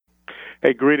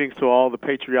Hey, greetings to all the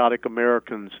patriotic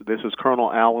Americans. This is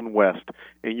Colonel Alan West,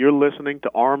 and you're listening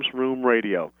to Arms Room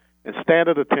Radio. And stand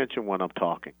at attention when I'm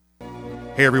talking.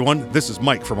 Hey everyone, this is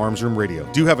Mike from Arms Room Radio.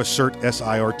 Do you have a SIRT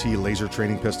SIRT laser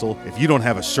training pistol? If you don't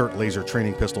have a SIRT laser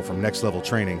training pistol from Next Level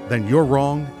Training, then you're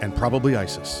wrong and probably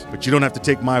ISIS. But you don't have to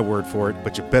take my word for it,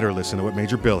 but you better listen to what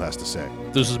Major Bill has to say.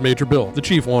 This is Major Bill, the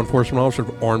Chief Law Enforcement Officer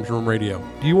of Arms Room Radio.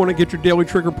 Do you want to get your daily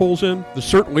trigger pulls in? The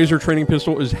SIRT laser training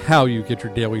pistol is how you get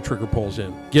your daily trigger pulls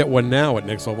in. Get one now at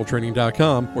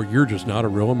nextleveltraining.com, or you're just not a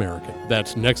real American.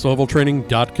 That's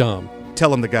nextleveltraining.com. Tell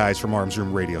them the guys from Arms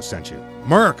Room Radio sent you.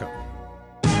 America!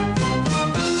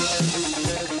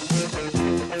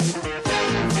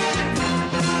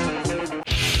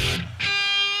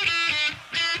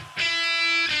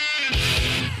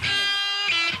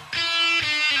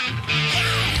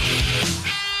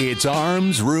 It's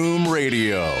Arms Room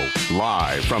Radio,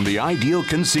 live from the Ideal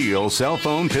Conceal Cell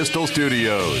Phone Pistol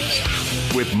Studios.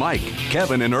 With Mike,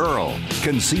 Kevin, and Earl,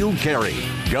 concealed carry,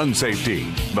 gun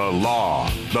safety, the law,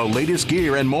 the latest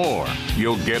gear, and more.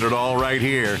 You'll get it all right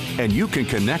here, and you can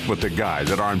connect with the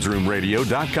guys at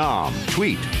armsroomradio.com.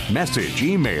 Tweet, message,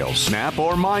 email, snap,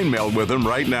 or mind meld with them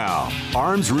right now.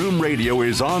 Arms Room Radio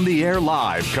is on the air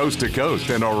live, coast to coast,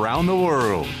 and around the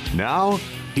world. Now,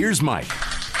 here's Mike.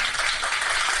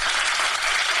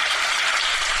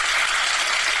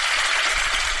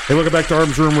 Hey, welcome back to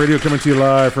Arms Room Radio, coming to you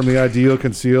live from the Ideal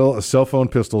Conceal Cell Phone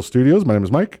Pistol Studios. My name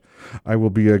is Mike. I will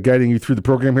be guiding you through the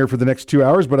program here for the next 2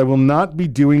 hours, but I will not be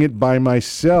doing it by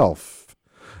myself.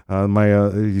 My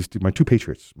two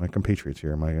patriots, my compatriots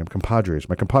here, my compadres,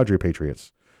 my compadre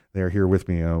patriots, they are here with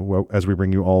me as we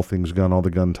bring you all things gun, all the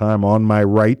gun time. On my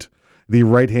right, the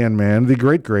right-hand man, the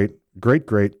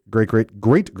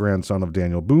great-great-great-great-great-great-grandson of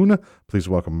Daniel Boone. Please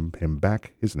welcome him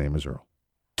back. His name is Earl.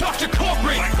 Talk to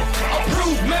corporate,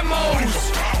 approve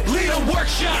memos, lead a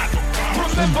workshop,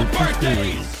 remember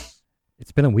birthdays.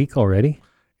 It's been a week already?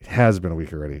 It has been a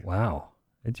week already. Wow.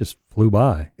 It just flew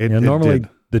by. Normally did.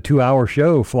 The 2-hour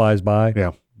show flies by.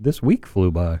 Yeah. This week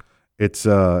flew by. It's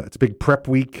a big prep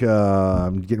week.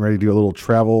 I'm getting ready to do a little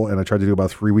travel, and I tried to do about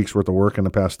 3 weeks worth of work in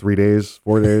the past 4 days.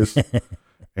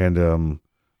 And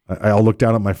I'll look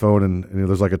down at my phone, and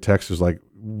there's like a text. There's like,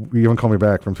 you haven't called me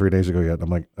back from 3 days ago yet. And I'm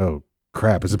like, oh,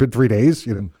 crap. Has it been 3 days?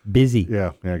 Busy.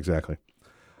 Yeah, exactly.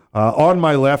 On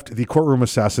my left, the courtroom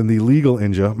assassin, the legal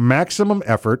ninja, maximum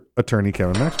effort attorney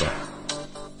Kevin Maxwell.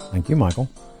 Thank you, Michael.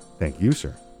 Thank you,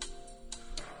 sir.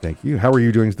 Thank you. How are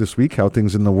you doing this week? How are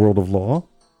things in the world of law?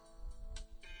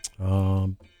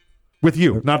 With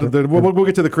you, we'll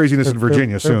get to the craziness in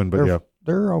Virginia soon, but yeah,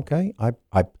 they're okay. I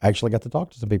actually got to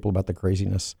talk to some people about the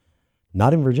craziness,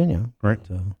 not in Virginia, right?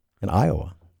 But, in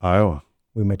Iowa.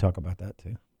 We may talk about that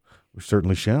too. We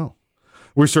certainly shall.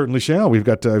 We've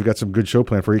got some good show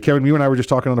planned for you, Kevin. You and I were just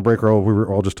talking on the break, or we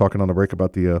were all just talking on the break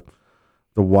about the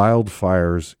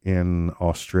wildfires in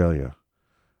Australia.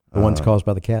 The ones caused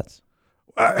by the cats.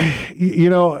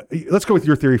 Let's go with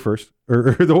your theory first,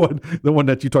 or the one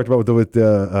that you talked about with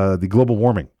the global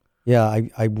warming. Yeah,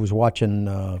 I was watching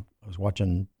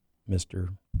Mr.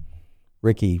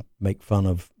 Ricky make fun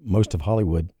of most of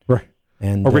Hollywood, right?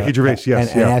 And Ricky Gervais,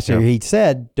 yes, and after he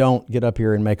said, "Don't get up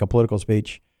here and make a political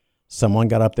speech," someone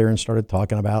got up there and started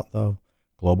talking about the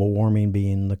global warming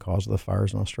being the cause of the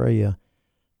fires in Australia.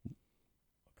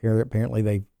 Apparently,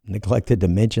 they neglected to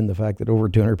mention the fact that over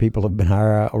 200 people have been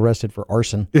arrested for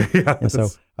arson. Yeah, and so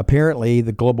apparently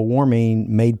the global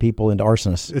warming made people into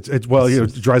arsonists. It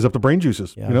dries up the brain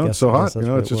juices. Yeah, it's so hot.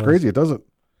 It's just crazy. It doesn't.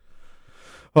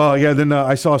 Then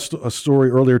I saw a story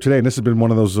earlier today, and this has been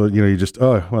one of those, you just,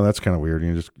 that's kind of weird.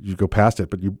 You go past it.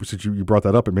 But since you brought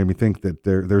that up, it made me think that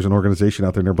there's an organization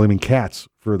out there, and they're blaming cats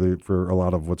for a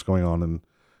lot of what's going on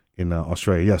in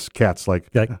Australia. Yes, cats, like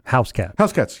house cats.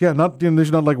 House cats, yeah.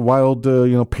 There's not like wild,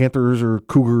 panthers or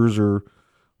cougars or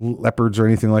leopards or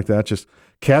anything like that. Just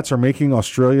cats are making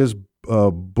Australia's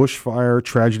bushfire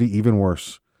tragedy even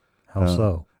worse. How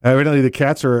so? Evidently, the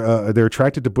cats they're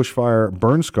attracted to bushfire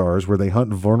burn scars where they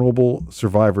hunt vulnerable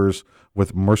survivors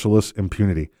with merciless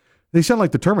impunity. They sound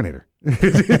like the Terminator.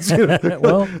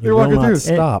 Well, you will not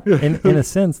stop. In a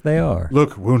sense, they are.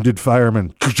 Look, wounded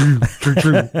fireman.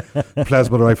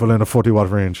 Plasma rifle in a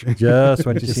 40-watt range. Just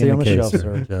what you see in the case,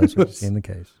 sir. Just what you see in the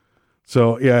case.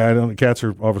 So, yeah, cats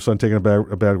are all of a sudden taking a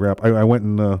bad rap. I went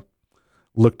and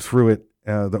looked through it,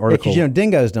 the article. Because,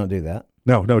 dingoes don't do that.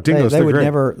 No, dingoes. They would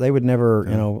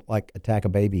never, attack a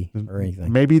baby or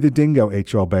anything. Maybe the dingo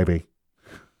ate your baby.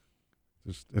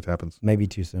 It happens. Maybe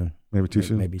too soon. Maybe too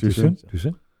soon. Maybe too soon. Too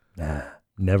soon? Nah,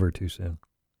 never too soon.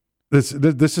 This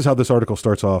is how this article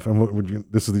starts off, and I don't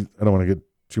want to get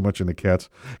too much into cats.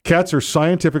 Cats are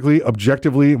scientifically,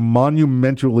 objectively,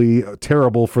 monumentally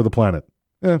terrible for the planet.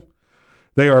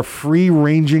 They are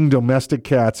free-ranging domestic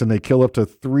cats, and they kill up to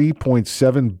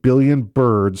 3.7 billion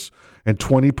birds and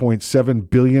 20.7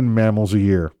 billion mammals a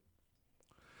year.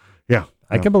 Yeah.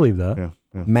 I can believe that. Yeah.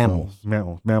 Mammals.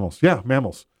 Mammals. Yeah,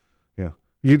 mammals. Yeah.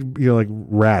 You know, like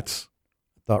rats.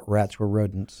 I thought rats were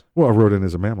rodents. Well, a rodent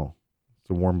is a mammal. It's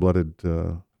a warm-blooded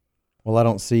Well, I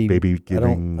don't see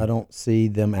baby-giving. I don't see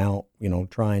them out,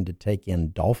 trying to take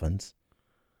in dolphins.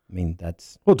 I mean,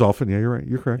 that's Well, dolphin. Yeah, you're right.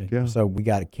 You're correct. Yeah. So we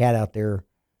got a cat out there,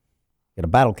 got a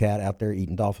battle cat out there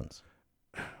eating dolphins.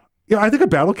 Yeah, I think a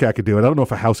battle cat could do it. I don't know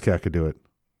if a house cat could do it.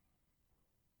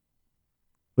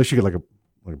 Unless you get like a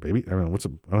baby. I don't know. I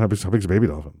don't know how big's a baby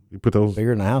dolphin. You put those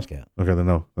Bigger than a house cat. Okay, then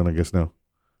no. Then I guess no.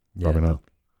 Probably Yeah. not.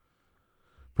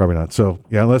 Probably not. So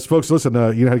yeah, unless folks listen,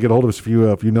 you know how to get a hold of us if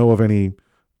you know of any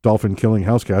dolphin killing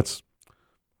house cats.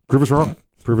 Prove us wrong.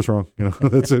 Prove us wrong.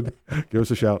 That's it. Give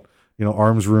us a shout.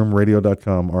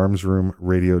 Armsroomradio.com.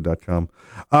 Armsroomradio.com.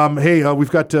 Hey,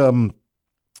 we've got a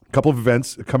couple of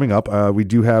events coming up. We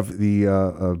do have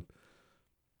the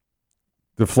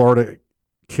Florida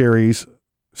Carries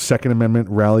Second Amendment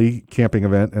Rally camping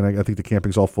event, and I think the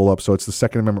camping's all full up. So it's the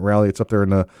Second Amendment Rally. It's up there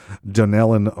in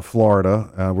Dunellen,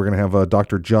 Florida. We're going to have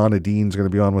Dr. John Adeen's going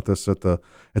to be on with us at the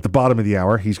bottom of the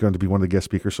hour. He's going to be one of the guest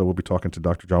speakers, so we'll be talking to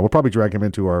Dr. John. We'll probably drag him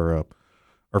into our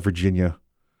Virginia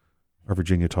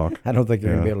talk. I don't think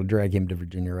you're going to be able to drag him to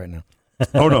Virginia right now.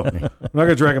 Oh, no. We're not going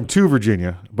to drag him to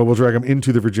Virginia, but we'll drag him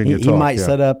into the Virginia talk. He might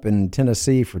set up in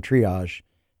Tennessee for triage,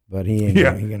 but he ain't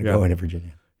going to go into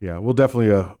Virginia. Yeah, we'll definitely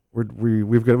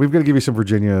we've got to give you some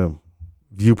Virginia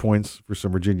viewpoints for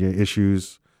some Virginia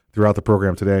issues throughout the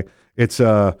program today. It's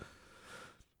make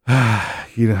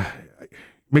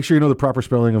sure you know the proper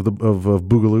spelling of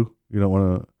boogaloo. You don't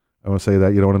want to. I want to say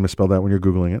that you don't want to misspell that when you're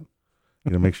googling it.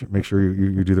 Make sure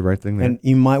you do the right thing there. And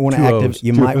you might want to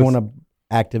want to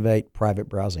activate private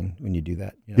browsing when you do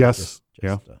that. Yes.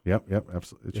 Yep.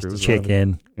 Absolutely. Just true.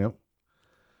 chicken. Yep.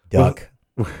 Duck.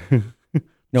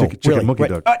 No, chicken really. monkey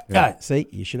duck. See,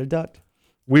 you should have ducked.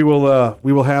 We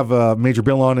will have Major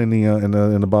Bill on in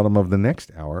the bottom of the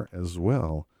next hour as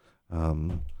well.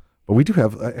 But we do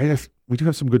have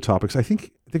some good topics. I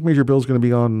think Major Bill's going to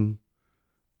be on.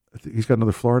 He's got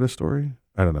another Florida story.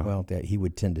 I don't know. Well, he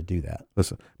would tend to do that.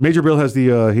 Listen, Major Bill has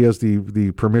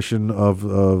the permission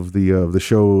of the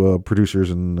show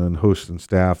producers and hosts and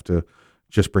staff to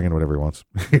just bring in whatever he wants.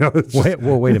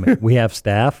 Wait a minute. We have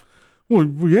staff. Well,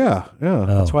 yeah.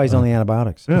 That's why he's on the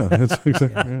antibiotics. Yeah, that's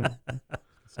exactly.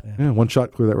 Yeah, one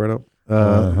shot, clear that right up.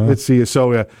 Let's see.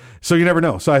 So you never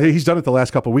know. So he's done it the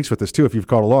last couple of weeks with this too. If you've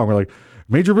caught along, we're like,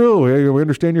 Major Bill, we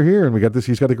understand you're here, and we got this.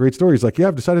 He's got a great story. He's like, yeah,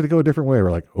 I've decided to go a different way.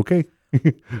 We're like, okay.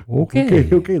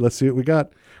 Okay. Let's see what we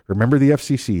got. Remember the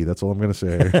FCC. That's all I'm going to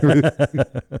say.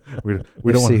 we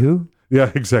don't see who.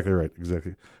 Yeah, exactly right.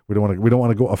 Exactly. We don't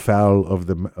want to go afoul of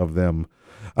them.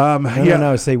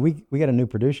 No. See, we got a new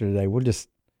producer today.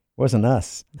 Wasn't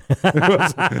us.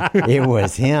 It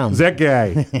was him. That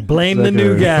guy. Blame the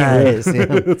new guy.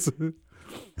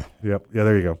 Yep. Yeah.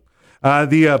 There you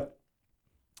go.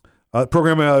 The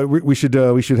program we should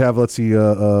have. Let's see.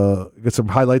 Get some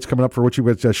highlights coming up for what you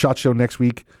got. SHOT Show next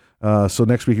week. So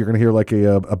next week you're going to hear like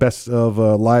a best of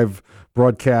live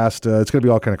broadcast. It's going to be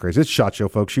all kind of crazy. It's SHOT Show,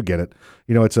 folks. You get it.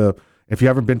 If you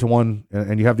haven't been to one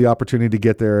and you have the opportunity to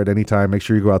get there at any time, make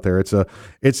sure you go out there. It's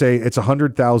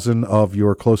 100,000 of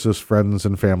your closest friends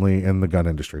and family in the gun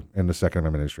industry, in the Second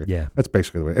Amendment industry. Yeah, that's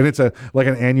basically the way. And it's like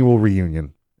an annual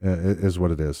reunion is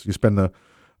what it is. You spend the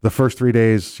first 3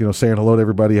 days, saying hello to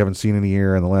everybody you haven't seen in a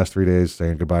year, and the last 3 days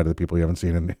saying goodbye to the people you haven't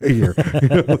seen in a year.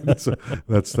 So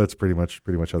that's pretty much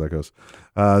how that goes.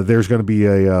 There's going to be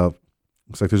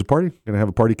looks like there's a party. Going to have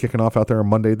a party kicking off out there on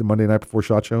Monday, the Monday night before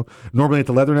SHOT Show. Normally at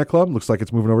the Leatherneck Club. Looks like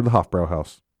it's moving over to the Hofbrau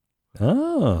House.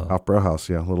 Oh. Hofbrau House,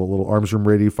 yeah. Little Arms Room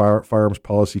Radio, Firearms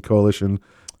Policy Coalition,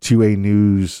 2A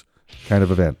News kind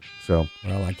of event. So,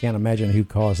 well, I can't imagine who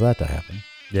caused that to happen.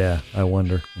 Yeah, I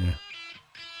wonder. Yeah.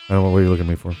 I don't know what you're looking at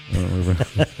me for.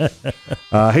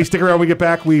 Hey, stick around when we get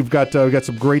back. We've got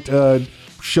some great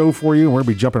show for you, and we're going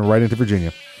to be jumping right into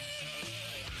Virginia.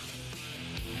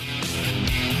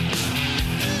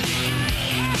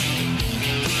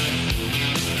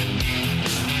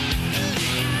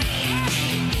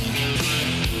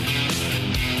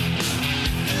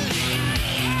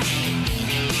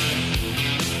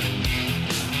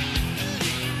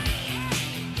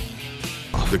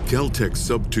 The Kel-Tec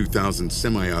Sub 2000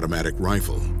 semi-automatic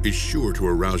rifle is sure to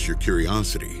arouse your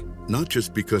curiosity, not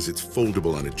just because it's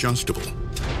foldable and adjustable,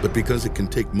 but because it can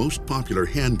take most popular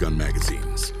handgun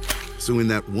magazines. So in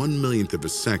that 1/1,000,000th of a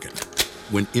second,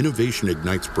 when innovation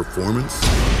ignites performance,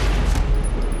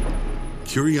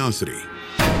 curiosity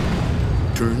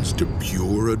turns to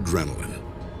pure adrenaline.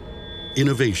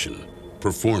 Innovation,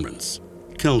 performance,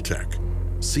 Kel-Tec.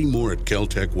 See more at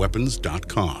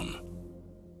keltecweapons.com.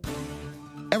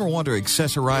 Ever want to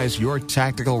accessorize your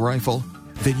tactical rifle?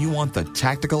 Then you want the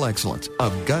tactical excellence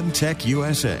of GunTech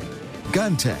USA.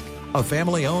 GunTech, a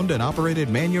family-owned and operated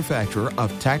manufacturer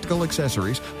of tactical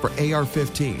accessories for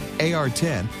AR-15,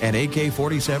 AR-10, and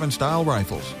AK-47 style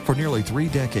rifles. For nearly 3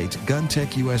 decades,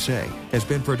 GunTech USA has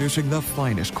been producing the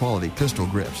finest quality pistol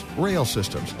grips, rail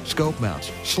systems, scope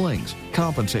mounts, slings,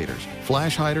 compensators,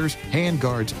 flash hiders, hand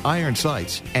guards, iron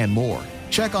sights, and more.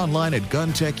 Check online at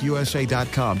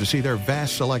GunTechUSA.com to see their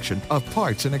vast selection of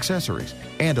parts and accessories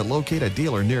and to locate a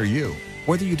dealer near you.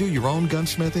 Whether you do your own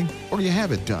gunsmithing or you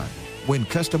have it done, when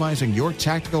customizing your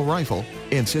tactical rifle,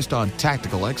 insist on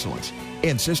tactical excellence.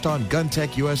 Insist on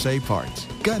GunTech USA parts.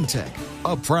 GunTech,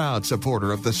 a proud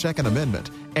supporter of the Second Amendment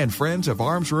and friends of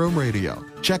Arms Room Radio.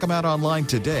 Check them out online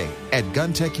today at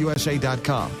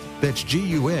GunTechUSA.com. That's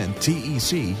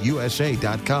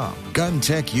GUNTECUSA.com.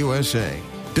 GunTech USA,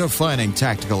 defining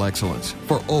tactical excellence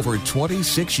for over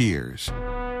 26 years.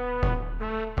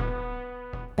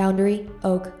 Boundary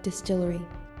Oak Distillery.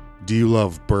 Do you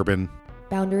love bourbon?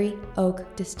 Boundary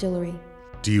Oak Distillery.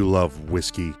 Do you love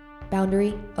whiskey?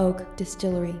 Boundary Oak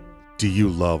Distillery. Do you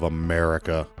love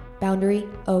America? Boundary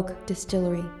Oak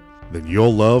Distillery. Then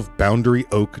you'll love Boundary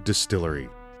Oak Distillery.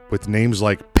 With names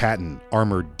like Patton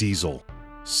Armored Diesel,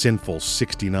 Sinful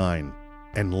 69,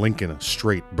 and Lincoln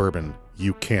Straight Bourbon,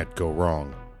 you can't go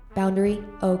wrong. Boundary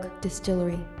Oak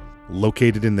Distillery.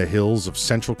 Located in the hills of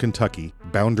central Kentucky,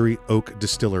 Boundary Oak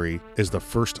Distillery is the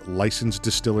first licensed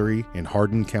distillery in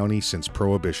Hardin County since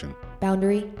Prohibition.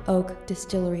 Boundary Oak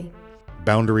Distillery.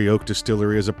 Boundary Oak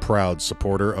Distillery is a proud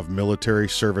supporter of military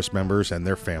service members and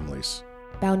their families.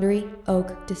 Boundary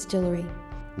Oak Distillery.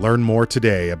 Learn more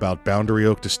today about Boundary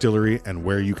Oak Distillery and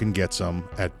where you can get some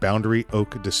at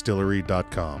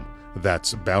BoundaryOakDistillery.com.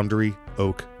 That's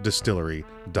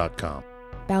BoundaryOakDistillery.com.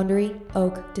 Boundary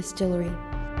Oak Distillery.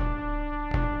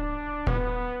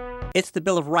 It's the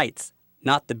Bill of Rights,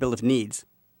 not the Bill of Needs.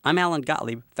 I'm Alan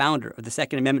Gottlieb, founder of the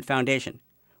Second Amendment Foundation.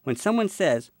 When someone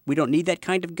says we don't need that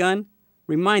kind of gun,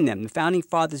 remind them the Founding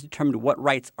Fathers determined what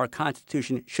rights our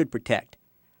Constitution should protect.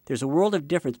 There's a world of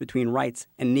difference between rights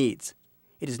and needs.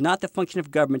 It is not the function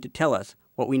of government to tell us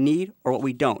what we need or what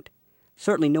we don't.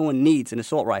 Certainly no one needs an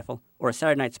assault rifle or a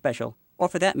Saturday Night Special, or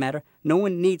for that matter, no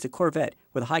one needs a Corvette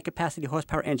with a high-capacity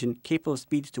horsepower engine capable of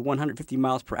speeds to 150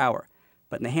 miles per hour.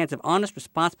 But in the hands of honest,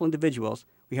 responsible individuals,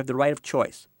 we have the right of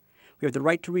choice. We have the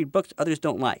right to read books others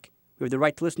don't like. We have the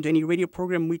right to listen to any radio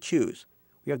program we choose.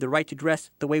 We have the right to dress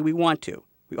the way we want to.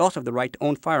 We also have the right to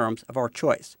own firearms of our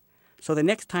choice. So the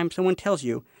next time someone tells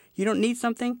you, you don't need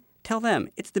something, tell them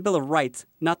it's the Bill of Rights,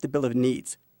 not the Bill of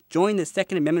Needs. Join the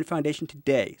Second Amendment Foundation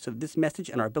today so that this message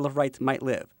and our Bill of Rights might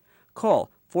live. Call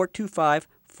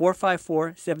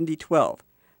 425-454-7012.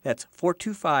 That's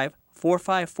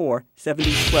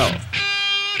 425-454-7012.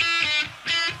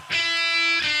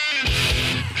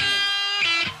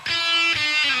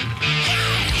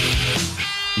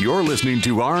 You're listening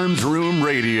to Arms Room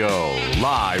Radio,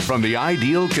 live from the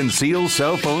Ideal Conceal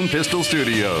Cell Phone Pistol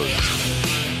Studios.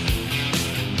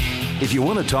 If you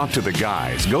want to talk to the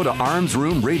guys, go to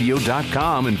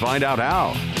armsroomradio.com and find out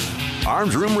how.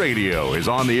 Arms Room Radio is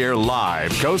on the air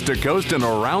live, coast to coast and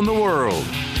around the world.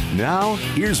 Now,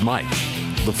 here's Mike.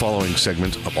 The following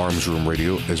segment of Arms Room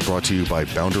Radio is brought to you by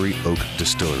Boundary Oak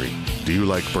Distillery. Do you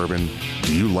like bourbon?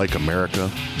 Do you like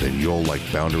America? Then you'll like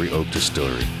Boundary Oak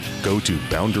Distillery. Go to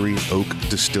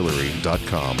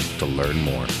BoundaryOakDistillery.com to learn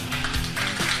more.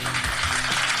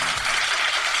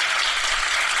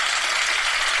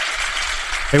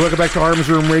 Hey, welcome back to Arms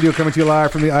Room Radio, coming to you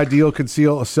live from the Ideal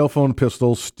Conceal Cell Phone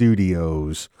Pistol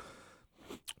Studios.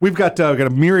 We've got a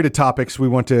myriad of topics we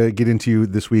want to get into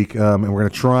this week, and we're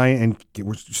going to try and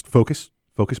just focus,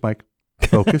 Mike.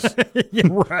 Focus. Yeah,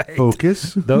 right.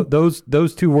 Focus. Those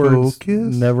two words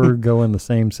never go in the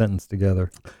same sentence together.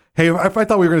 Hey, if I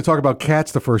thought we were going to talk about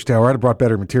cats the first hour, I'd have brought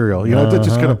better material. You know, that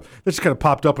just kind of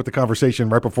popped up with the conversation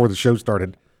right before the show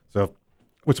started. So,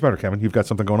 what's the matter, Kevin? You've got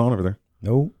something going on over there?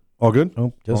 No. All good?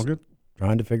 Nope. Just all good?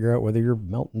 Trying to figure out whether you're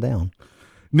melting down.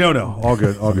 No. All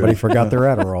good. All good. Somebody forgot their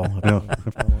Adderall. No.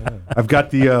 I've got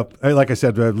the, like I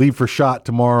said, leave for shot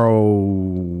tomorrow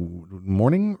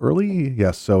morning, early.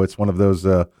 Yes. So it's one of those,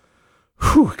 got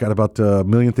about a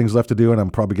million things left to do, and I'm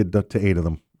probably getting up to 8 of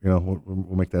them. You know,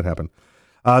 we'll make that happen.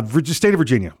 State of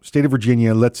Virginia.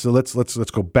 Let's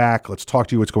go back. Let's talk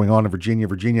to you what's going on in Virginia.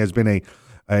 Virginia has been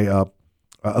a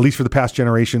at least for the past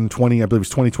generation,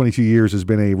 22 years, has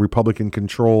been a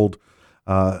Republican-controlled,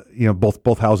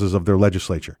 both houses of their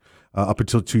legislature. Up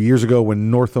until 2 years ago when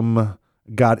Northam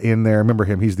got in there. Remember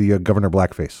him? He's the Governor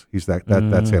Blackface. He's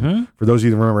that's him. For those of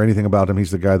you that remember anything about him,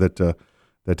 he's the guy that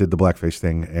did the blackface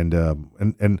thing.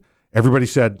 And everybody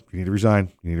said, you need to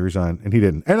resign, and he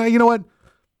didn't. And you know what?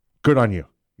 Good on you.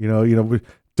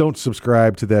 Don't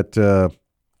subscribe to that.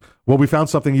 We found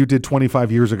something you did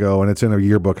 25 years ago, and it's in a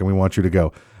yearbook, and we want you to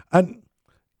go. And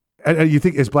you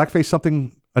think, is blackface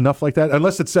something enough like that?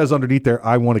 Unless it says underneath there,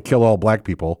 "I want to kill all black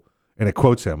people," and it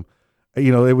quotes him.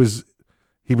 He was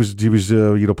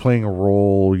playing a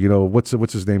role. What's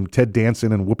his name? Ted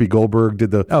Danson and Whoopi Goldberg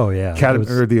did the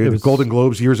the Golden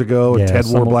Globes years ago, and Ted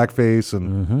wore blackface,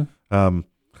 and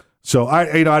so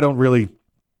I'm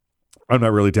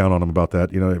not really down on him about that.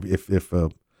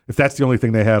 If that's the only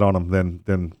thing they had on him,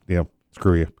 then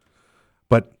screw you.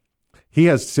 But he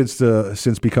has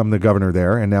since become the governor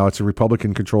there, and now it's a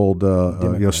Republican-controlled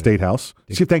state house.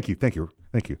 See, thank you.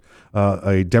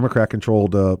 A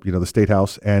Democrat-controlled the state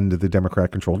house and the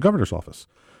Democrat-controlled governor's office.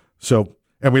 So,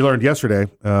 and we learned yesterday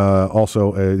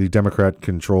also the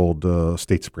Democrat-controlled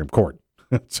state Supreme Court.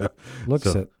 So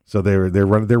they're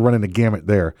running a gamut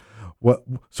there. What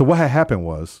happened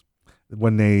was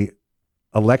when the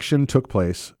election took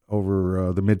place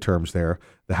over the midterms there,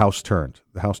 the House turned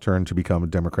to become a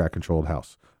Democrat-controlled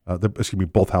House.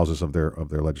 Both houses of their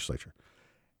legislature.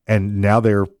 And now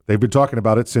they've been talking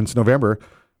about it since November.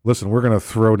 Listen, we're going to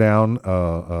throw down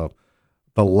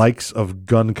the likes of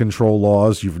gun control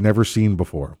laws you've never seen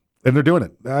before. And they're doing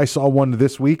it. I saw one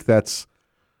this week they're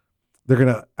going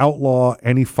to outlaw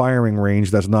any firing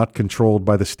range that's not controlled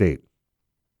by the state.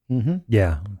 Mm-hmm.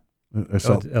 Yeah.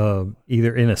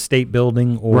 Either in a state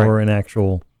building or an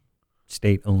actual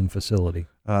state-owned facility.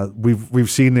 We've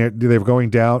seen they're going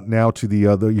down now to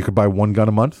the you could buy one gun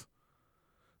a month.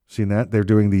 Seen that? They're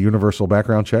doing the universal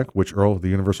background check, which, Earl, the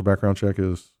universal background check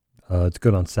is? It's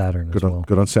good on Saturn as well.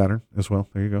 Good on Saturn as well.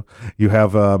 There you go. You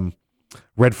have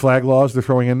red flag laws they're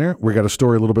throwing in there. We got a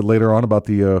story a little bit later on about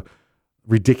the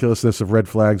ridiculousness of red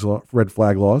flag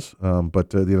laws, but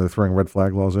they're throwing red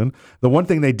flag laws in. The one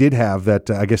thing they did have that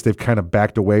I guess they've kind of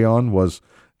backed away on was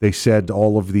they said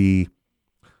all of the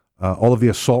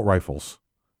assault rifles.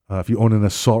 If you own an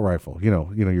assault rifle,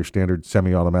 your standard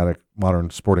semi-automatic modern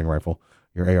sporting rifle,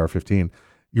 your AR-15,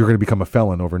 you're going to become a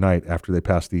felon overnight after they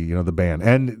pass the ban.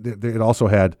 And it also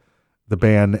had the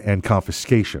ban and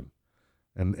confiscation,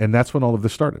 and that's when all of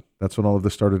this started. That's when all of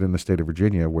this started in the state of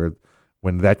Virginia,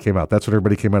 when that came out. That's when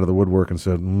everybody came out of the woodwork and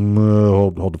said,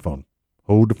 hold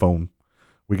the phone.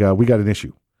 We got an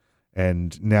issue.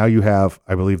 And now you have,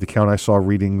 I believe the count I saw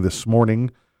reading this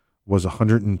morning was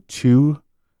 102.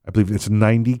 I believe it's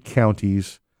 90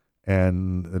 counties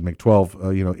and make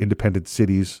 12, independent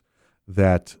cities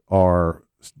that are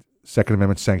Second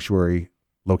Amendment sanctuary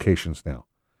locations now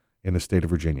in the state of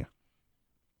Virginia.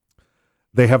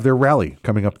 They have their rally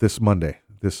coming up this Monday.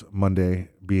 This Monday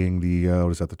being the,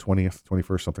 the 20th,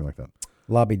 21st, something like that.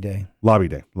 Lobby Day.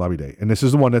 And this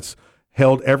is the one that's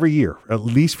held every year, at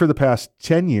least for the past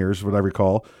 10 years, what I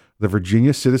recall. The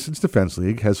Virginia Citizens Defense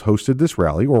League has hosted this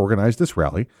rally or organized this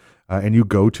rally. And you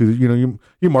go to, you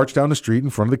march down the street in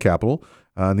front of the Capitol.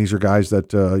 And these are guys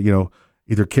that,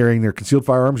 either carrying their concealed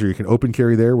firearms or you can open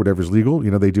carry there, whatever's legal.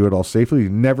 They do it all safely.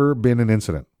 Never been an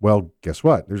incident. Well, guess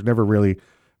what? There's never really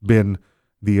been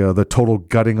the total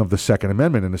gutting of the Second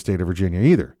Amendment in the state of Virginia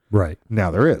either. Right.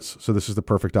 Now there is. So this is the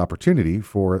perfect opportunity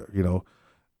for,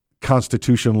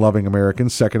 Constitution-loving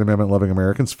Americans, Second Amendment-loving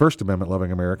Americans, First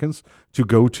Amendment-loving Americans to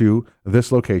go to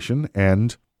this location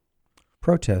and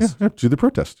protest. Do the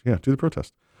protest. Yeah, do the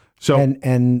protest. So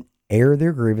and air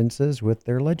their grievances with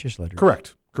their legislators.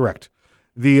 Correct.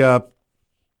 The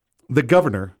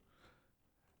governor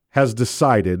has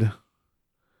decided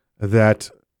that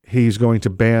he's going to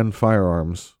ban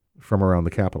firearms from around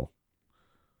the Capitol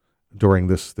during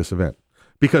this event.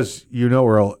 Because,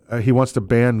 Earl, he wants to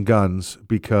ban guns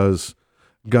because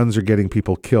guns are getting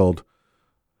people killed.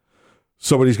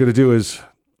 So what he's going to do is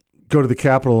go to the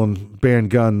Capitol and ban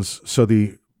guns so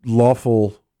the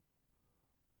lawful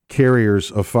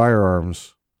carriers of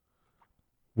firearms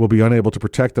will be unable to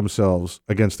protect themselves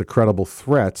against the credible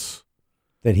threats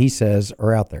that he says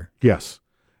are out there. Yes.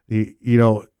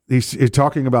 He's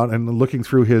talking about and looking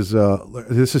through his,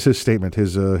 this is his statement,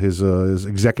 his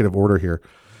executive order here.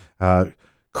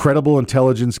 Credible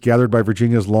intelligence gathered by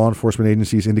Virginia's law enforcement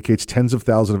agencies indicates tens of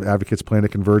thousands of advocates plan to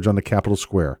converge on the Capitol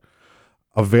Square.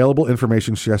 Available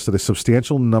information suggests that a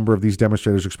substantial number of these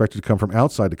demonstrators are expected to come from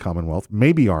outside the Commonwealth,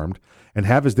 may be armed, and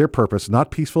have as their purpose not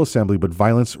peaceful assembly, but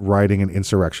violence, rioting, and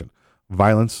insurrection.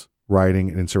 Violence, rioting,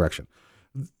 and insurrection.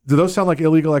 Do those sound like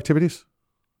illegal activities?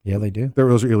 Yeah, they do.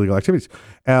 Those are illegal activities.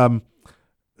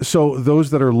 So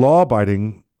those that are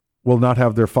law-abiding will not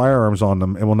have their firearms on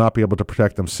them and will not be able to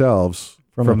protect themselves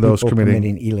from those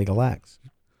committing illegal acts.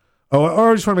 Oh,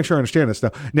 I just want to make sure I understand this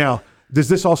now. Now, does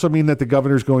this also mean that the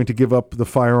governor's going to give up the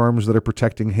firearms that are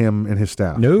protecting him and his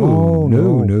staff? No.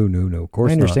 Of course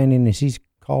not. My understanding is he's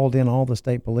called in all the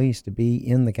state police to be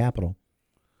in the Capitol.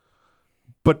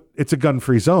 But it's a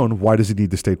gun-free zone. Why does he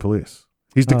need the state police?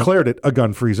 He's declared it a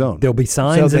gun-free zone. There'll be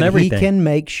signs and everything. He can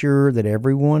make sure that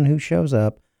everyone who shows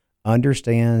up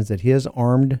understands that his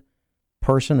armed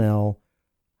personnel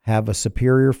have a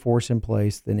superior force in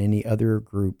place than any other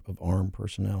group of armed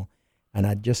personnel. And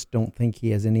I just don't think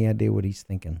he has any idea what he's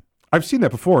thinking. I've seen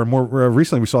that before. More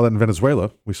recently, we saw that in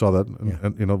Venezuela. We saw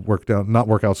that, not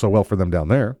work out so well for them down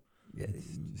there.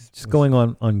 Just going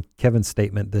on Kevin's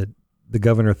statement that the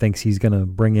governor thinks he's going to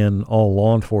bring in all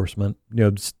law enforcement,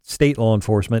 state law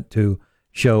enforcement to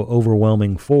show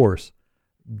overwhelming force.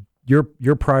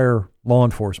 Your prior law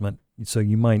enforcement, so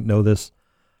you might know this,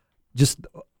 just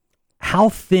how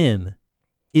thin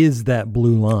is that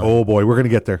blue line? Oh boy, we're going to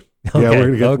get there. Okay. Yeah,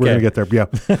 we're going to get there. Yeah.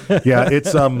 Yeah,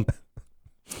 it's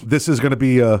this is going to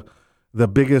be the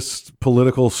biggest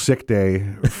political sick day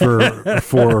for the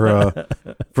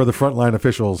frontline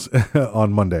officials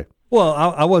on Monday. Well,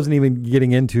 I wasn't even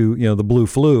getting into, the blue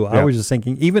flu. I was just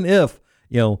thinking, even if,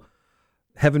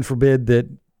 heaven forbid that,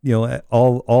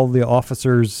 all the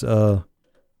officers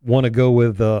want to go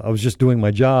with, I was just doing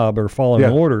my job or following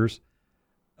orders.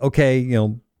 Okay,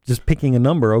 just picking a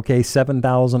number. Okay,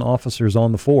 7,000 officers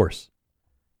on the force.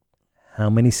 How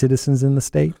many citizens in the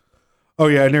state? Oh,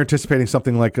 yeah, and they're anticipating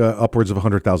something like upwards of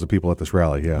 100,000 people at this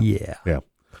rally. Yeah.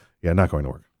 Yeah, not going to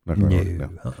work. Not going to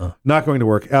work. No. Not going to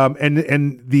work.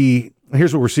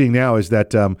 Here's what we're seeing now is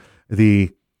that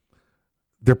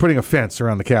they're putting a fence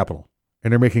around the Capitol,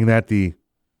 and they're making that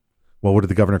what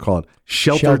did the governor call it?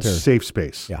 Sheltered safe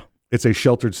space. Yeah, it's a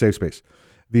sheltered safe space.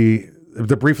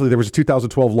 Briefly, there was a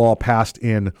 2012 law passed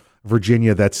in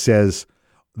Virginia that says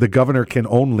the governor can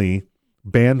only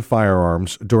ban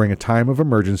firearms during a time of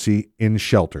emergency in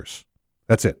shelters.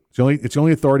 That's it. It's the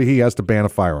only authority he has to ban a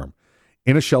firearm.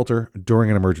 In a shelter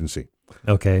during an emergency.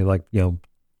 Okay, like,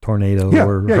 tornado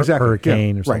or exactly.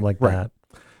 hurricane or something like that.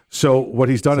 So what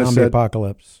he's done is said...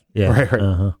 apocalypse. Yeah. Right.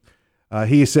 Uh-huh.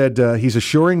 He said he's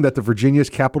assuring that the Virginia's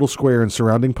Capitol Square and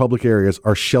surrounding public areas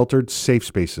are sheltered safe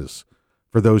spaces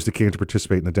for those that came to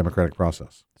participate in the democratic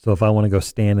process. So if I want to go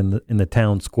stand in the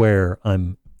town square,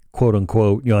 I'm quote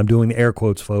unquote, I'm doing the air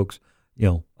quotes, folks,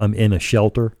 I'm in a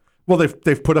shelter. Well,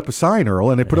 they've put up a sign,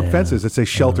 Earl, and they put up fences. It's a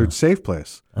sheltered safe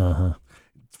place. Uh-huh.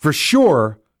 For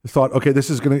sure, thought, okay, this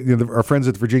is going to, our friends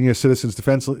at Virginia Citizens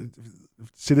Defense League,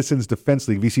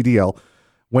 VCDL,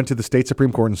 went to the state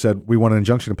Supreme Court and said, we want an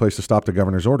injunction in place to stop the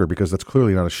governor's order because that's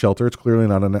clearly not a shelter. It's clearly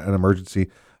not an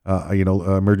emergency,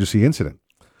 emergency incident.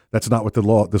 That's not what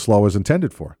this law was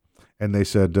intended for. And they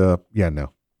said, no,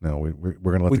 we're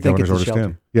going to let the governor's order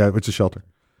stand. Yeah, it's a shelter.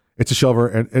 It's a shelter,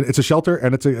 and it's a shelter,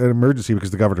 and it's an emergency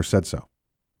because the governor said so.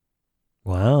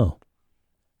 Wow.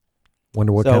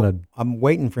 Wonder what kind of... I'm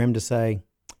waiting for him to say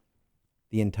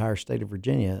the entire state of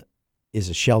Virginia is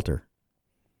a shelter.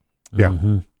 Yeah.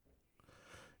 Mm-hmm.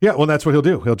 Yeah, well, that's what he'll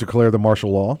do. He'll declare the martial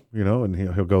law, and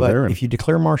he'll go there. If you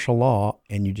declare martial law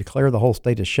and you declare the whole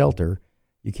state a shelter,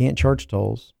 you can't charge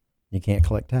tolls, you can't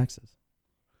collect taxes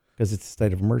because it's a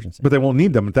state of emergency. But they won't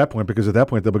need them at that point because at that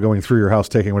point they'll be going through your house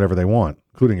taking whatever they want,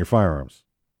 including your firearms.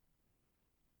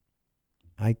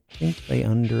 I think they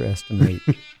underestimate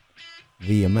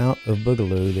the amount of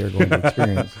boogaloo they're going to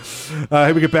experience.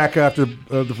 Hey, we get back after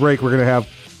the break. We're going to have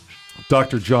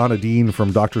Dr. John Adine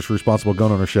from Doctors for Responsible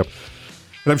Gun Ownership.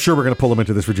 And I'm sure we're going to pull him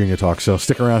into this Virginia talk. So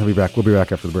stick around. We'll be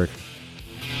back after the break.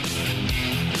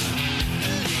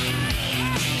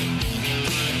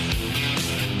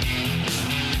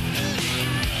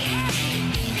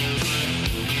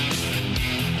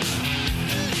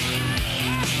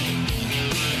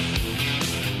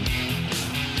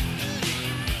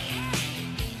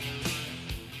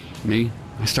 Me?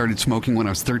 I started smoking when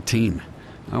I was 13.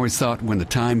 I always thought when the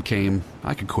time came,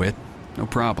 I could quit. No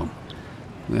problem.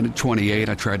 Then at 28,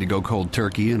 I tried to go cold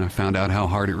turkey, and I found out how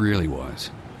hard it really was.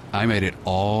 I made it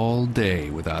all day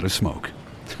without a smoke.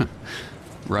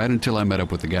 Right until I met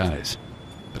up with the guys.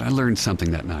 But I learned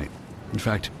something that night. In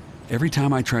fact, every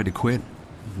time I tried to quit,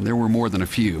 there were more than a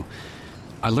few,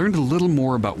 I learned a little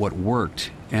more about what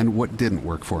worked and what didn't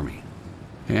work for me.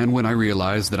 And when I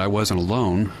realized that I wasn't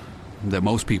alone, that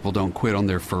most people don't quit on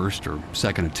their first or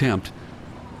second attempt,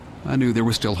 I knew there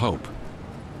was still hope.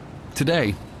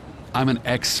 Today, I'm an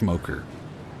ex-smoker.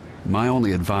 My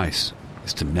only advice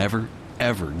is to never,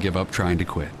 ever give up trying to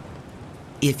quit.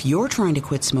 If you're trying to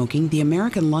quit smoking, the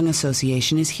American Lung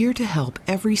Association is here to help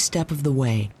every step of the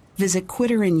way. Visit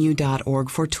quitterinyou.org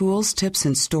for tools, tips,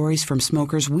 and stories from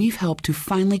smokers we've helped to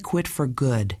finally quit for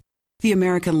good. The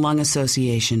American Lung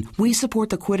Association. We support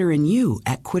the quitter in you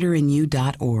at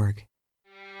quitterinyou.org.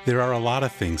 There are a lot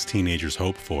of things teenagers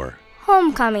hope for.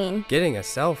 Homecoming. Getting a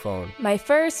cell phone. My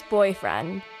first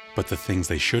boyfriend. But the things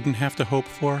they shouldn't have to hope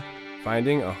for?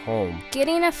 Finding a home.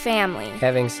 Getting a family.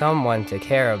 Having someone to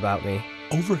care about me.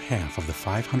 Over half of the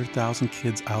 500,000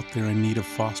 kids out there in need of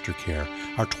foster care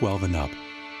are 12 and up.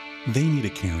 They need a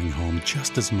caring home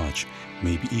just as much,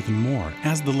 maybe even more,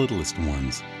 as the littlest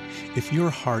ones. If your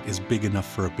heart is big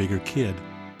enough for a bigger kid,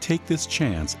 take this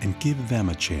chance and give them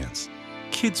a chance.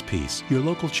 Kids Peace, your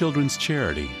local children's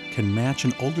charity, can match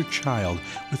an older child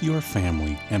with your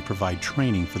family and provide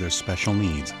training for their special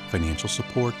needs, financial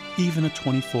support, even a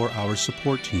 24-hour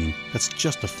support team that's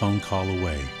just a phone call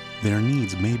away. Their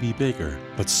needs may be bigger,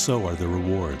 but so are the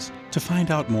rewards. To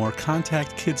find out more,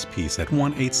 contact Kids Peace at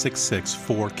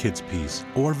 1-866-4-KIDS-PEACE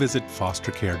or visit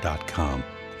fostercare.com.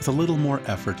 With a little more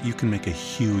effort, you can make a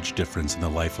huge difference in the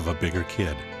life of a bigger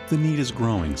kid. The need is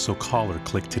growing, so call or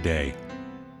click today.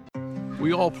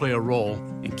 We all play a role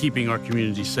in keeping our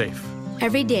community safe.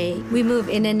 Every day, we move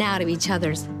in and out of each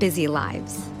other's busy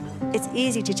lives. It's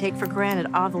easy to take for granted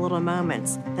all the little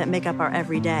moments that make up our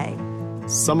everyday.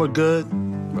 Some are good,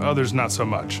 others not so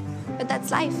much. But that's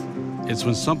life. It's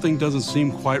when something doesn't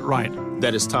seem quite right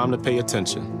that it's time to pay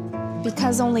attention.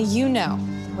 Because only you know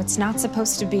what's not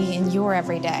supposed to be in your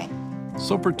everyday.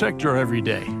 So protect your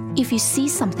everyday. If you see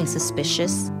something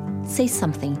suspicious, say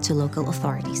something to local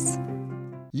authorities.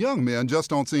 Young men just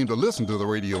don't seem to listen to the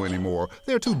radio anymore.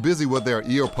 They're too busy with their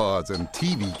earpods and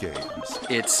TV games.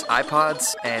 It's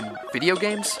iPods and video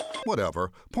games?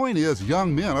 Whatever. Point is,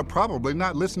 young men are probably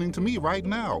not listening to me right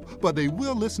now, but they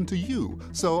will listen to you.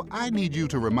 So I need you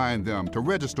to remind them to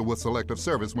register with Selective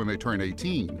Service when they turn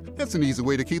 18. It's an easy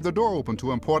way to keep the door open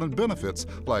to important benefits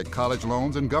like college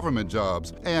loans and government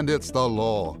jobs, and it's the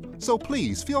law. So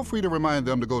please feel free to remind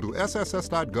them to go to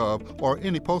sss.gov or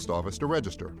any post office to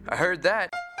register. I heard that.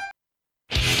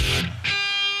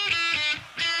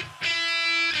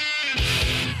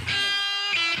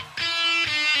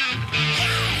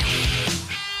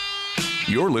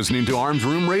 You're listening to Arms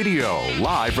Room Radio,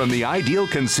 live from the Ideal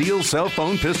Conceal Cell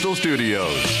Phone Pistol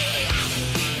Studios.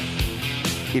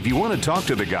 If you want to talk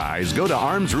to the guys, go to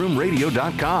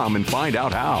armsroomradio.com and find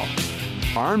out how.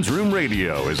 Arms Room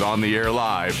Radio is on the air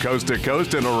live, coast to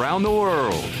coast and around the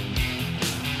world.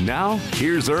 Now,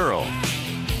 here's Earl.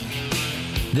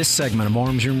 This segment of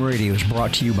Arms Room Radio is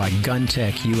brought to you by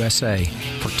GunTech USA.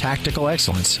 For tactical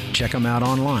excellence, check them out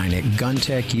online at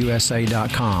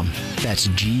guntechusa.com. That's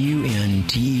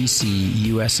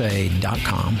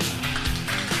GUNTECUSA.com.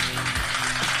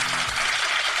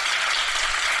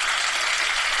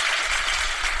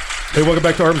 Hey, welcome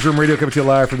back to Arms Room Radio, coming to you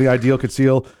live from the Ideal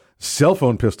Conceal Cell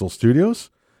Phone Pistol Studios.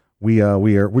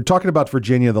 We're talking about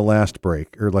Virginia the last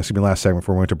break, or last segment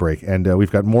before we went to break, and we've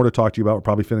got more to talk to you about. We'll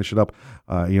probably finish it up,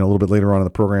 a little bit later on in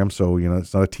the program. So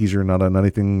it's not a teaser, not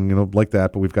anything like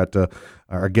that. But we've got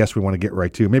our guest we want to get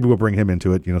right to. Maybe we'll bring him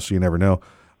into it, so you never know.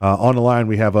 On the line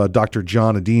we have Dr.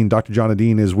 John Adine. Dr. John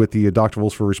Adine is with the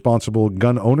Doctorals for Responsible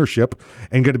Gun Ownership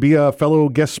and going to be a fellow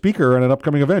guest speaker at an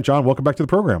upcoming event. John, welcome back to the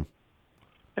program.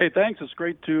 Hey, thanks. It's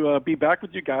great to be back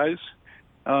with you guys.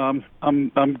 I'm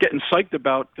getting psyched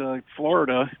about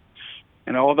Florida,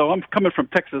 and although I'm coming from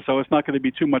Texas, so it's not going to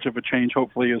be too much of a change,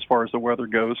 hopefully, as far as the weather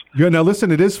goes. Yeah. Now,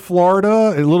 listen, it is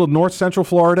Florida, a little north central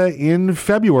Florida in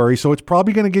February, so it's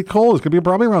probably going to get cold. It's going to be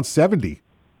probably around 70.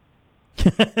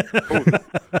 Yeah,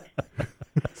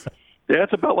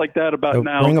 it's about like that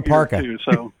now. Bring a parka. Too,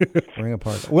 so. Bring a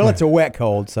parka. Well, it's a wet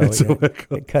cold, so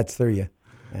it cuts through you.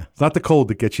 Yeah. It's not the cold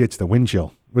that gets you; it's the wind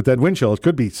chill. With that wind chill, it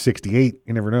could be 68.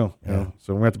 You never know. Yeah.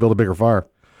 So we're gonna have to build a bigger fire.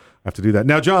 I have to do that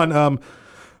now, John.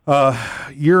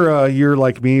 You're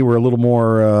like me. We're a little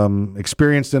more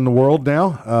experienced in the world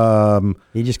now.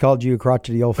 He just called you a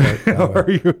crotchety old folk.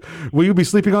 Will you be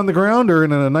sleeping on the ground or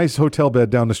in a nice hotel bed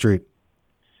down the street?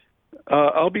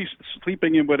 I'll be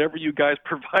sleeping in whatever you guys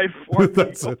provide for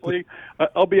me. Hopefully,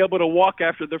 I'll be able to walk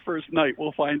after the first night.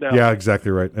 We'll find out. Yeah,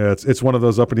 exactly right. It's one of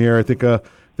those up in the air. I think I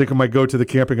might go to the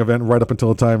camping event right up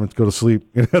until the time and go to sleep.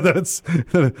 I'm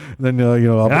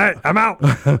out.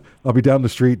 I'll be down the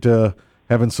street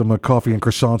having some coffee and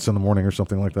croissants in the morning or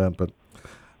something like that. But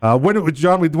when's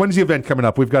the event coming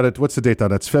up? We've got it. What's the date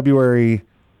on? It's February.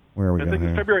 Where are we? I think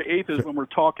it's February 8th is when we're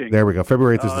talking. There we go.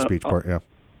 February 8th is the speech part. Yeah.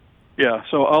 Yeah,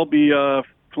 so I'll be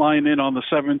flying in on the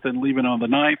 7th and leaving on the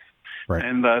 9th. Right.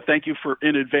 And thank you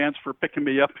in advance for picking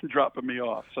me up and dropping me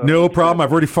off. So, no problem.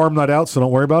 I've already farmed that out, so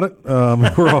don't worry about it.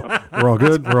 We're all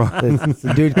good. It's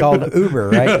a dude called Uber,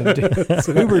 right? It's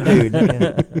an Uber dude.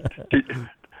 Yeah.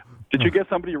 Did you get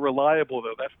somebody reliable,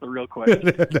 though? That's the real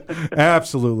question.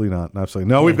 Absolutely not.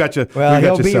 Absolutely. No, we've got you. Well, we got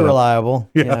he'll you be set up. reliable.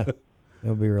 Yeah. Yeah.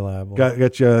 He'll be reliable.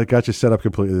 Got you set up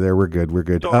completely there. We're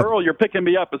good. So, Earl, you're picking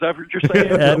me up. Is that what you're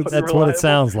saying? That's what it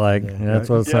sounds like. Yeah, that's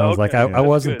what it sounds like. I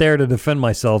wasn't there to defend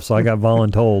myself, so I got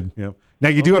voluntold. Yeah. Now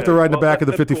you do have to ride in the back of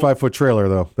the 55-foot trailer,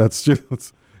 though. That's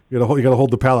just you got to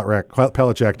hold the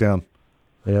pallet jack down.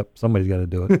 Yep, somebody's got to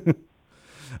do it.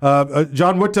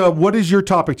 John, what is your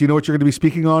topic? Do you know what you're going to be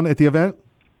speaking on at the event?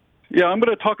 Yeah, I'm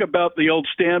going to talk about the old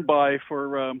standby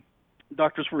for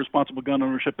Doctors for Responsible Gun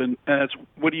Ownership, and it's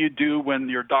what do you do when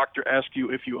your doctor asks you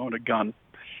if you own a gun?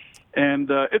 And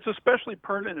it's especially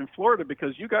pertinent in Florida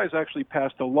because you guys actually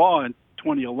passed a law in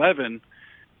 2011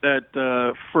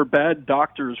 that forbade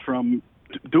doctors from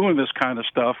doing this kind of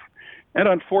stuff. And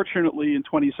unfortunately, in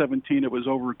 2017, it was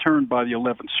overturned by the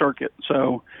 11th Circuit,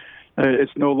 so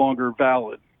it's no longer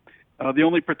valid. The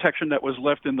only protection that was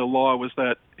left in the law was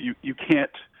that you can't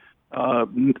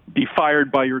be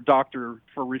fired by your doctor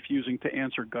for refusing to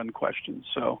answer gun questions.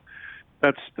 So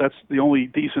that's the only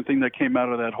decent thing that came out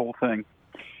of that whole thing.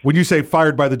 When you say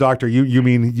fired by the doctor, you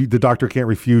mean the doctor can't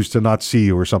refuse to not see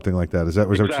you or something like that? Is that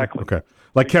exactly okay?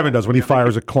 Like Kevin does when he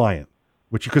fires a client,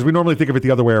 because we normally think of it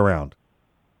the other way around.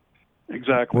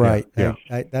 Exactly. Right. Yeah.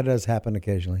 That does happen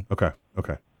occasionally. Okay.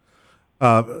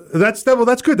 That's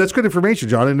good. That's good information,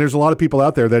 John. And there's a lot of people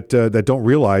out there that don't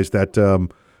realize that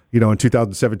in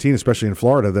 2017, especially in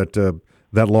Florida,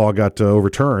 that law got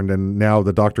overturned, and now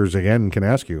the doctors again can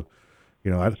ask you.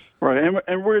 Right,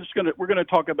 and we're gonna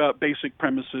talk about basic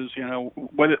premises.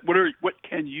 What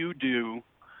can you do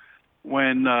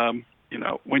when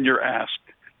when you're asked?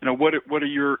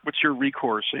 What's your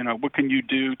recourse? What can you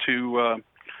do to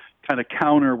kind of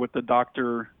counter what the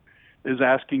doctor is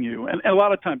asking you? And a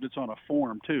lot of times it's on a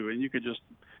form too, and you could just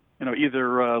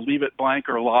either leave it blank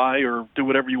or lie or do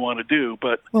whatever you want to do.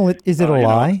 But is it a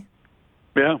lie?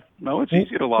 Yeah, no, it's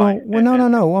easy to lie. Well,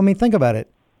 no. Well, I mean, think about it.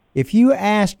 If you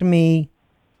asked me,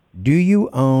 do you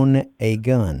own a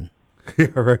gun? Yeah,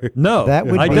 right. No, that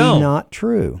would I be don't. not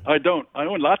true. I don't. I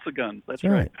own lots of guns. That's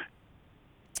right.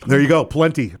 There you go.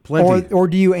 Plenty. Or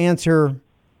do you answer,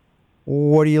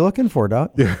 what are you looking for,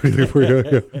 Doc? Yeah.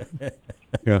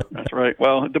 That's right.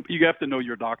 Well, you have to know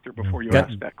your doctor before you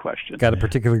ask that question. Got a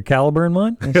particular caliber in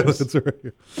mind? That's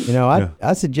right.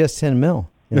 I suggest 10 mil.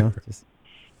 Just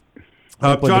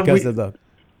John, because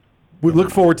we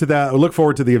look forward to that. We look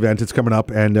forward to the event. It's coming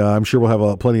up, and I'm sure we'll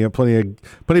have plenty of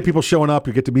people showing up.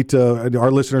 You get to meet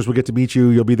our listeners. Will get to meet you.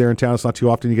 You'll be there in town. It's not too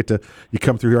often you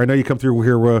come through here. I know you come through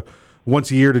here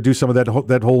once a year to do some of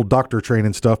that whole doctor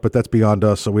training stuff, but that's beyond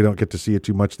us, so we don't get to see it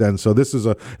too much then. So this is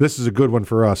a good one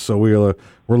for us. So we're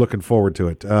looking forward to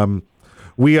it.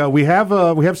 We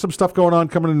have some stuff going on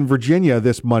coming in Virginia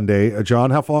this Monday. John,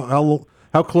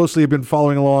 how closely have you been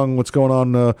following along what's going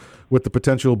on with the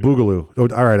potential Boogaloo? Oh,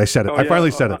 all right, I said it. I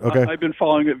finally said it. Okay. I've been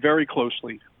following it very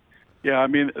closely. Yeah, I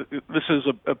mean, this is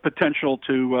a potential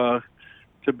to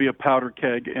be a powder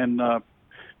keg, and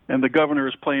the governor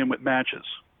is playing with matches.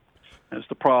 That's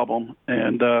the problem,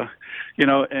 and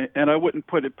and I wouldn't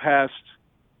put it past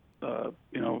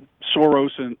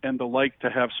Soros and the like to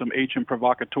have some agent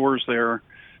provocateurs there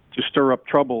to stir up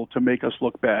trouble to make us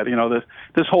look bad.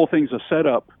 This whole thing's a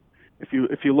setup. If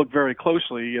you look very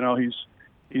closely,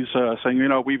 he's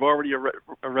saying, we've already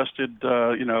arrested,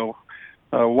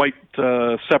 white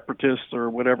separatists or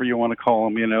whatever you want to call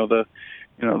them.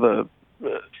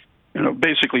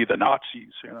 Basically the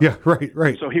Nazis. Yeah,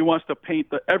 right. So he wants to paint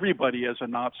everybody as a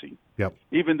Nazi. Yep.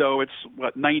 Even though it's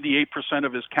 98%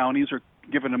 of his counties are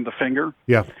giving him the finger.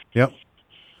 Yeah. Yep.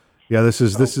 Yeah. This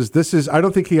is. I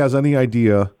don't think he has any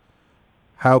idea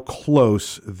how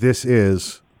close this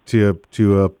is to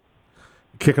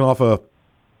kicking off a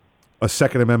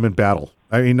Second Amendment battle.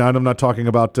 I mean, I'm not talking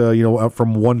about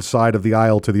from one side of the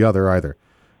aisle to the other either.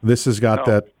 This has got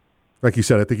that, like you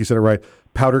said. I think you said it right.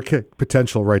 Powder kick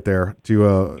potential right there to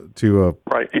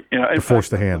right. To force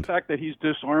the hand. The fact that he's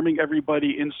disarming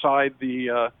everybody inside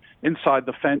the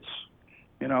fence.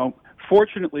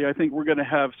 Fortunately, I think we're going to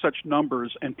have such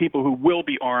numbers and people who will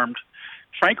be armed.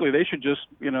 Frankly, they should just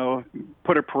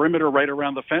put a perimeter right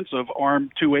around the fence of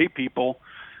armed 2A people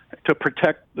to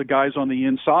protect the guys on the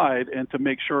inside and to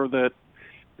make sure that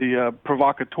the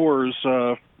provocateurs,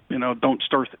 don't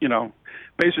start.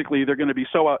 Basically, they're going to be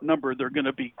so outnumbered, they're going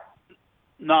to be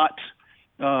not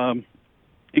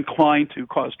inclined to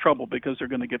cause trouble because they're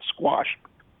going to get squashed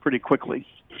pretty quickly.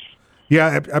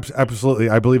 Yeah, absolutely.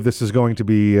 I believe this is going to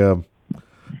be.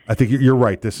 I think you're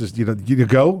right. This is you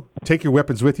go take your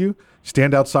weapons with you,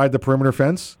 stand outside the perimeter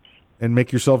fence, and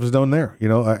make yourselves known there.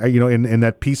 In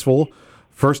that peaceful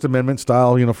First Amendment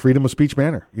style, freedom of speech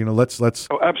manner. Let's.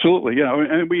 Oh, absolutely. Yeah,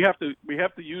 and we have to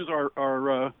use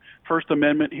our First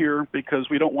Amendment here because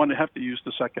we don't want to have to use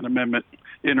the Second Amendment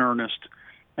in earnest.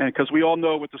 And because we all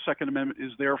know what the Second Amendment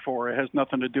is there for. It has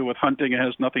nothing to do with hunting. It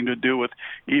has nothing to do with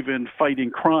even fighting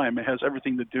crime. It has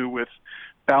everything to do with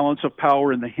balance of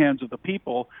power in the hands of the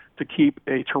people to keep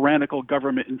a tyrannical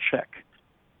government in check.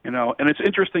 And it's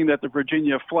interesting that the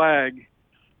Virginia flag,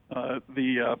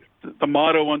 the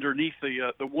motto underneath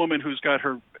the woman who's got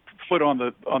her foot on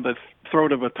the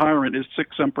throat of a tyrant is Sic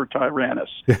Semper Tyrannis.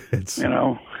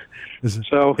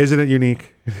 Isn't it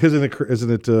unique? Isn't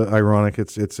it ironic?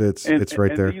 It's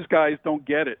right there. And these guys don't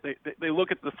get it. They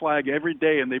look at the flag every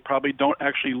day, and they probably don't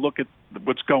actually look at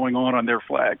what's going on their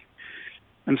flag.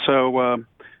 And so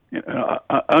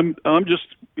I'm just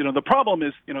the problem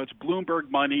is it's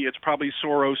Bloomberg money. It's probably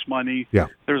Soros money. Yeah.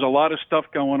 There's a lot of stuff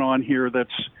going on here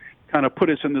that's kind of put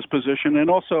us in this position, and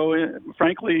also,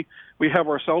 frankly, we have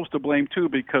ourselves to blame too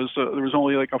because there was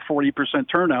only like a 40%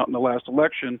 turnout in the last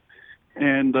election.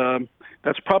 And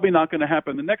that's probably not going to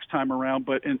happen the next time around.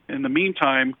 But in the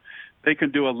meantime, they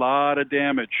can do a lot of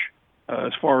damage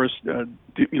as far as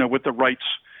with the rights.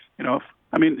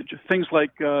 Things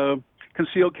like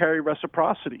concealed carry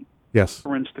reciprocity. Yes.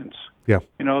 For instance. Yeah.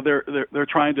 They're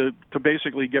trying to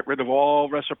basically get rid of all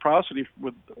reciprocity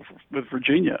with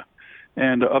Virginia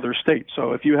and other states.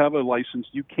 So if you have a license,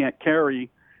 you can't carry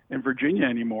in Virginia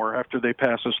anymore after they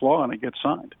pass this law and it gets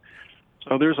signed.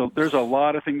 So there's a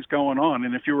lot of things going on,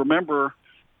 and if you remember,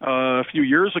 a few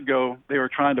years ago they were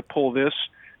trying to pull this,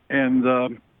 and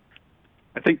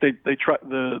I think they tried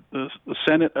the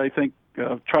Senate. I think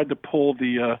tried to pull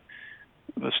the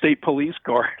state police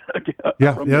guard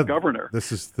from the governor.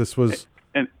 This was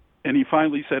and he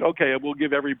finally said, "Okay, we'll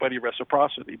give everybody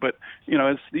reciprocity." But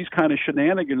it's these kind of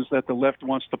shenanigans that the left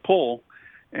wants to pull,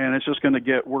 and it's just going to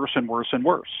get worse and worse and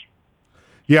worse.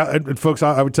 Yeah, and folks,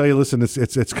 I would tell you, listen,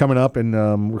 it's coming up, and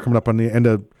we're coming up on the end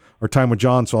of our time with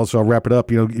John, so I'll wrap it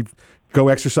up. Go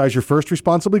exercise your first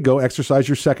responsibly, go exercise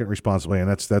your second responsibly, and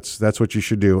that's what you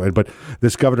should do. But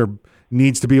this governor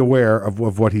needs to be aware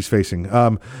of what he's facing.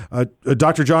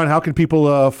 Dr. John, how can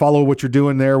people follow what you're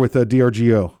doing there with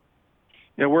DRGO?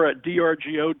 Yeah, we're at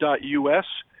drgo.us.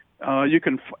 You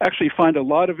can actually find a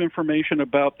lot of information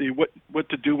about what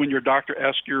to do when your doctor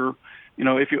asks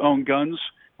if you own guns.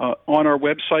 On our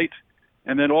website.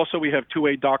 And then also we have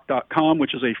 2adoc.com,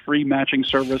 which is a free matching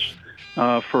service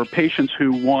for patients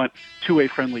who want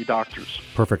 2A-friendly doctors.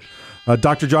 Perfect.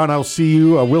 Dr. John, we'll see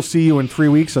you in 3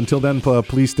 weeks. Until then,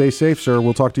 please stay safe, sir.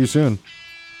 We'll talk to you soon.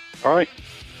 All right.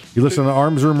 You listen to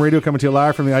Arms Room Radio, coming to you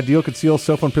live from the Ideal Conceal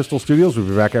Cell Phone Pistol Studios. We'll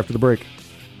be back after the break.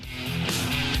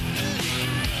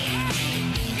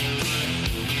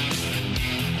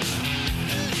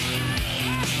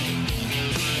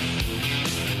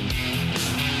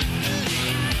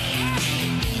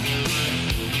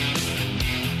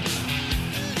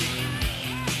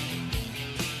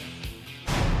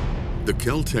 The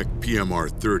Kel-Tec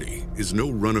PMR-30 is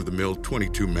no run-of-the-mill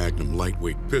 .22 Magnum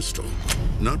lightweight pistol,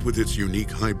 not with its unique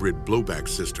hybrid blowback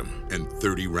system and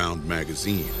 30-round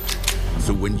magazine.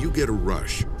 So when you get a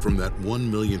rush from that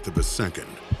 1/1,000,000th of a second,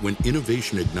 when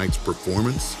innovation ignites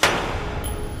performance,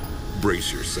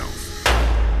 brace yourself.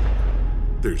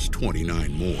 There's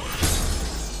 29 more.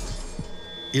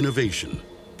 Innovation,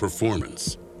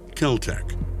 performance,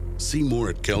 Kel-Tec. See more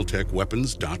at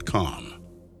keltecweapons.com.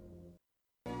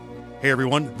 Hey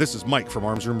everyone, this is Mike from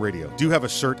Arms Room Radio. Do you have a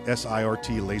CERT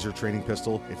SIRT laser training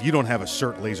pistol? If you don't have a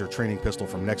CERT laser training pistol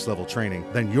from Next Level Training,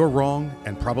 then you're wrong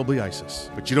and probably ISIS.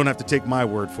 But you don't have to take my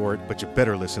word for it, but you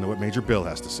better listen to what Major Bill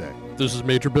has to say. This is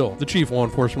Major Bill, the Chief Law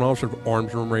Enforcement Officer of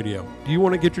Arms Room Radio. Do you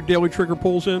want to get your daily trigger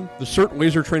pulls in? The CERT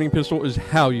laser training pistol is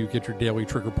how you get your daily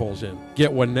trigger pulls in.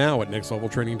 Get one now at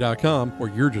nextleveltraining.com, or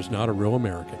you're just not a real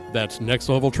American. That's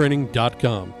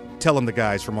nextleveltraining.com. Tell them the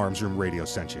guys from Arms Room Radio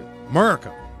sent you.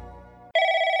 America!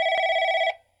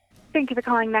 Thank you for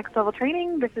calling Next Level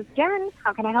Training. This is Jen.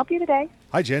 How can I help you today?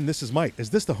 Hi, Jen. This is Mike. Is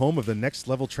this the home of the Next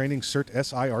Level Training CERT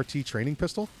SIRT training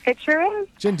pistol? It sure is.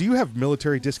 Jen, do you have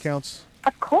military discounts?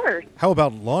 Of course. How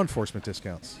about law enforcement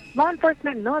discounts? Law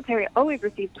enforcement and military always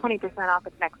receive 20% off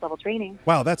at Next Level Training.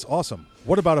 Wow, that's awesome.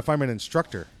 What about if I'm an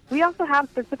instructor? We also have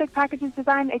specific packages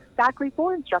designed exactly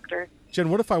for instructors. Jen,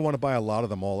 what if I want to buy a lot of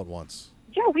them all at once?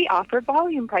 Yeah, we offer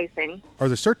volume pricing. Are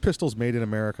the CERT pistols made in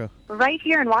America? Right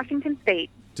here in Washington State.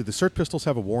 Do the CERT pistols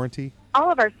have a warranty? All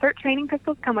of our CERT training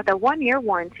pistols come with a 1-year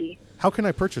warranty. How can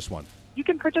I purchase one? You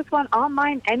can purchase one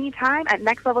online anytime at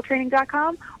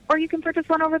nextleveltraining.com, or you can purchase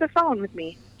one over the phone with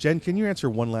me. Jen, can you answer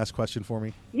one last question for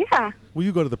me? Yeah, Will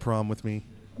you go to the prom with me?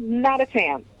 not a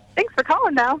chance. Thanks for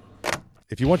calling, though.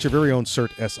 If you want your very own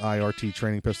CERT SIRT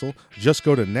training pistol, just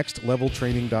go to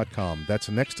nextleveltraining.com. That's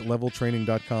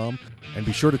nextleveltraining.com. And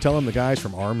be sure to tell them the guys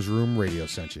from Arms Room Radio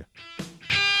sent you.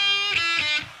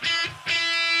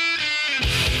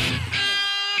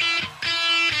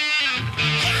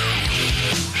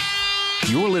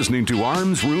 You're listening to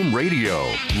Arms Room Radio,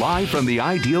 live from the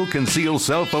Ideal Conceal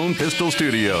Cell Phone Pistol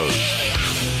Studios.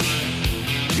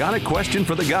 Got a question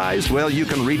for the guys? Well, you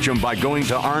can reach them by going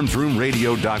to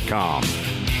armsroomradio.com.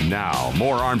 Now,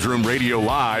 more Arms Room Radio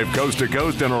live, coast to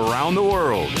coast and around the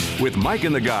world, with Mike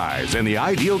and the guys in the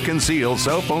Ideal Conceal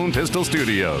Cell Phone Pistol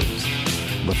Studios.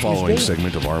 The following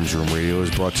segment of Arms Room Radio is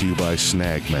brought to you by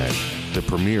Snag Mag, the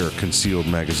premier concealed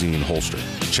magazine holster.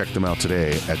 Check them out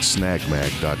today at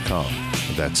snagmag.com.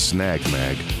 That's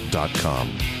snagmag.com.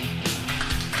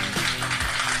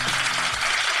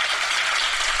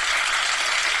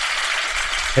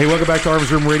 Hey, welcome back to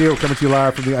Arms Room Radio. We're coming to you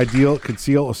live from the Ideal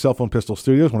Conceal Cell Phone Pistol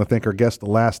Studios. I want to thank our guest the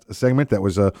last segment. That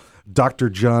was Dr.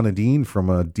 John Adine from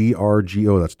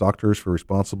DRGO. That's Doctors for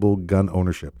Responsible Gun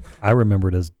Ownership. I remember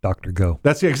it as Dr. Go.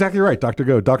 That's exactly right. Dr.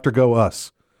 Go. Dr. Go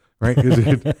Us. Right?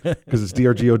 Because it's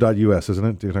drgo.us, isn't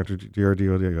it?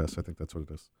 drgo.us. I think that's what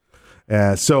it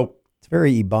is. So it's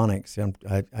very Ebonics.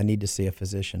 I need to see a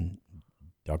physician.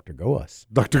 Dr. Go Us.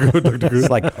 Dr. Go. Dr. Go.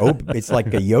 It's like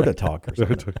a Yoda talk or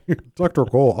something. Dr.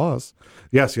 Go Us.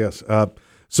 Yes.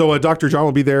 So Dr. John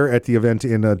will be there at the event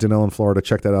in Denellen, Florida.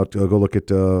 Check that out. Go look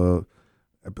at, I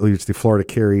believe it's the Florida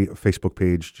Carry Facebook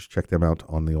page. Just check them out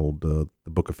on the old the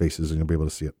Book of Faces, and you'll be able to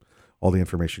see it. All the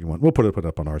information you want. We'll put it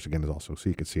up on ours again also, so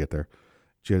you can see it there.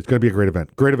 It's going to be a great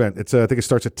event. Great event. It's I think it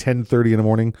starts at 10:30 in the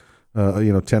morning.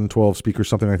 10, 12 speakers,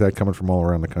 something like that, coming from all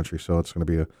around the country. So it's going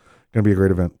to be a great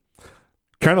event.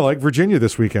 Kind of like Virginia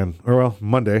this weekend, or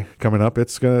Monday coming up.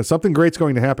 Something great's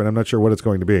going to happen. I'm not sure what it's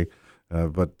going to be,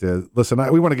 but listen,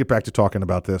 we want to get back to talking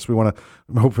about this.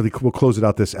 Hopefully we'll close it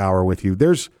out this hour with you.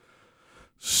 There's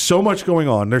so much going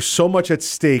on. There's so much at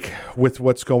stake with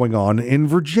what's going on in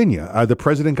Virginia. The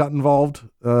president got involved,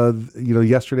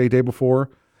 yesterday, day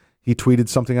before. He tweeted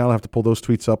something out. I'll have to pull those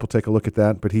tweets up. We'll take a look at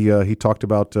that. But he talked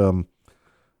about the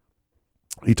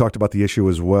issue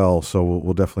as well. So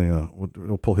we'll definitely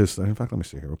we'll pull his. In fact, let me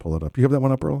see here. We'll pull it up. You have that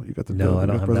one up, Earl? You got the no, I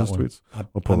don't have that one. Tweets? I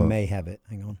may have it.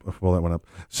 Hang on. We'll pull that one up.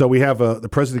 So we have the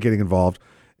president getting involved.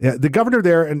 Yeah, the governor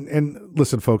there. And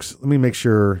listen, folks. Let me make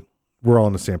sure we're all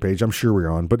on the same page. I'm sure we're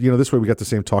on. But this way we got the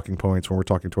same talking points when we're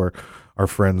talking to our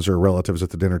friends or relatives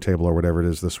at the dinner table or whatever it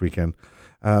is this weekend.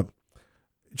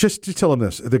 Just to tell them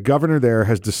this: the governor there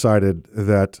has decided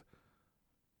that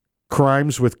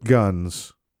crimes with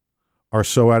guns are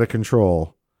so out of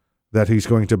control that he's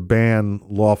going to ban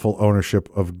lawful ownership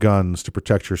of guns to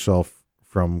protect yourself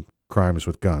from crimes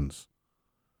with guns.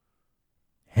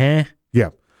 Huh? Yeah.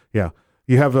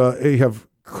 You have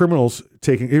criminals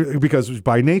taking, because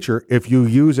by nature, if you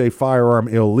use a firearm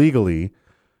illegally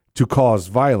to cause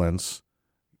violence,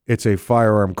 it's a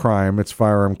firearm crime. It's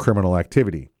firearm criminal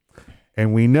activity,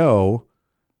 and we know.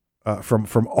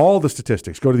 From all the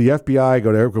statistics, go to the FBI,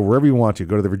 go wherever you want to,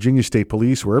 go to the Virginia State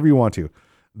Police, wherever you want to.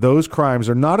 Those crimes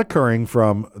are not occurring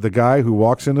from the guy who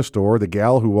walks in the store, the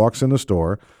gal who walks in the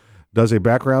store, does a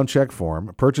background check for him,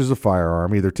 purchases a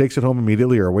firearm, either takes it home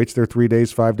immediately or waits there 3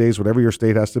 days, 5 days, whatever your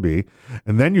state has to be,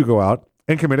 and then you go out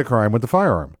and commit a crime with the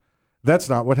firearm. That's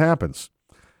not what happens.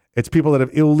 It's people that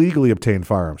have illegally obtained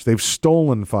firearms. They've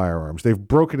stolen firearms. They've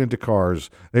broken into cars.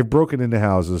 They've broken into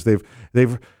houses.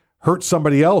 They've hurt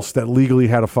somebody else that legally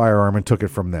had a firearm and took it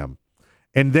from them.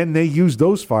 And then they use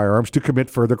those firearms to commit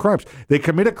further crimes. They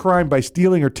commit a crime by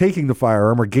stealing or taking the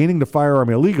firearm or gaining the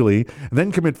firearm illegally, and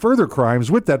then commit further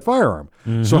crimes with that firearm.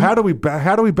 Mm-hmm. So how do we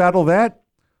battle that?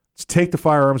 Let's take the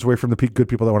firearms away from the good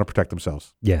people that want to protect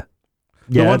themselves. Yeah.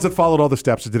 The ones that followed all the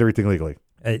steps and did everything legally.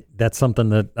 That's something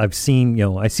that I've seen,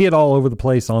 I see it all over the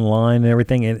place online and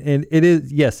everything. And it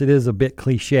is a bit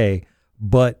cliche,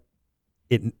 but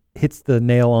it hits the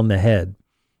nail on the head.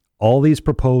 All these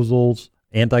proposals,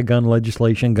 anti-gun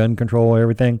legislation, gun control,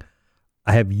 everything,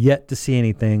 I have yet to see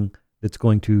anything that's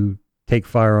going to take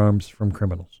firearms from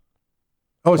criminals.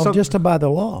 Oh, just obey the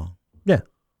law. Yeah.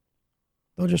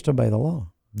 They'll just obey the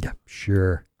law. Yeah,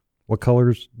 sure. What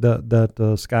color's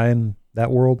that sky in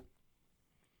that world?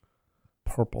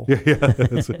 Purple.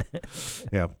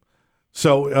 Yeah.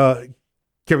 So,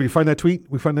 Kevin, you find that tweet?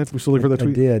 We still look for that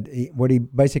tweet? I did. What he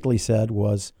basically said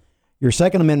was, your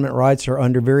Second Amendment rights are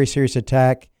under very serious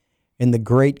attack in the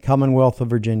great Commonwealth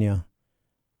of Virginia.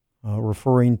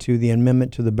 referring to the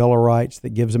amendment to the Bill of Rights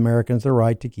that gives Americans the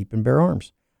right to keep and bear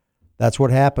arms. That's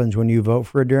what happens when you vote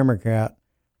for a Democrat.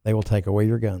 They will take away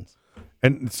your guns.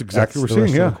 And it's exactly what we're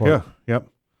seeing. Yep.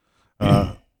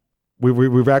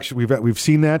 We've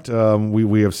seen that.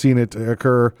 We have seen it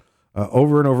occur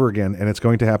over and over again, and it's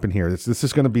going to happen here. This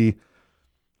is going to be,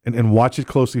 and watch it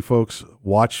closely, folks.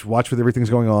 Watch with everything's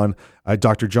going on.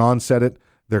 Dr. John said it.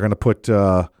 They're going to put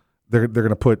they're going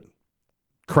to put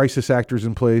crisis actors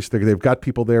in place. They've got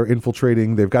people there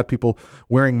infiltrating. They've got people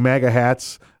wearing MAGA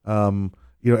hats.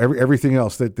 Everything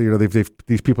else that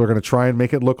these people are going to try and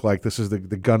make it look like this is the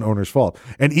gun owner's fault.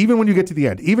 And even when you get to the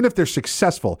end, even if they're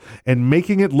successful in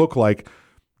making it look like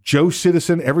Joe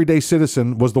Citizen, everyday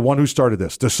citizen, was the one who started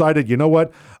this, decided, you know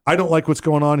what, I don't like what's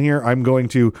going on here. I'm going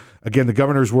to, again, the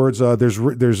governor's words, there's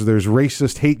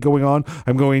racist hate going on.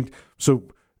 So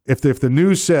if the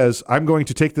news says I'm going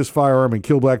to take this firearm and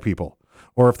kill black people,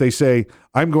 or if they say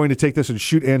I'm going to take this and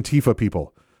shoot Antifa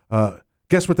people,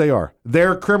 guess what they are?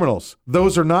 They're criminals.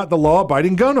 Those are not the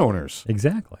law-abiding gun owners.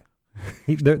 Exactly.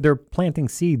 They're planting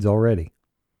seeds already.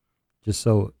 Just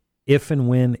so if and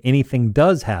when anything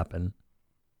does happen,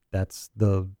 that's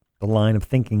the line of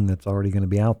thinking that's already going to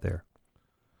be out there.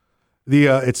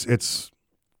 It's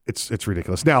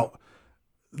ridiculous. Now,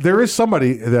 there is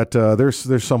somebody that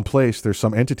there's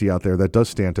some entity out there that does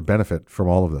stand to benefit from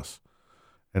all of this,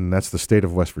 and that's the state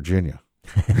of West Virginia.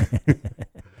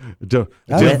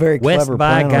 That's a very clever West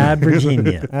by plan God,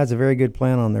 Virginia. That's a very good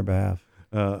plan on their behalf.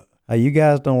 You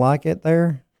guys don't like it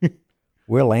there?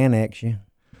 We'll annex you.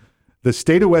 The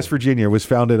state of West Virginia was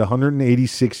founded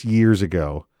 186 years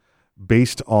ago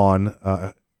based on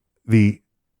the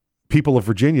people of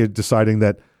Virginia deciding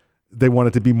that they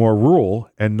wanted to be more rural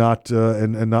and not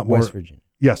more West Virginia.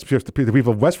 Yes, the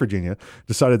people of West Virginia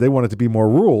decided they wanted to be more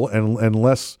rural and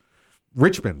less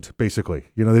Richmond, basically.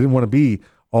 They didn't want to be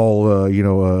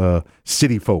all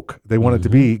city folk. They wanted to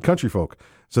be country folk.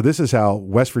 So this is how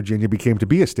West Virginia became to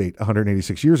be a state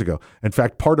 186 years ago. In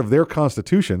fact, part of their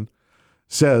constitution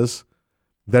says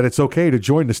that it's okay to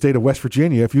join the state of West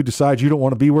Virginia if you decide you don't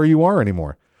want to be where you are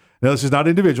anymore. Now, this is not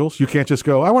individuals. You can't just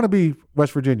go, I want to be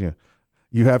West Virginia.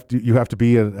 You have to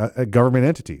be a government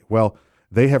entity. Well,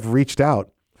 they have reached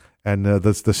out, and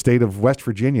the state of West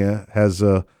Virginia has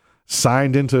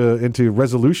signed into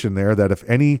resolution there that if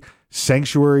any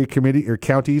sanctuary committee or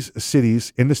counties,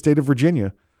 cities in the state of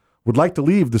Virginia would like to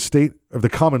leave the state of the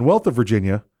Commonwealth of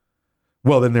Virginia,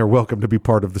 well, then they're welcome to be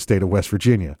part of the state of West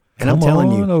Virginia. And I'm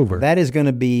telling you, that is going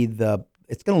to be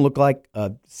it's going to look like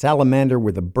a salamander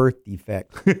with a birth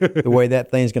defect, the way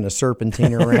that thing's going to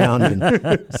serpentine around. And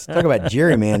talk about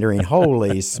gerrymandering.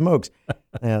 Holy smokes.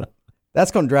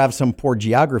 That's going to drive some poor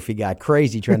geography guy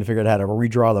crazy trying to figure out how to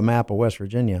redraw the map of West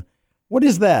Virginia. What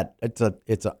is that? It's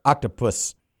an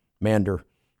octopus mander.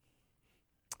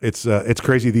 It's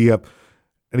crazy.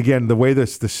 And again, the way the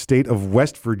state of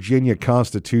West Virginia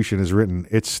Constitution is written,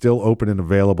 it's still open and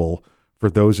available for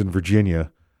those in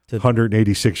Virginia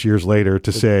 186 years later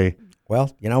to say,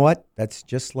 well, you know what? That's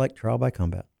just like trial by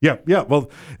combat. Yeah.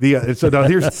 Well, so now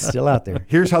here's still out there.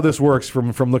 Here's how this works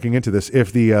from looking into this.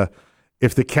 If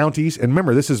the counties, and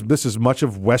remember, this is much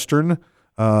of Western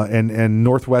and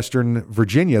Northwestern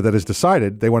Virginia that has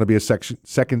decided they want to be a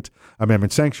Second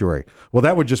Amendment sanctuary. Well,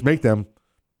 that would just make them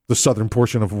the southern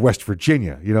portion of West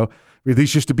Virginia.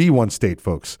 These used to be one state,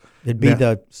 folks. It'd be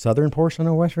the southern portion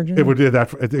of West Virginia? It would be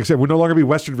that, except it would no longer be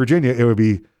Western Virginia. It would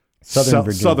be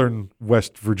Southern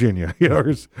West Virginia,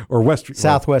 or West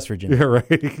Southwest Virginia. Yeah,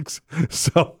 right.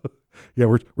 So, yeah,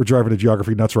 we're driving to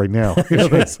geography nuts right now.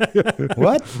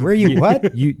 What? Where are you?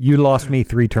 What? You lost me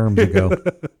 3 terms ago.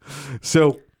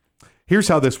 So, here's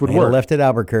how this would work. Left at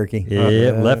Albuquerque.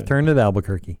 Left turn at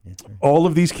Albuquerque. All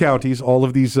of these counties, all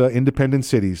of these independent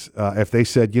cities, if they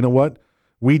said, you know what,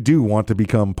 we do want to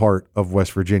become part of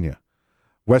West Virginia.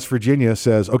 West Virginia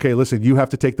says, okay, listen, you have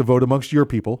to take the vote amongst your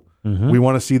people. We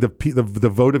want to see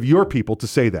the vote of your people to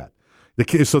say that.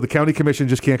 So the county commission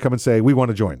just can't come and say, we want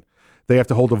to join. They have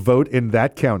to hold a vote in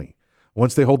that county.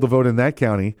 Once they hold the vote in that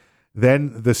county,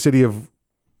 then the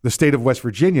state of West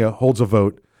Virginia holds a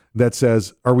vote that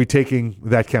says, are we taking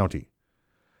that county?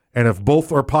 And if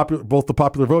both are both the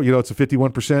popular vote, it's a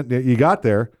 51% you got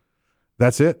there,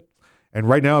 that's it. And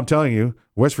right now I'm telling you,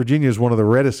 West Virginia is one of the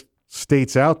reddest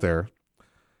states out there,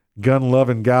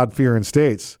 gun-loving, God-fearing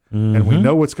states. And we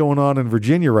know what's going on in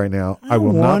Virginia right now. I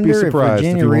will not be surprised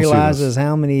if Virginia you won't see realizes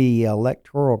how many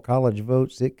electoral college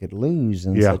votes it could lose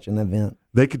in such an event.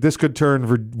 This could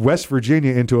turn West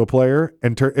Virginia into a player,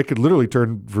 and it could literally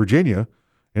turn Virginia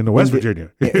into West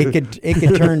Virginia. It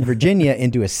could turn Virginia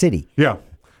into a city. Yeah.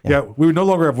 Yeah, we would no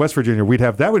longer have West Virginia.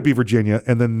 That would be Virginia,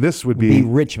 and then this would be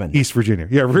Richmond, East Virginia.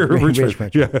 Yeah,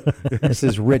 Richmond. Yeah, this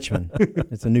is Richmond.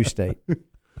 It's a new state.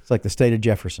 It's like the state of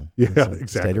Jefferson. Yeah, exactly.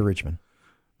 State of Richmond.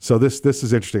 So this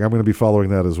is interesting. I'm going to be following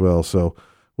that as well. So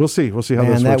we'll see. We'll see how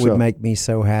this works out. That would out. make me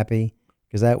so happy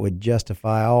because that would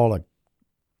justify all the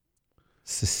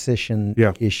secession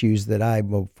issues that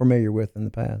I'm familiar with in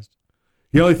the past.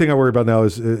 The only thing I worry about now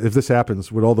is if this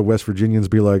happens, would all the West Virginians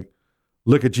be like,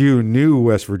 look at you, new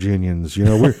West Virginians. You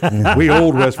know, we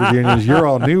old West Virginians. You're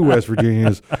all new West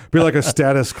Virginians. Be like a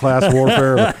status class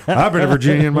warfare. I've been a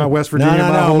Virginian, my West Virginia.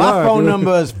 No. My phone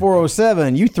number is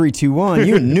 407. You 321.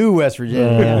 You new West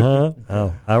Virginia.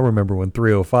 Oh, I remember when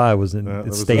 305 was in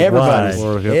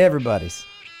statewide. Everybody's.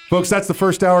 Folks, that's the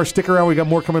first hour. Stick around. We got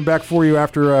more coming back for you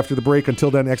after the break.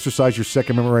 Until then, exercise your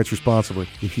Second Amendment rights responsibly.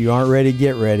 If you aren't ready,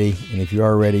 get ready. And if you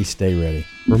are ready, stay ready.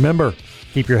 Remember,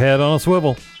 keep your head on a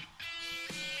swivel.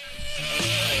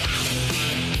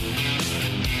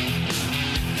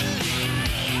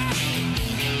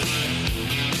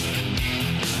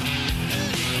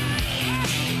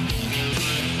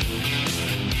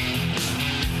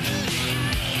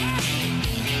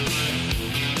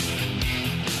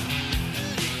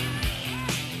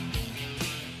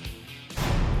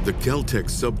 The Kel-Tec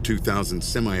Sub 2000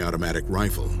 semi-automatic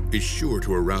rifle is sure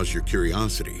to arouse your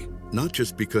curiosity, not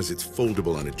just because it's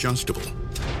foldable and adjustable,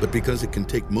 but because it can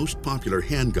take most popular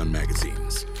handgun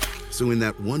magazines. So in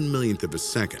that 1/1,000,000th of a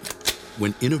second,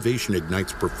 when innovation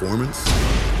ignites performance,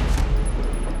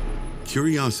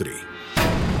 curiosity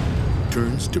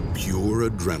turns to pure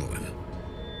adrenaline.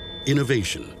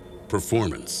 Innovation,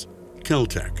 performance,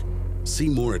 Kel-Tec. See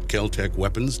more at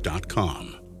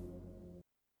keltecweapons.com.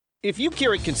 If you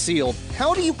carry concealed,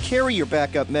 how do you carry your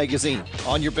backup magazine?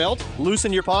 On your belt? Loose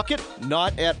in your pocket?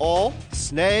 Not at all?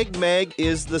 Snag Mag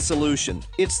is the solution.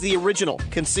 It's the original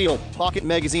concealed pocket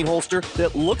magazine holster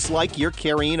that looks like you're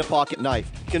carrying a pocket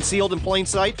knife. Concealed in plain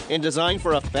sight and designed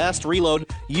for a fast reload,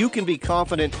 you can be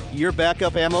confident your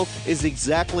backup ammo is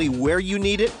exactly where you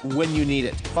need it when you need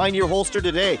it. Find your holster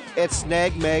today at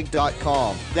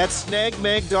snagmag.com. That's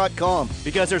snagmag.com,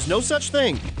 because there's no such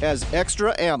thing as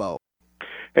extra ammo.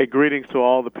 Hey, greetings to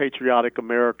all the patriotic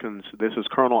Americans. This is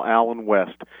Colonel Alan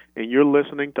West, and you're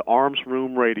listening to Arms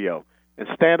Room Radio. And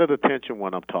stand at attention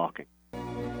when I'm talking.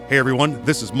 Hey everyone,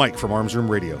 this is Mike from Arms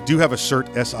Room Radio. Do you have a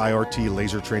CERT SIRT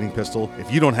laser training pistol? If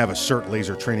you don't have a CERT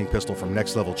laser training pistol from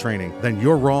Next Level Training, then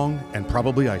you're wrong and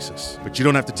probably ISIS. But you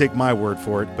don't have to take my word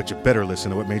for it, but you better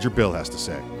listen to what Major Bill has to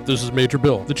say. This is Major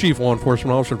Bill, the Chief Law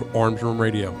Enforcement Officer of Arms Room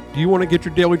Radio. Do you want to get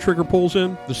your daily trigger pulls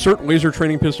in? The CERT laser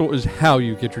training pistol is how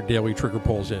you get your daily trigger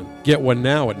pulls in. Get one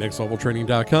now at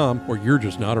nextleveltraining.com, or you're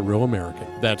just not a real American.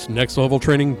 That's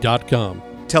nextleveltraining.com.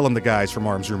 Tell them the guys from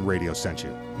Arms Room Radio sent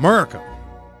you. America!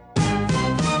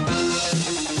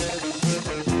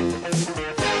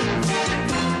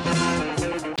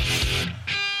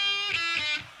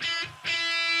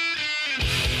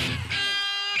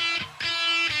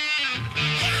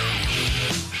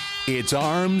 It's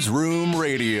Arms Room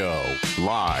Radio,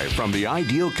 live from the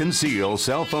Ideal Conceal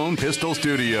Cell Phone Pistol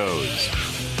Studios.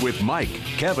 With Mike,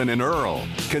 Kevin, and Earl,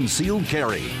 concealed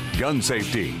carry, gun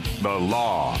safety, the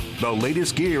law, the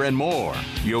latest gear, and more.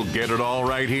 You'll get it all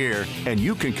right here, and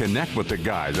you can connect with the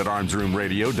guys at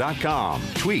armsroomradio.com.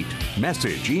 Tweet,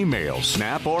 message, email,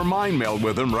 snap, or mind meld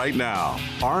with them right now.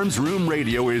 Arms Room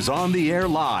Radio is on the air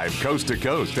live, coast to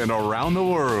coast, and around the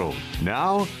world.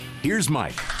 Now, here's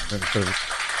Mike.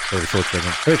 Hey,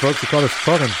 folks, we caught us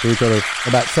talking to each other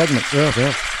about segments.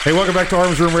 Yeah. Hey, welcome back to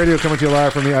Arms Room Radio, coming to you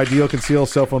live from the Ideal Conceal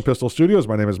Cell Phone Pistol Studios.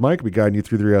 My name is Mike. I'll be guiding you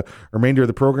through the remainder of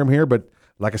the program here, but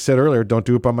like I said earlier, don't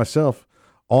do it by myself.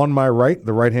 On my right,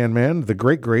 the right-hand man, the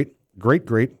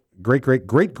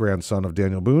great-great-great-great-great-great-grandson of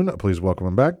Daniel Boone. Please welcome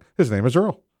him back. His name is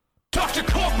Earl. Dr.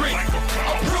 Corporate,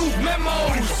 approved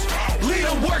memos,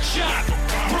 leader workshop,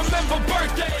 remember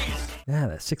birthdays. Yeah,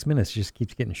 that 6 minutes just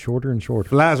keeps getting shorter and shorter.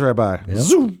 Flies right by. Yeah.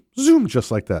 Zoom,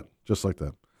 just like that.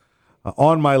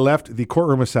 On my left, the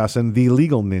courtroom assassin, the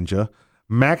legal ninja,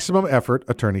 maximum effort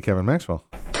attorney Kevin Maxwell.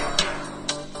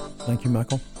 Thank you,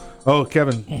 Michael. Oh,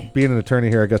 Kevin, being an attorney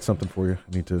here, I got something for you.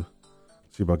 I need to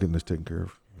see about getting this taken care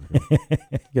of.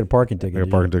 Get a parking ticket. Get a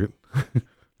parking ticket.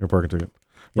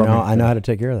 You know, I know how to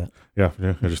take care of that. Yeah.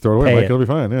 Just throw it away, Mike. It'll be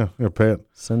fine. Yeah, pay it.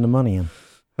 Send the money in.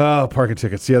 Parking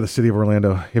tickets. Yeah, the city of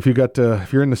Orlando. If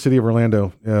you're in the city of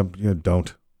Orlando,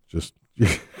 don't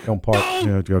park.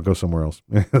 Go somewhere else.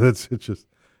 It's just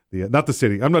not the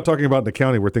city. I'm not talking about the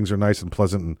county where things are nice and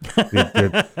pleasant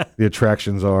and the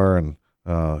attractions are, and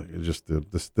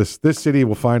this city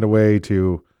will find a way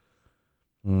to.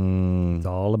 It's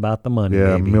all about the money.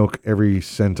 Yeah, baby. milk every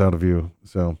cent out of you.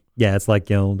 So Yeah, it's like,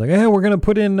 like, hey, we're going to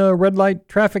put in red light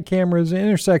traffic cameras,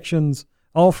 intersections,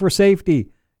 all for safety.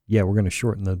 Yeah, we're going to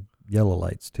shorten the yellow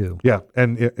lights too. Yeah,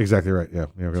 and exactly right. Yeah.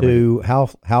 To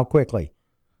how quickly?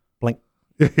 Blink.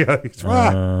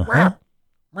 Yeah.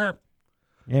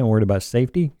 Yeah, worried about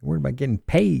safety. Worried about getting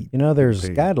paid. There's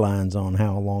guidelines on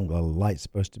how long the light's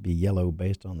supposed to be yellow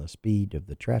based on the speed of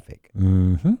the traffic.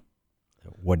 Mm-hmm.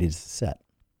 What is set?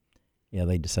 Yeah,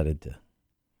 they decided to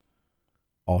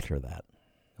alter that.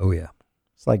 Oh, yeah.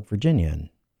 It's like Virginia and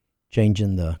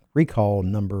changing the recall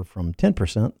number from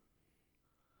 10%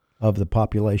 of the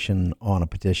population on a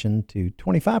petition to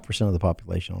 25% of the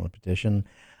population on a petition.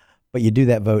 But you do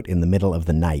that vote in the middle of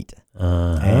the night,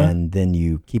 and then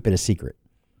you keep it a secret.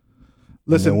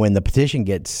 Listen, when the petition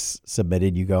gets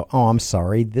submitted, you go, "Oh, I'm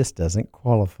sorry, this doesn't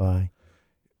qualify."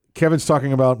 Kevin's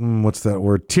talking about what's that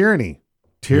word? Tyranny.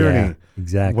 Yeah,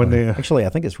 exactly. When they actually, I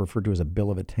think it's referred to as a bill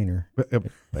of attainder,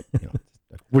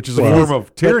 which is a form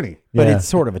of tyranny. But it's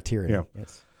sort of a tyranny. Yeah.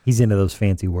 Yes. He's into those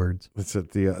fancy words. That's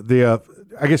it.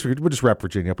 I guess we'll just wrap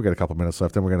Virginia up. We got a couple minutes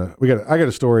left. Then I got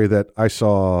a story that I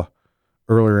saw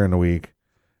earlier in the week.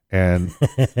 And I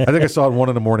think I saw it 1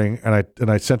 a.m, and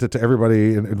I sent it to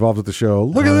everybody involved with the show.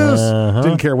 Look at this!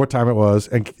 Didn't care what time it was.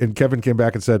 And Kevin came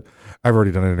back and said, "I've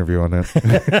already done an interview on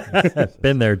that."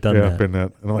 Been there, done that. Yeah, been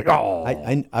that. And I'm like, oh.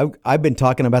 I've been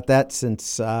talking about that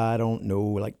since I don't know,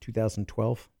 like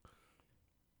 2012.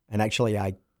 And actually,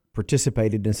 I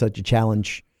participated in such a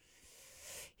challenge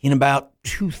in about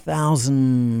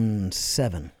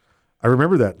 2007. I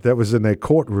remember that. That was in a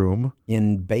courtroom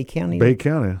in Bay County.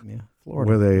 Yeah.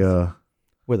 Florida,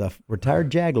 with a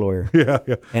retired JAG lawyer, yeah,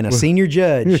 and a senior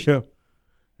judge, yeah,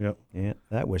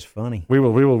 that was funny. We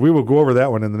will go over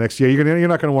that one in the next year. You're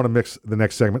not going to want to mix the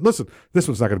next segment. Listen, this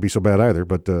one's not going to be so bad either,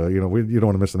 but you don't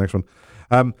want to miss the next one.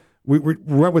 We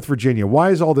went with Virginia.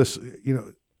 Why is all this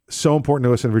so important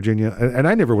to us in Virginia? And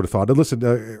I never would have thought. Listen,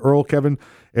 Earl, Kevin,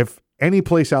 if any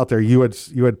place out there you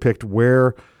had picked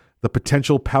where the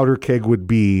potential powder keg would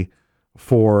be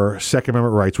for Second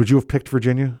Amendment rights, would you have picked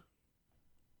Virginia?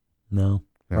 No,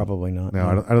 probably not. No,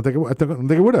 I don't think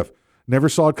it would have. Never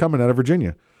saw it coming out of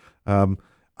Virginia. I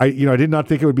did not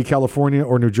think it would be California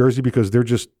or New Jersey because they're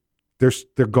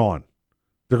gone.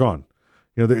 They're gone.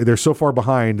 They're so far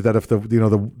behind that if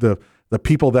the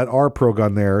people that are pro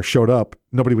gun there showed up,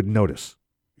 nobody would notice.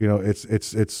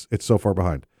 It's so far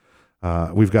behind.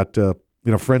 We've got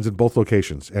friends in both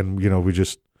locations, and we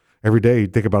just every day you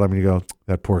think about them and you go,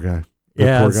 that poor guy.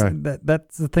 Poor guy.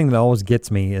 That's the thing that always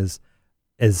gets me is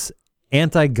as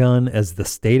anti-gun as the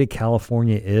state of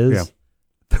California is,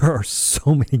 there are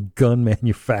so many gun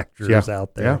manufacturers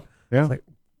out there. Yeah. It's like,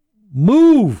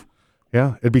 move.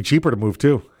 Yeah. It'd be cheaper to move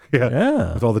too.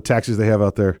 Yeah. With all the taxes they have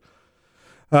out there.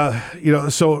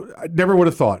 So I never would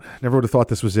have thought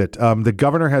this was it. The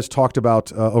governor has talked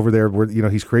about over there where,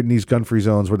 he's creating these gun-free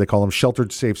zones where they call them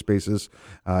sheltered safe spaces,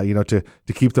 to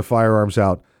keep the firearms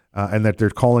out, and that they're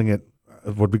calling it,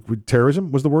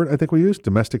 terrorism was the word I think we used,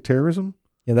 domestic terrorism.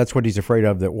 Yeah, that's what he's afraid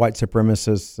of, that white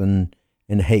supremacists and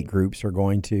hate groups are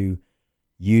going to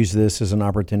use this as an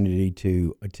opportunity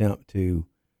to attempt to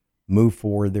move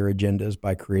forward their agendas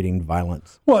by creating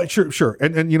violence. Well, sure.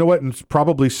 And you know what? And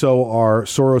probably so are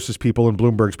Soros's people and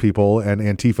Bloomberg's people and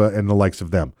Antifa and the likes of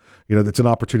them. That's an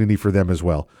opportunity for them as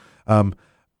well.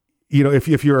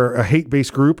 If you're a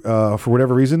hate-based group for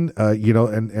whatever reason,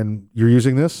 and you're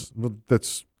using this, well,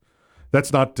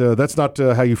 that's not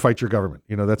how you fight your government.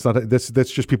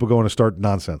 That's just people going to start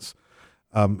nonsense.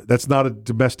 That's not a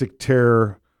domestic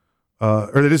terror,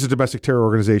 or it is a domestic terror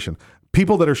organization.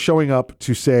 People that are showing up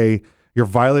to say you're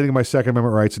violating my Second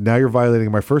Amendment rights and now you're violating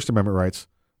my First Amendment rights.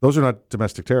 Those are not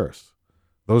domestic terrorists.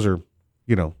 Those are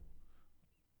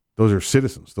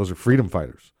citizens. Those are freedom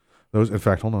fighters. In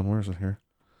fact, hold on, where is it here?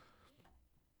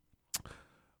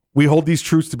 We hold these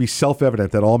truths to be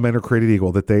self-evident that all men are created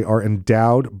equal, that they are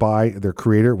endowed by their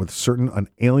Creator with certain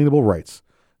unalienable rights,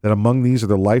 that among these are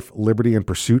the life, liberty, and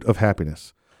pursuit of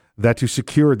happiness, that to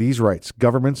secure these rights,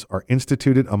 governments are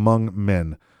instituted among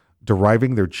men,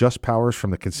 deriving their just powers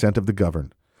from the consent of the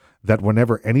governed, that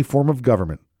whenever any form of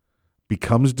government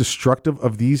becomes destructive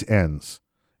of these ends,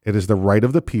 it is the right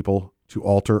of the people to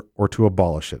alter or to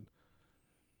abolish it.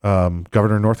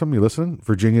 Governor Northam, you listening?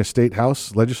 Virginia State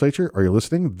House Legislature, are you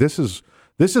listening? This is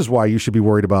why you should be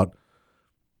worried about,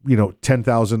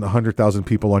 10,000, 100,000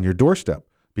 people on your doorstep,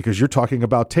 because you're talking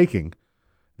about taking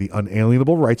the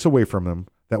unalienable rights away from them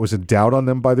that was endowed on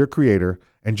them by their Creator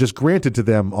and just granted to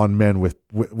them on men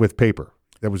with paper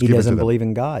that was given to them. He doesn't believe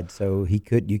in God, so you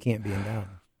can't be endowed.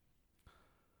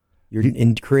 Your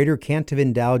Creator can't have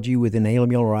endowed you with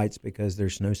inalienable rights because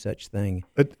there's no such thing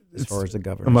as far as the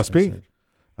government. It must be.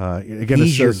 Again,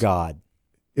 He's it your says, God.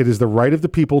 It is the right of the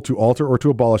people to alter or to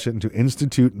abolish it and to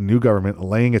institute new government,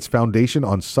 laying its foundation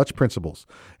on such principles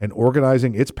and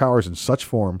organizing its powers in such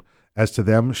form as to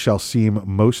them shall seem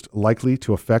most likely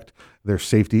to affect their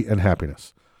safety and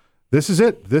happiness. This is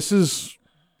it. This is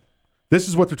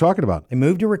what they're talking about. They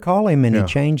moved to recall him, and Yeah. he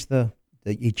changed what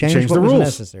the was rules.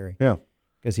 necessary. Yeah.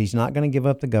 Because he's not going to give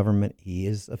up the government. He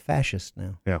is a fascist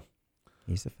now. Yeah.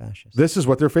 He's a fascist. This is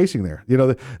what they're facing there. You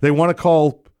know, they want to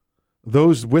call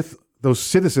those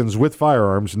citizens with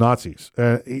firearms Nazis.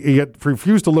 Yet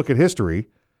refuse to look at history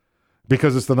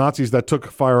because it's the Nazis that took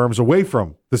firearms away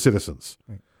from the citizens.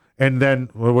 Right. And then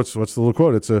what's the little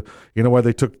quote? It's you know why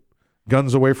they took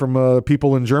guns away from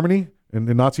people in Germany, in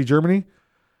Nazi Germany?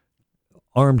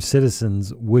 Armed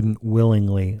citizens wouldn't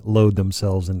willingly load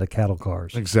themselves into cattle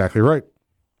cars. Exactly right.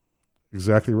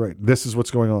 Exactly right. This is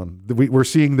what's going on. We're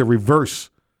seeing the reverse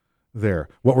there.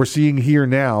 What we're seeing here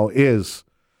now is,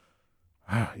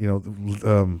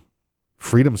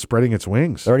 freedom spreading its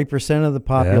wings. 30% of the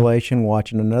population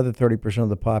watching another 30% of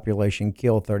the population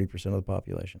kill 30% of the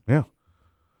population. Yeah.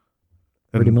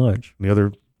 Pretty much. The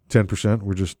other 10%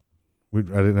 were just, I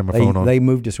didn't have my phone on. They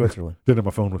moved to Switzerland. Didn't have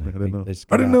my phone with me. I didn't know. They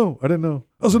I didn't know.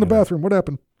 I was in the bathroom. What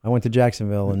happened? I went to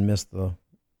Jacksonville and missed the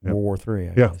World War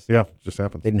III. I guess. Yeah, just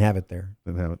happened. They didn't have it there.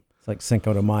 Didn't have it. It's like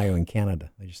Cinco de Mayo in Canada.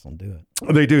 They just don't do it.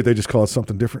 They do. They just call it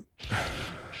something different.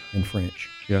 In French.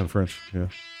 Yeah, in French. Yeah.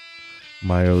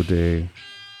 Mayo Day.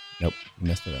 Nope, you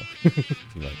messed it up.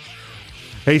 Too late.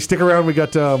 Hey, stick around. We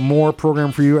got more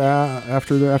program for you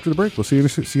after the break. We'll see you in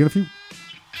a few.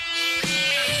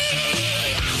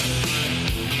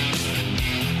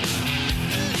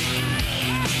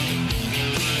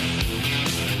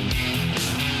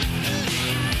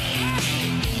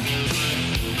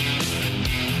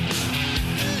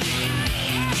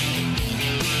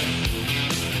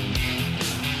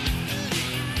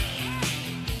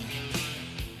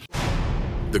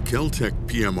 The Kel-Tec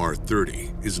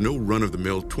PMR-30 is no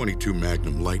run-of-the-mill .22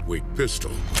 Magnum lightweight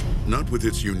pistol, not with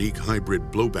its unique hybrid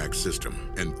blowback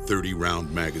system and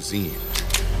 30-round magazine.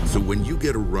 So when you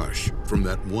get a rush from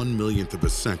that 1/1,000,000th of a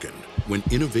second, when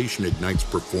innovation ignites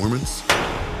performance,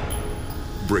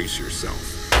 brace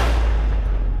yourself.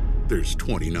 There's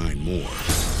 29 more.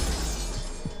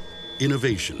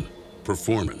 Innovation,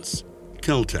 performance,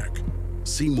 Kel-Tec.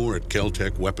 See more at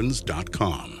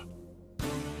keltecweapons.com.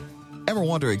 Ever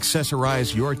want to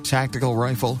accessorize your tactical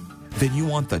rifle? Then you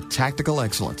want the tactical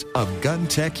excellence of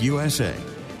GunTech USA.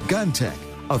 GunTech,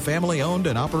 a family-owned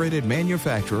and operated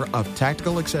manufacturer of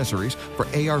tactical accessories for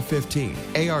AR-15,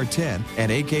 AR-10,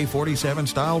 and AK-47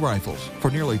 style rifles.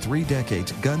 For nearly 3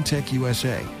 decades, GunTech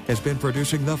USA has been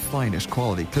producing the finest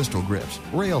quality pistol grips,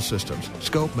 rail systems,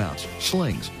 scope mounts,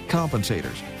 slings,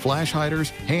 compensators, flash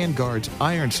hiders, hand guards,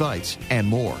 iron sights, and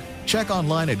more. Check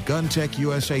online at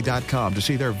GunTechUSA.com to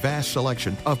see their vast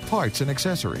selection of parts and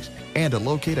accessories and to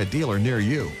locate a dealer near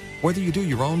you. Whether you do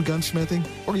your own gunsmithing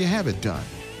or you have it done,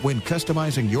 when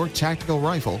customizing your tactical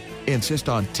rifle, insist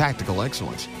on tactical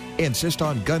excellence. Insist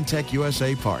on GunTech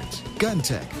USA parts.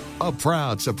 GunTech, a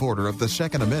proud supporter of the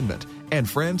Second Amendment and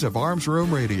friends of Arms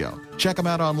Room Radio. Check them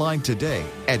out online today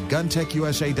at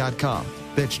GunTechUSA.com.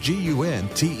 That's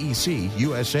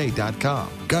GUNTECUSA.com.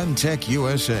 GunTech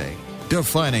USA.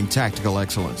 Defining tactical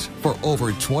excellence for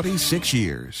over 26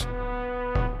 years.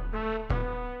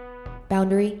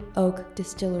 Boundary Oak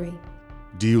Distillery.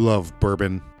 Do you love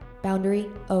bourbon? Boundary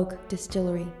Oak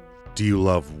Distillery. Do you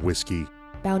love whiskey?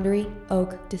 Boundary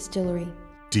Oak Distillery.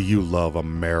 Do you love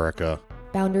America?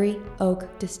 Boundary Oak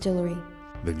Distillery.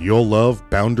 Then you'll love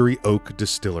Boundary Oak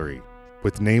Distillery.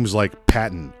 With names like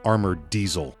Patton Armored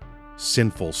Diesel,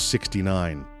 Sinful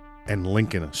 69, and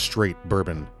Lincoln Straight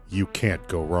Bourbon, you can't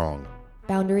go wrong.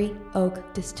 Boundary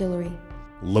Oak Distillery.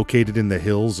 Located in the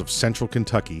hills of central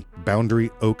Kentucky, Boundary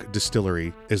Oak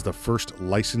Distillery is the first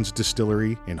licensed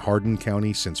distillery in Hardin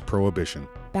County since Prohibition.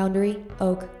 Boundary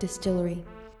Oak Distillery.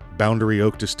 Boundary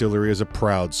Oak Distillery is a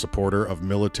proud supporter of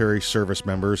military service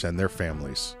members and their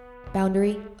families.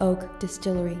 Boundary Oak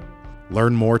Distillery.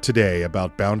 Learn more today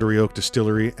about Boundary Oak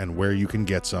Distillery and where you can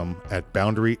get some at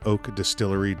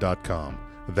BoundaryOakDistillery.com.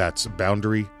 That's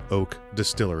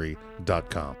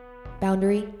BoundaryOakDistillery.com.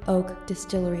 Boundary Oak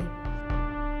Distillery.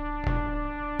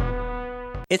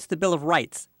 It's the Bill of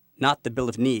Rights, not the Bill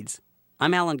of Needs.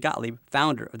 I'm Alan Gottlieb,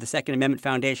 founder of the Second Amendment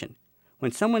Foundation.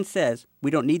 When someone says we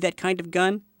don't need that kind of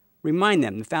gun, remind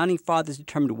them the Founding Fathers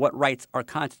determined what rights our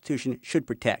Constitution should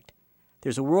protect.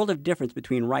 There's a world of difference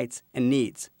between rights and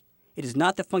needs. It is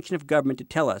not the function of government to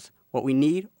tell us what we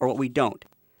need or what we don't.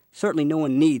 Certainly no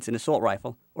one needs an assault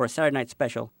rifle or a Saturday night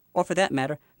special Or for that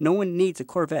matter, no one needs a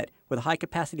Corvette with a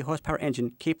high-capacity horsepower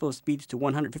engine capable of speeds to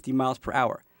 150 miles per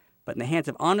hour. But in the hands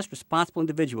of honest, responsible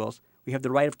individuals, we have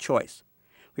the right of choice.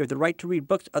 We have the right to read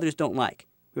books others don't like.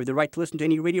 We have the right to listen to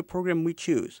any radio program we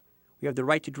choose. We have the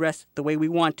right to dress the way we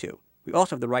want to. We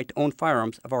also have the right to own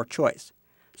firearms of our choice.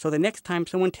 So the next time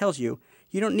someone tells you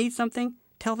you don't need something,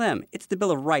 tell them it's the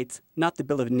Bill of Rights, not the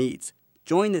Bill of Needs.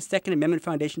 Join the Second Amendment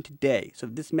Foundation today so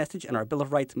that this message and our Bill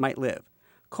of Rights might live.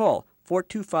 Call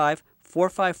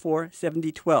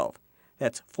 425-454-7012.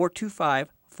 That's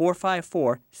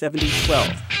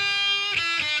 425-454-7012.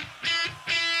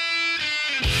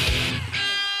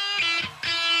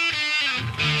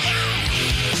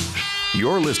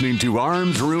 You're listening to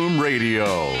Arms Room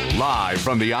Radio, live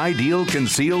from the Ideal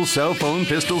Conceal Cell Phone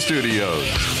Pistol Studios.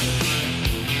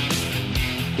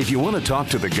 If you want to talk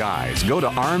to the guys, go to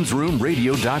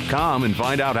armsroomradio.com and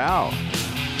find out how.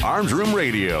 Arms Room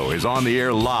Radio is on the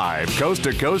air live, coast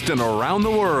to coast and around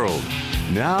the world.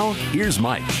 Now, here's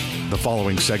Mike. The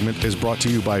following segment is brought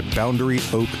to you by Boundary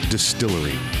Oak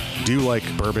Distillery. Do you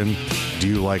like bourbon? Do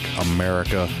you like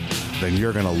America? Then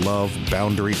you're going to love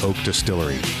Boundary Oak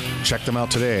Distillery. Check them out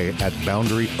today at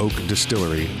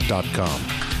boundaryoakdistillery.com.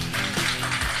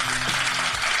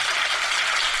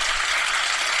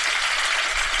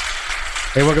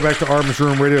 Hey, welcome back to Arms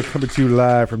Room Radio, coming to you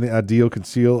live from the Ideal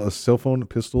Conceal Cell Phone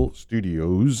Pistol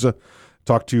Studios.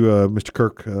 Talked to Mr.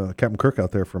 Kirk, Captain Kirk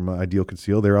out there from Ideal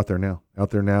Conceal. They're out there now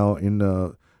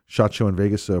in SHOT Show in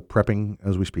Vegas, prepping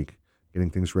as we speak,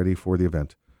 getting things ready for the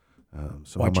event.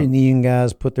 So watching the young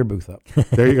guys put their booth up.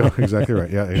 There you go. Exactly right.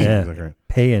 Yeah, exactly right.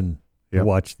 Paying to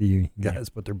watch the guys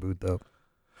put their booth up.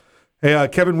 Hey,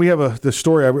 Kevin, we have the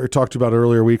story I talked about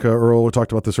earlier week. Earl, we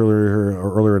talked about this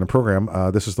earlier in the program.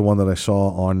 This is the one that I saw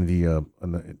on the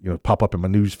pop up in my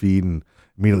news feed and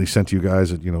immediately sent to you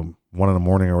guys at 1 a.m.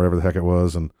 or whatever the heck it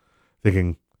was, and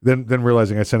thinking then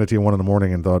realizing I sent it to you 1 a.m.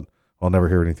 and thought I'll never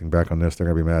hear anything back on this. They're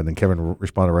gonna be mad. And then Kevin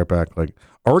responded right back like,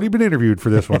 "Already been interviewed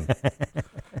for this one."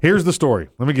 Here's the story.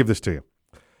 Let me give this to you.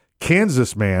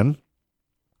 Kansas man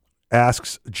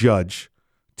asks judge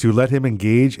to let him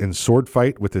engage in sword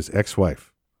fight with his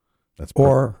ex-wife. That's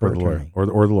or the lawyer, or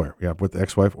the lawyer. Yeah, with the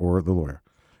ex-wife or the lawyer.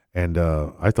 And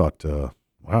I thought,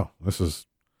 wow, this is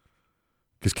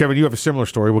because Kevin, you have a similar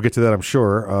story. We'll get to that, I'm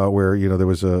sure, where there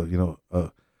was a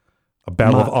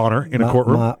battle of honor in a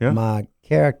courtroom. My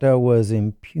character was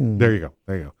impugned. There you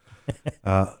go.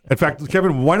 In fact,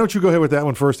 Kevin, why don't you go ahead with that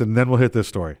one first, and then we'll hit this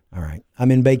story. All right.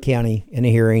 I'm in Bay County in a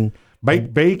hearing.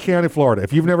 Bay County, Florida.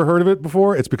 If you've never heard of it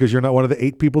before, it's because you're not one of the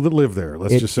 8 people that live there.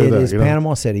 Let's just say that. It is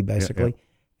Panama City, basically.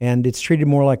 Yeah. And it's treated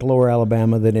more like Lower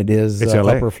Alabama than it is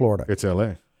Upper Florida. It's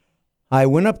L.A. I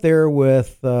went up there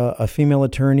with a female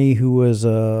attorney who was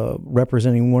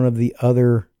representing one of the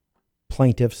other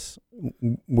plaintiffs,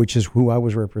 which is who I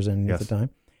was representing at the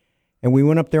time. And we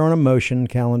went up there on a motion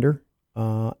calendar,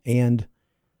 and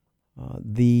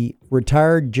the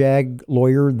retired JAG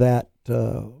lawyer that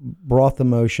brought the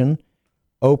motion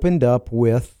opened up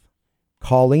with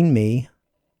calling me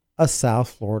a South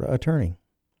Florida attorney.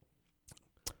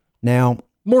 Now,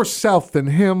 more South than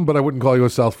him, but I wouldn't call you a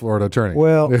South Florida attorney.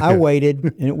 Well, I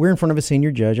waited, and we're in front of a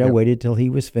senior judge. I waited till he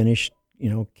was finished,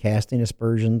 casting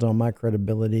aspersions on my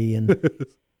credibility, and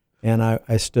and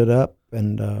I stood up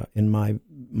and in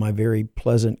my very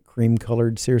pleasant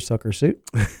cream-colored seersucker suit,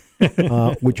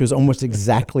 which was almost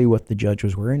exactly what the judge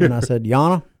was wearing, and I said,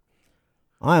 Yana,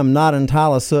 I am not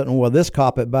entirely certain where this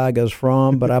carpet bag is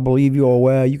from, but I believe you're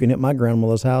aware you can hit my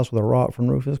grandmother's house with a rock from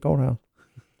Rufus Courthouse.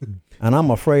 And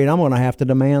I'm afraid I'm going to have to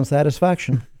demand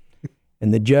satisfaction.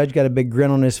 And the judge got a big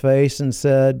grin on his face and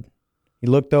said, he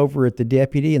looked over at the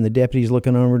deputy, and the deputy's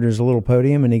looking over at his little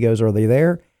podium, and he goes, are they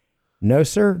there? No,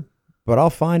 sir, but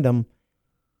I'll find them.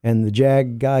 And the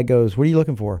JAG guy goes, what are you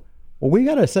looking for? Well, we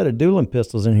got a set of dueling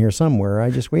pistols in here somewhere.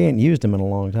 We ain't used them in a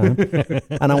long time.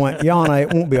 And I went, Yana,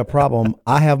 it won't be a problem.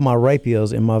 I have my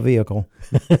rapiers in my vehicle.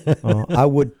 I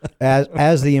would,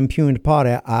 as the impugned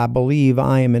party, I believe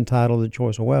I am entitled to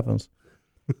choice of weapons.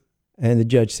 And the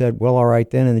judge said, well, all right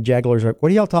then. And the JAG lawyer's like,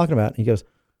 what are y'all talking about? And he goes,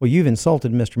 well, you've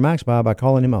insulted Mr. Maxby by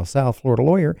calling him a South Florida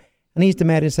lawyer, and he's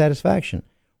demanded satisfaction.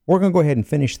 We're going to go ahead and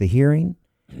finish the hearing,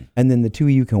 and then the two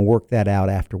of you can work that out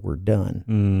after we're done.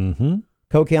 Mm-hmm.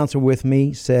 Co-counsel with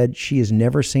me said she has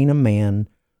never seen a man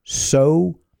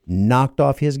so knocked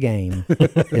off his game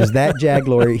as that JAG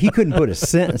lawyer. He couldn't put a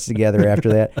sentence together after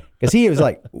that because he was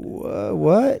like,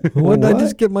 what? What did I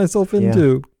just get myself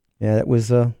into? Yeah, that was,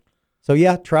 so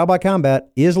yeah, trial by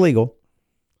combat is legal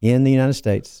in the United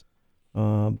States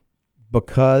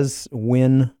because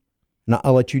when, and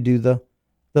I'll let you do the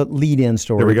lead-in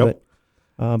story. There we go.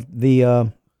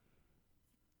 But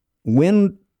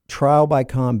when trial by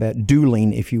combat,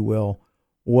 dueling, if you will,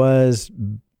 was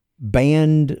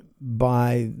banned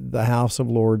by the House of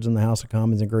Lords and the House of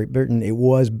Commons in Great Britain. It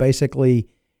was basically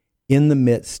in the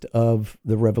midst of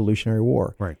the Revolutionary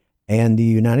War. Right. And the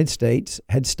United States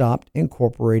had stopped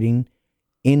incorporating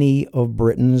any of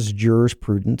Britain's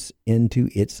jurisprudence into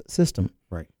its system.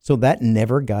 Right. So that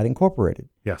never got incorporated.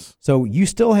 Yes. So you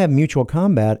still have mutual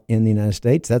combat in the United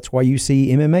States. That's why you see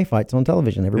MMA fights on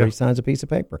television. Everybody signs a piece of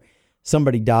paper.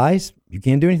 Somebody dies, you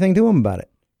can't do anything to them about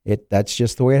it. That's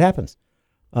just the way it happens.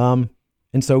 And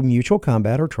so mutual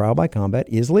combat or trial by combat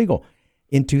is legal.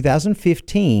 In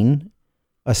 2015,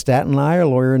 a Staten Island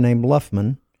lawyer named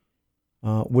Luffman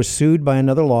was sued by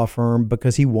another law firm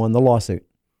because he won the lawsuit.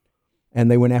 And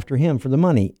they went after him for the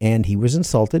money. And he was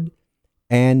insulted.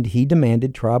 And he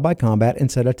demanded trial by combat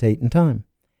and set a date and time.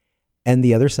 And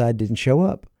the other side didn't show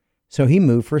up. So he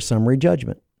moved for a summary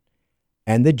judgment.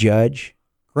 And the judge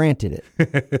granted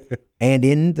it. And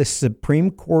in the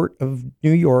Supreme Court of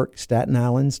New York, Staten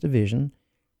Island's division,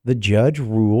 the judge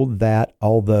ruled that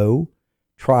although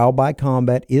trial by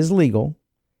combat is legal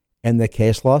and the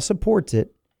case law supports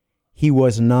it, he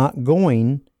was not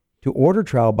going to order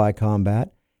trial by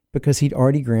combat because he'd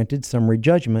already granted summary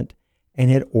judgment and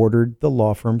had ordered the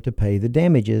law firm to pay the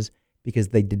damages because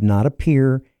they did not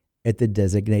appear at the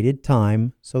designated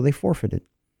time, so they forfeited.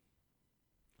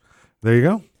 There you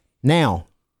go. Now,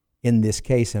 in this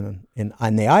case, in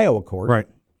the Iowa court, right,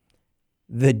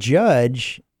 the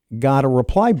judge got a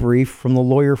reply brief from the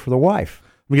lawyer for the wife.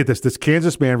 Let me get this. This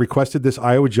Kansas man requested this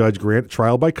Iowa judge grant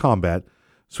trial by combat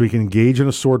so he can engage in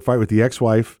a sword fight with the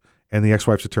ex-wife and the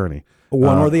ex-wife's attorney.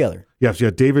 One or the other. Yes, yeah.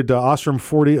 David Ostrom,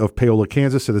 40, of Paola,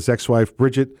 Kansas, and his ex-wife,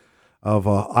 Bridget, of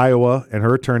Iowa, and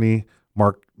her attorney,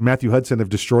 Matthew Hudson, have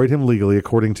destroyed him legally,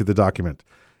 according to the document.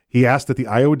 He asked that the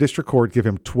Iowa District Court give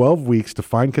him 12 weeks to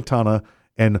find katana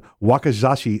and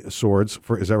wakizashi swords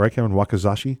for, is that right, Kevin?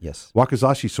 Wakizashi? Yes.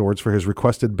 Wakizashi swords for his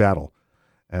requested battle.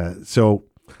 So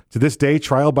to this day,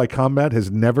 trial by combat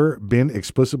has never been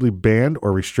explicitly banned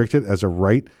or restricted as a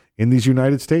right in these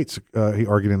United States, he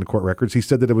argued in the court records. He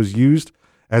said that it was used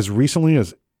as recently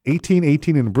as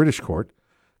 1818 in the British court.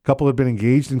 A couple had been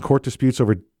engaged in court disputes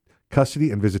over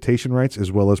custody and visitation rights,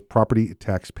 as well as property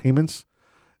tax payments.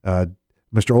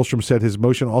 Mr. Ostrom said his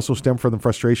motion also stemmed from the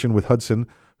frustration with Hudson,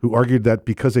 who argued that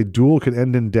because a duel could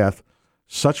end in death,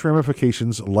 such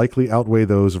ramifications likely outweigh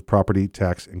those of property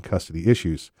tax and custody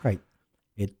issues. Right.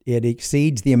 It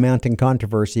exceeds the amount in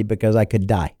controversy because I could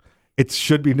die. It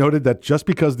should be noted that just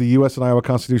because the U.S. and Iowa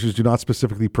constitutions do not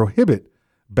specifically prohibit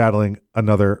battling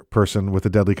another person with a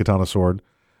deadly katana sword,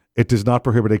 it does not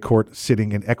prohibit a court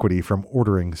sitting in equity from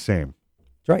ordering the same.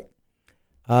 That's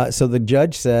right. So the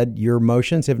judge said, your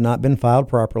motions have not been filed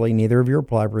properly, neither of your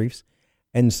reply briefs,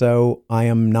 and so I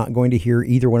am not going to hear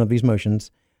either one of these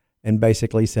motions, and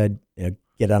basically said,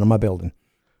 get out of my building.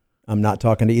 I'm not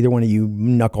talking to either one of you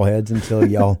knuckleheads until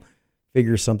y'all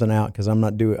figure something out, because I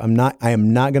am not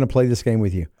going to play this game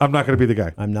with you. I'm not going to be the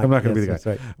guy. I'm not going to be the guy.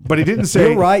 Right. But he didn't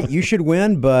say... You're right. You should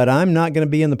win, but I'm not going to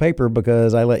be in the paper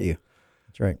because I let you.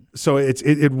 That's right. So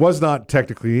it was not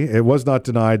technically, it was not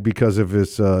denied because of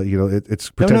its, its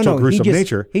potential gruesome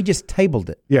nature. He just tabled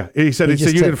it. Yeah. He said you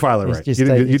didn't file it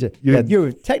right. You're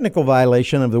a technical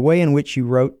violation of the way in which you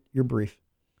wrote your brief.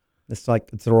 It's like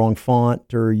it's the wrong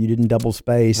font, or you didn't double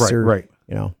space, or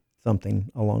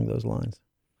something along those lines.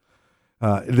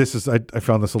 This is I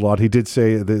found this a lot. He did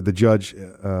say the judge,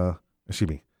 this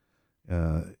is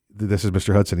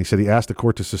Mr. Hudson. He said he asked the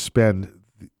court to suspend.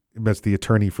 That's the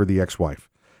attorney for the ex-wife.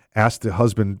 Asked the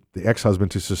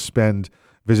ex-husband to suspend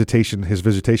his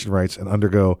visitation rights and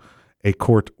undergo a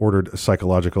court-ordered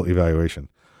psychological evaluation.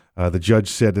 The judge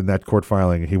said in that court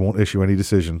filing he won't issue any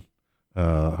decision.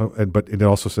 But it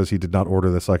also says he did not order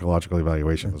the psychological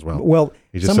evaluation as well. Well,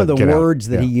 some of the words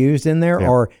that he used in there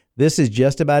are, "This is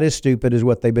just about as stupid as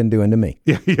what they've been doing to me."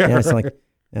 Yeah, it's right. like,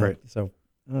 right. So,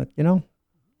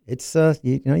 it's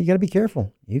you got to be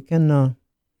careful. You can,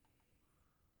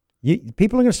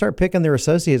 people are going to start picking their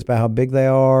associates by how big they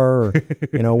are,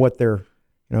 or what they're,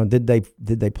 did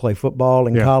they play football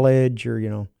in college, or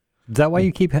Is that why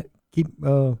you keep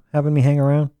having me hang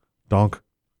around? Donk.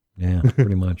 Yeah,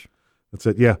 pretty much. That's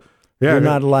it. Yeah. You're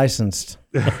not licensed.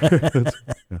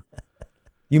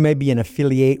 You may be an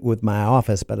affiliate with my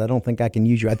office, but I don't think I can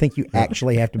use you. I think you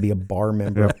actually have to be a bar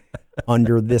member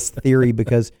under this theory,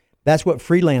 because that's what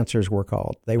freelancers were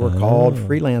called. They were called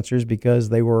freelancers because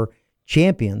they were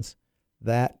champions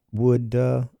that would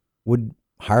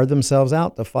hire themselves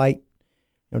out to fight.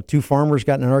 Two farmers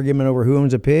got in an argument over who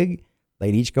owns a pig.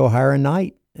 They'd each go hire a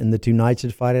knight, and the two knights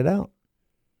would fight it out.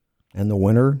 And the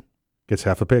winner gets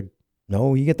half a pig.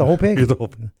 No, you get the whole pig.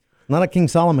 Not a King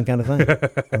Solomon kind of thing.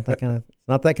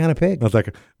 Not that kind of pig. Not that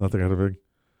kind of pig.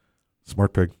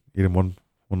 Smart pig. Eat him one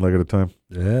leg at a time.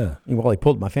 Yeah. Well, he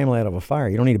pulled my family out of a fire.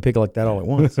 You don't need a pig like that all at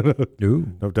once.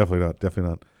 No, definitely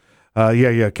not.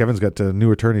 Yeah. Kevin's got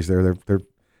two attorneys there.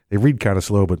 They read kind of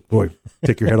slow, but boy,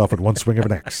 take your head off at one swing of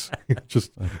an axe.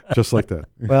 just like that.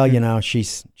 Well,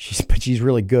 she's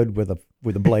really good with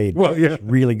a blade. Well, yeah, she's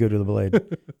really good with a blade.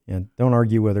 Yeah, don't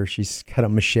argue with her. She's got a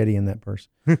machete in that purse.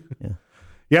 Yeah.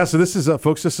 Yeah, so this is,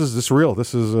 folks. This is real.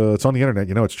 This is it's on the internet.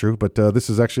 You know it's true, but this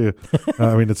is actually.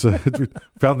 It's we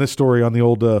found this story on the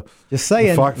old. Just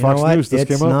saying, Fox News. This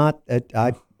came up.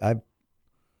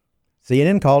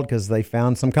 CNN called because they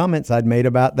found some comments I'd made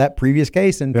about that previous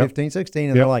case in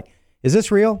 1516, and they're like, "Is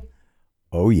this real?"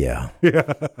 Oh yeah.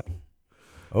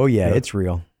 Oh yeah, it's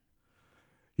real.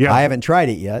 Yeah, I haven't tried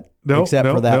it yet, except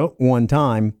for that one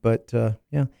time. But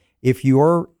if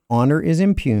your honor is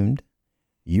impugned,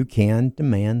 you can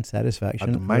demand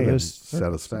satisfaction. And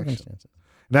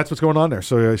that's what's going on there.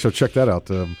 So check that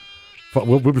out.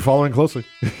 We'll be following closely.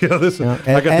 I got this one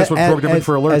programmed in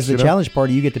for alerts. As the challenge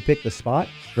party, you get to pick the spot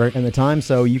and the time,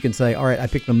 so you can say, all right, I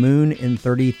picked the moon in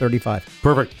 3035.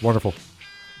 Perfect. Wonderful.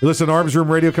 You listen to Arms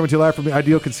Room Radio coming to you live from the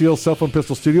Ideal Conceal Cell Phone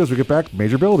Pistol Studios. We get back,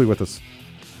 Major Bill will be with us.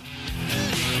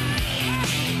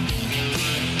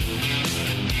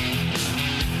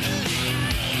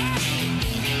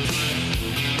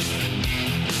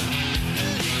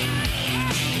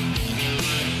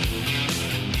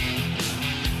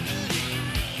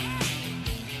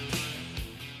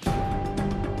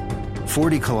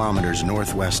 "40 kilometers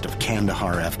northwest of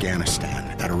Kandahar, Afghanistan,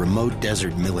 at a remote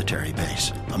desert military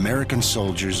base, American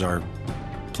soldiers are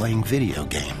playing video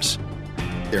games.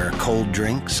 There are cold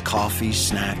drinks, coffee,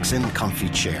 snacks, and comfy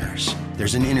chairs.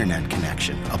 There's an internet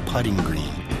connection, a putting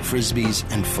green, frisbees,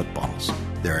 and footballs.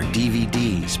 There are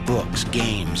DVDs, books,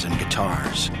 games, and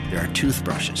guitars. There are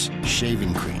toothbrushes,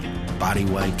 shaving cream, body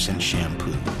wipes, and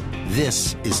shampoo.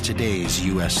 This is today's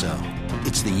USO.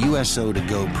 It's the USO To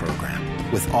Go program.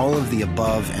 With all of the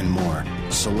above and more,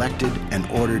 selected and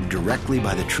ordered directly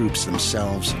by the troops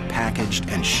themselves, packaged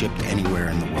and shipped anywhere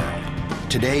in the world.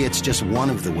 Today, it's just one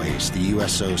of the ways the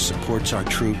USO supports our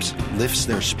troops, lifts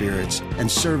their spirits, and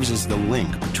serves as the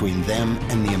link between them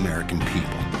and the American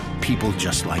people. People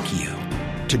just like you.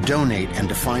 To donate and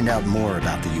to find out more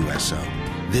about the USO,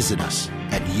 visit us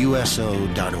at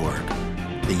USO.org.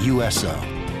 The USO,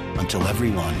 until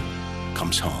everyone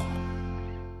comes home.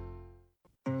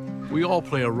 We all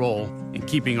play a role in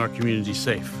keeping our community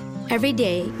safe. Every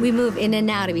day, we move in and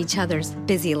out of each other's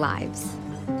busy lives.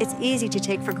 It's easy to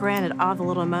take for granted all the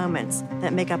little moments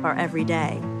that make up our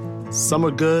everyday. Some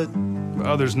are good,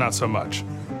 others not so much.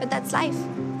 But that's life.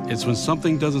 It's when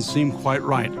something doesn't seem quite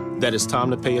right that it's time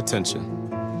to pay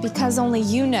attention. Because only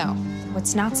you know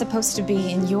what's not supposed to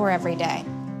be in your everyday.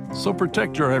 So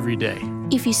protect your everyday.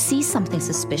 If you see something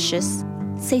suspicious,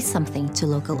 say something to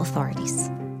local authorities.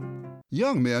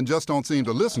 Young men just don't seem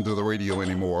to listen to the radio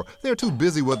anymore. They're too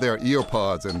busy with their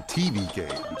earpods and TV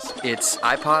games. It's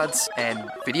iPods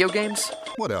and video games?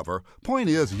 Whatever. Point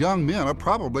is, young men are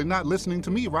probably not listening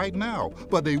to me right now,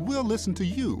 but they will listen to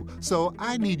you. So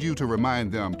I need you to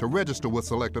remind them to register with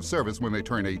Selective Service when they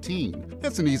turn 18.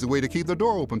 It's an easy way to keep the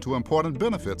door open to important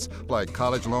benefits like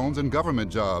college loans and government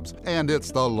jobs, and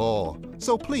it's the law.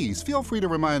 So please feel free to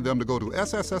remind them to go to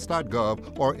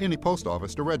sss.gov or any post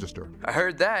office to register. I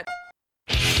heard that.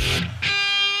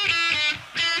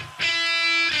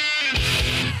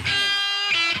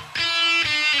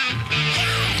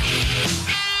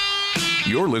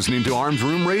 You're listening to Arms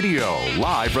Room Radio,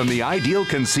 live from the Ideal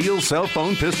Conceal Cell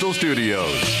Phone Pistol Studios.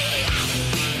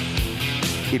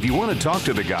 If you want to talk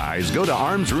to the guys, go to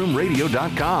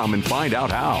armsroomradio.com and find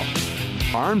out how.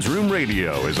 Arms Room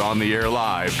Radio is on the air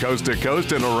live, coast to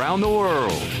coast and around the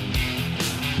world.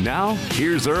 Now,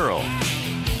 here's Earl.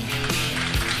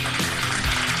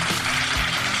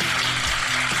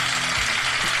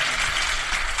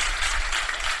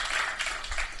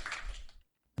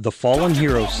 The Fallen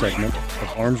Heroes segment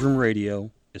of Arms Room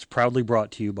Radio is proudly brought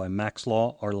to you by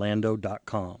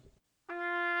MaxLawOrlando.com.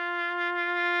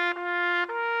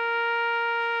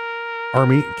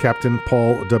 Army Captain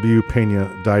Paul W.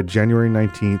 Pena died January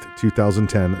 19th,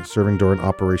 2010, serving during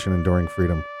Operation Enduring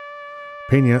Freedom.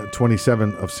 Pena,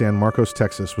 27, of San Marcos,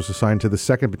 Texas, was assigned to the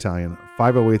 2nd Battalion,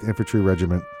 508th Infantry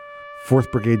Regiment,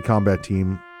 4th Brigade Combat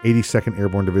Team, 82nd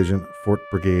Airborne Division, Fort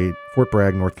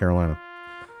Bragg, North Carolina.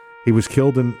 He was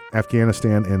killed in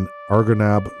Afghanistan in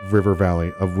Argonab River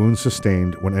Valley of wounds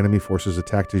sustained when enemy forces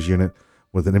attacked his unit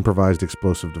with an improvised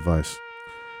explosive device.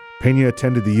 Pena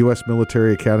attended the U.S.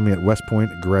 Military Academy at West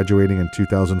Point, graduating in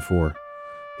 2004.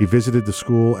 He visited the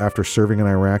school after serving in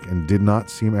Iraq and did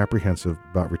not seem apprehensive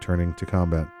about returning to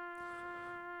combat.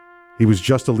 He was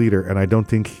just a leader, and I don't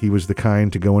think he was the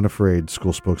kind to go in afraid,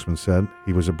 school spokesman said.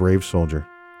 He was a brave soldier.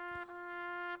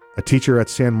 A teacher at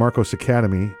San Marcos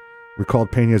Academy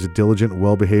recalled Pena as a diligent,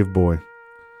 well-behaved boy.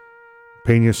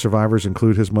 Pena's survivors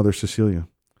include his mother, Cecilia.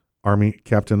 Army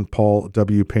Captain Paul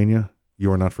W. Pena,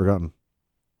 you are not forgotten.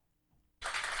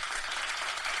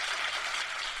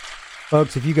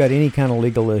 Folks, if you got any kind of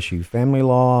legal issue, family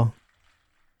law,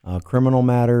 criminal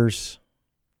matters,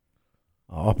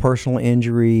 a personal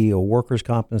injury, a workers'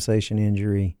 compensation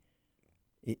injury,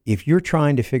 if you're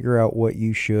trying to figure out what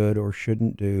you should or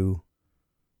shouldn't do,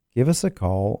 give us a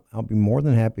call. I'll be more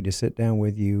than happy to sit down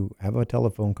with you, have a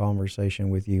telephone conversation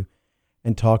with you,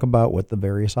 and talk about what the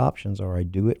various options are. I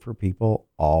do it for people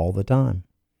all the time.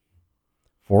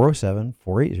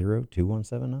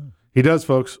 407-480-2179. He does,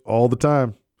 folks, all the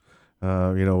time.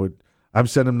 I'm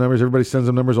sending him numbers. Everybody sends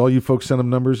him numbers. All you folks send him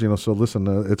numbers. So listen,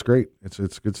 it's great.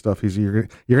 It's good stuff. You're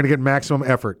going to get maximum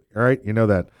effort. All right, you know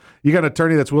that. You got an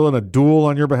attorney that's willing to duel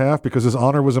on your behalf because his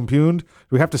honor was impugned. Do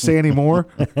we have to say any more?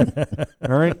 All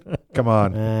right, come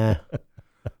on.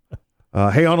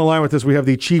 Hey, on the line with us, we have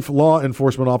the Chief Law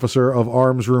Enforcement Officer of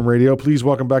Arms Room Radio. Please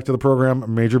welcome back to the program,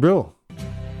 Major Bill.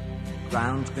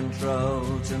 Ground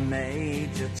control to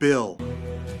Major Bill.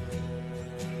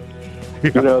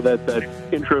 That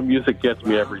intro music gets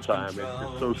me every time.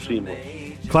 It's so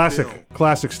seamless.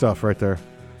 Classic stuff right there.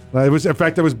 It was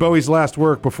Bowie's last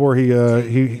work before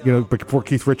before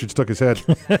Keith Richards took his head.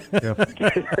 Yes,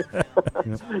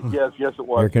 it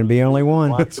was. There can be only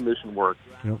one. Last commission work.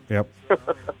 Yep.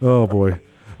 Oh boy.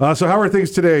 So how are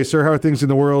things today, sir? How are things in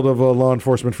the world of law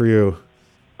enforcement for you?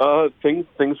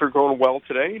 Things are going well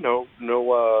today. No.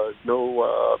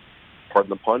 Pardon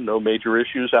the pun. No major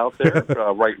issues out there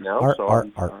right now.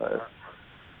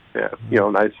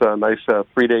 Nice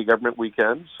 3-day government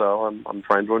weekend. So I'm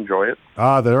trying to enjoy it.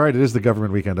 That's right. It is the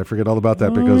government weekend. I forget all about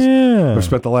that because I've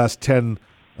spent the last 10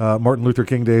 Martin Luther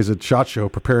King days at SHOT Show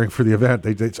preparing for the event.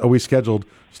 It's always scheduled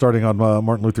starting on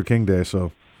Martin Luther King Day.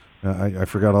 So I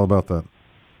forgot all about that.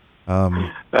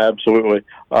 Absolutely.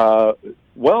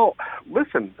 Well,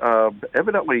 listen.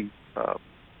 Evidently.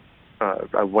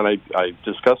 When I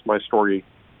discussed my story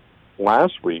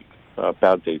last week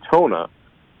about Daytona,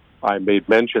 I made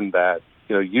mention that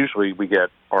usually we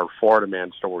get our Florida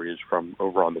man stories from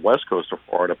over on the west coast of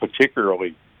Florida,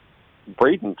 particularly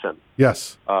Bradenton.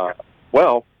 Yes.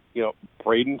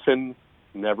 Bradenton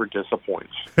never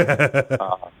disappoints.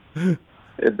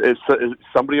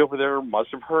 Somebody over there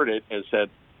must have heard it and said,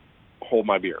 "Hold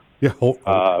my beer." Yeah, hold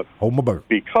my beer.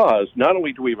 Because not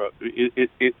only do we have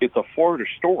it's a Florida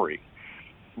story,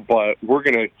 but we're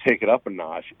going to take it up a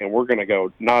notch, and we're going to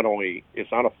go, not only, it's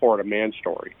not a Florida man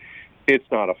story, it's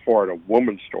not a Florida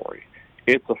woman story,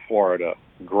 it's a Florida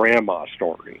grandma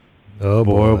story. Oh,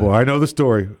 boy. I know the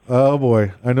story. Oh,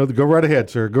 boy. I know. Go right ahead,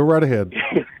 sir. Go right ahead.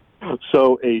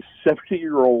 So a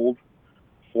 70-year-old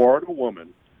Florida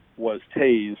woman was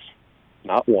tased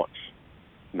not once,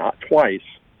 not twice,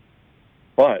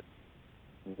 but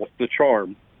what's the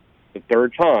charm? The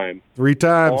third time. 3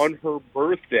 times. On her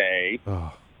birthday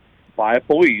by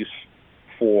police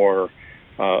for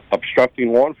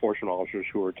obstructing law enforcement officers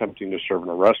who were attempting to serve an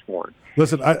arrest warrant.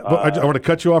 Listen, I want to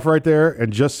cut you off right there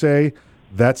and just say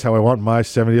that's how I want my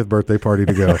 70th birthday party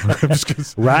to go.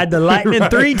 Ride the lightning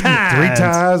 3 times. 3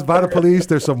 times by the police.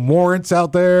 There's some warrants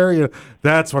out there.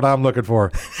 That's what I'm looking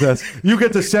for. You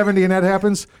get to 70 and that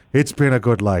happens, it's been a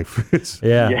good life.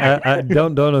 I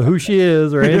don't know who she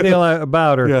is or anything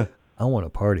about her. Yeah. I want to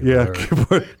party with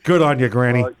her. Good on you,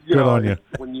 Granny. Good on you.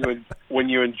 When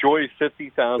you enjoy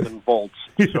 50,000 volts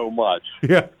so much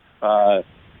that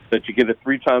you get it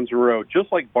 3 times in a row,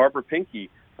 just like Barbara Pinky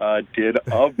did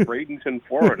of Bradenton,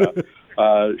 Florida.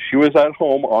 She was at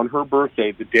home on her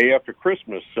birthday the day after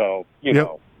Christmas, so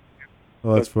know.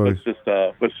 Oh, that's funny.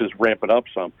 Let's just ramp it up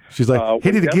some. She's like,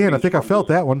 hit it again. I think I felt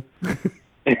that one.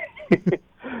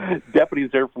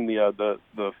 Deputies there from the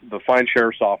fine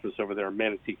sheriff's office over there in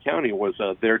Manatee County was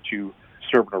there to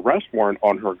serve an arrest warrant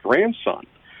on her grandson,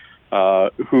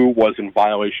 who was in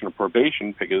violation of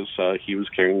probation because he was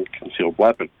carrying a concealed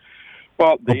weapon.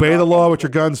 Well, obey the law with your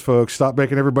guns, folks. Stop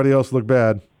making everybody else look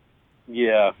bad.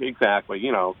 Yeah, exactly.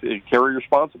 Carry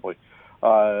responsibly.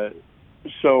 So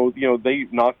they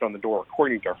knocked on the door.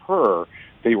 According to her,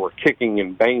 they were kicking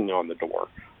and banging on the door.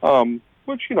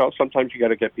 Which, sometimes you got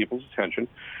to get people's attention.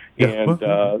 Yeah.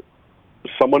 And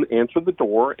someone answered the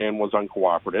door and was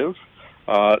uncooperative.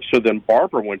 So then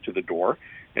Barbara went to the door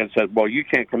and said, well, you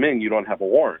can't come in. You don't have a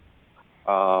warrant.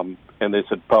 And they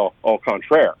said, au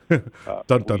contraire.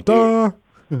 Dun, dun, dun.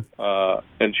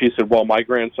 And she said, well, my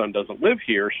grandson doesn't live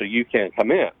here, so you can't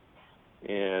come in.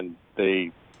 And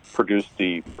they produced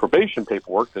the probation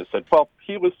paperwork that said, well,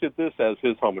 he listed this as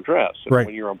his home address. And Right.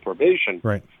 when you're on probation,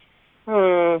 Right.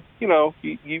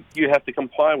 you have to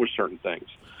comply with certain things.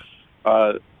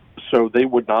 So they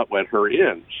would not let her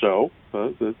in. So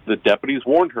the deputies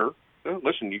warned her,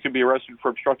 listen, you could be arrested for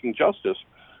obstructing justice.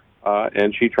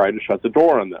 And she tried to shut the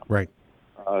door on them. Right.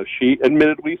 She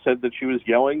admittedly said that she was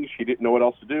yelling. She didn't know what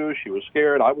else to do. She was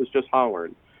scared. I was just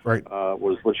hollering. Right.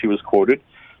 Was what she was quoted.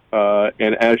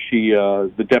 And as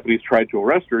the deputies tried to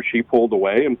arrest her, she pulled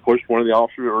away and pushed one of the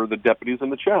officers or the deputies in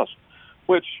the chest,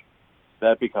 which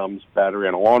that becomes battery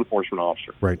on a law enforcement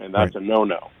officer. Right. And that's a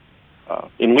no-no.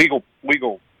 In legal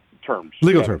terms.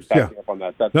 Legal terms, yeah. Up on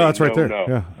that. That's No, that's right there. no-no.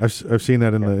 Yeah, I've seen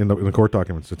that in the court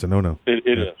documents. It's a no-no. It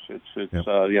is. It's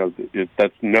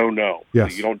that's no-no.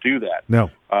 Yes. You don't do that. No.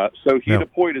 So he No.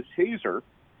 deployed his taser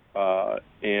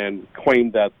and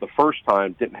claimed that the first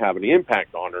time didn't have any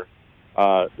impact on her.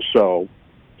 So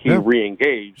he Yeah.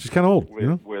 re-engaged. She's kind of old,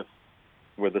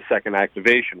 with the second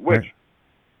activation, which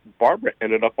Barbara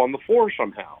ended up on the floor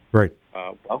somehow. Right.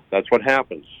 Well, that's what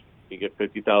happens. You get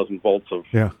 50,000 volts of.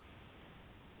 Yeah.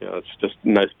 It's just a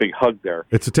nice big hug there.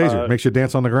 It's a taser. It makes you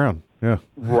dance on the ground. Yeah.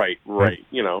 Right.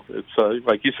 It's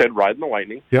like you said, riding the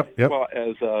lightning. Yep. Well,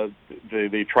 as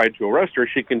they tried to arrest her,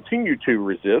 she continued to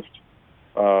resist.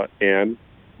 And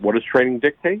what does training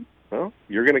dictate? Well,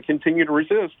 you're going to continue to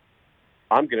resist.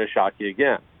 I'm going to shock you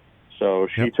again. So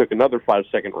she took another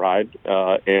 5-second ride,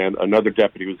 and another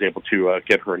deputy was able to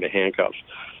get her into handcuffs.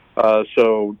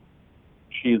 So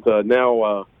she's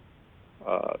now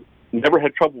never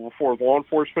had trouble before with law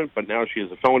enforcement, but now she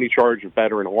has a felony charge of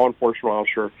battering a law enforcement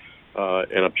officer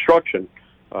and obstruction.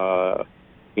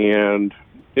 And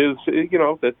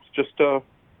that's just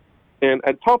and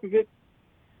at top of it,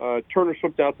 Turner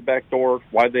slipped out the back door.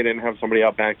 Why they didn't have somebody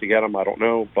out back to get him, I don't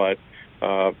know. But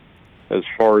as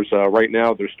far as right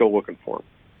now, they're still looking for him.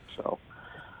 So,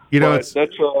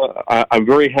 I'm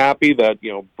very happy that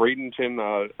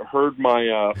Bradenton heard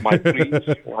my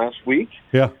pleas last week.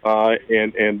 Yeah.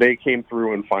 And they came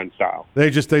through in fine style. They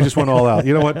just went all out.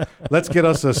 You know what? Let's get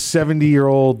us a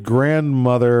 70-year-old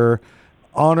grandmother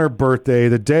on her birthday,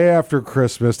 the day after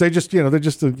Christmas. They just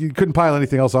you couldn't pile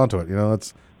anything else onto it.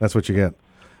 That's what you get.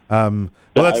 It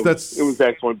was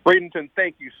excellent. Bradenton,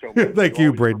 thank you so much. Thank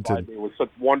you, Bradenton. It was such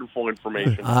wonderful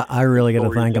information. I really got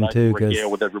to thank them too, because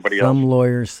with everybody some else.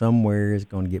 lawyer somewhere is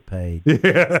going to get paid.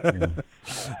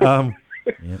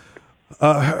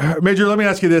 Major, let me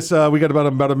ask you this: we got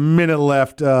about a minute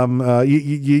left.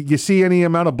 You see any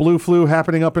amount of blue flu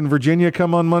happening up in Virginia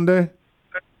come on Monday?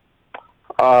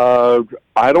 I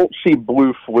don't see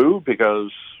blue flu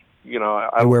because I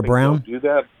don't wear think brown? they'll do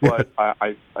that. But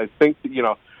I think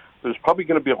that, there's probably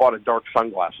going to be a lot of dark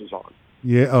sunglasses on.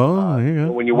 Yeah. Oh, there you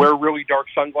go. When you wear really dark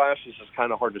sunglasses, it's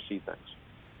kind of hard to see things.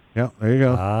 Yeah, there you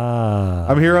go.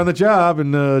 I'm here on the job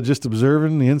and just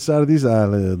observing the inside of these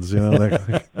eyelids.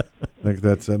 Like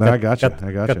that's. I got you.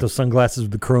 Got those sunglasses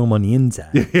with the chrome on the inside.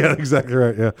 Yeah, exactly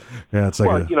right. Yeah. It's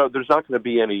like. There's not going to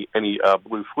be any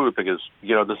blue flu because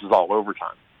this is all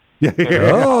overtime. Yeah.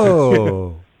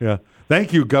 Oh. Yeah.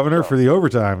 Thank you, Governor, for the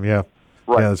overtime. Yeah.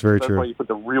 Right. Yeah, that's very true. That's why you put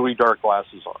the really dark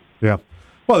glasses on. Yeah.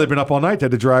 Well, they've been up all night. They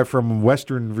had to drive from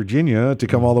Western Virginia to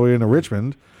come all the way into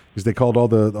Richmond because they called all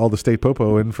the state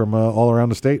popo in from all around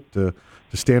the state to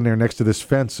stand there next to this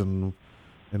fence and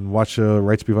watch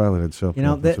rights be violated. So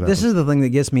this is the thing that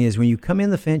gets me is when you come in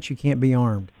the fence, you can't be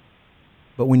armed,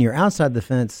 but when you're outside the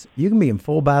fence, you can be in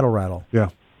full battle rattle. Yeah.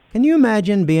 Can you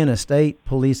imagine being a state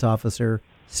police officer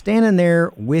standing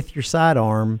there with your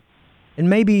sidearm and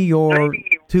maybe your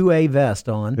 2A vest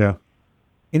on? Yeah.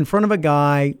 In front of a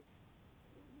guy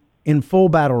in full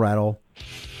battle rattle.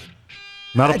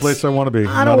 Not a place I want to be.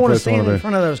 I don't want to stand in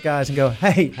front of those guys and go,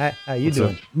 hey, how you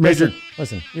doing? Major,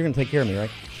 listen, you're going to take care of me, right?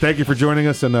 Thank you for joining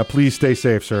us, and please stay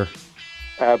safe, sir.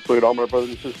 Absolutely. All my brothers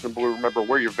and sisters in blue, remember,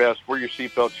 wear your vest, wear your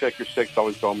seatbelt, check your six,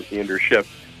 always go home at the end of your shift.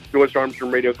 West Arms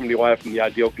Room Radio coming to you live from the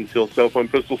Ideal Concealed Cell Phone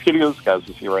Pistol Studios. Guys,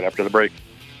 we'll see you right after the break.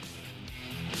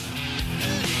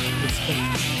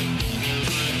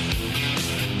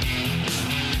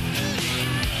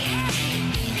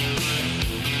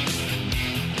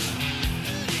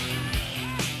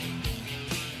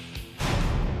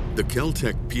 The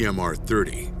Kel-Tec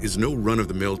PMR-30 is no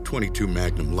run-of-the-mill .22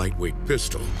 Magnum lightweight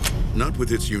pistol, not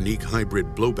with its unique hybrid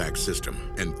blowback system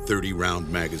and 30-round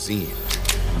magazine.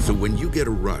 So when you get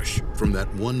a rush from that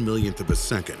 1/1,000,000th of a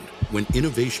second, when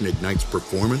innovation ignites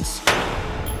performance,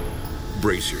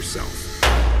 brace yourself.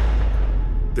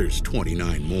 There's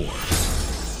 29 more.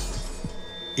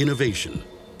 Innovation,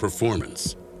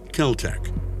 performance,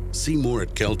 Keltec. See more at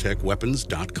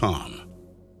keltecweapons.com.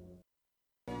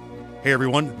 Hey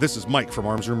everyone, this is Mike from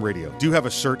Arms Room Radio. Do you have a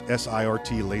CERT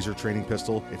SIRT laser training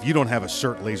pistol? If you don't have a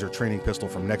CERT laser training pistol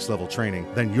from Next Level Training,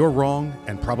 then you're wrong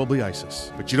and probably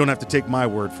ISIS. But you don't have to take my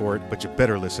word for it, but you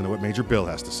better listen to what Major Bill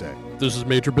has to say. This is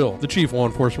Major Bill, the Chief Law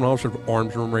Enforcement Officer of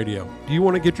Arms Room Radio. Do you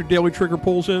want to get your daily trigger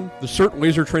pulls in? The CERT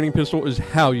laser training pistol is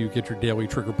how you get your daily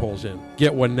trigger pulls in.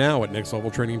 Get one now at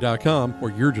nextleveltraining.com, or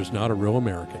you're just not a real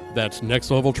American. That's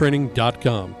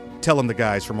nextleveltraining.com. Tell them the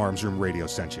guys from Arms Room Radio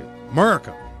sent you.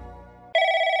 America!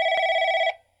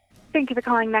 Thank you for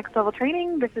calling Next Level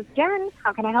Training. This is Jen.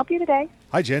 How can I help you today?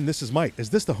 Hi Jen, this is Mike. Is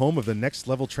this the home of the Next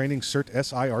Level Training CERT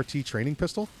SIRT training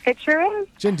pistol? It sure is.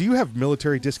 Jen, do you have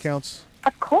military discounts?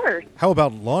 Of course. How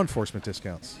about law enforcement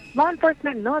discounts? Law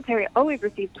enforcement and military always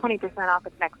receive 20% off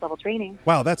at Next Level Training.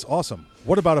 Wow, that's awesome.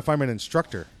 What about if I'm an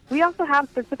instructor? We also have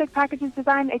specific packages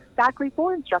designed exactly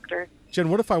for instructors. Jen,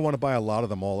 what if I want to buy a lot of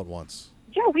them all at once?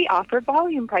 Yeah, we offer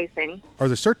volume pricing. Are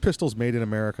the CERT pistols made in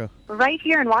America? Right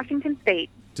here in Washington State.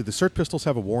 Do the CERT pistols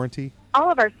have a warranty? All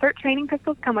of our CERT training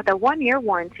pistols come with a 1-year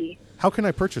warranty. How can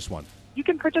I purchase one? You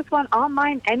can purchase one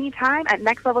online anytime at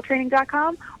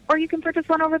nextleveltraining.com, or you can purchase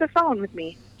one over the phone with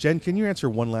me. Jen, can you answer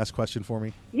one last question for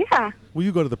me? Yeah. Will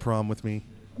you go to the prom with me?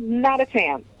 Not a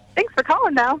chance. Thanks for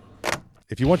calling, though.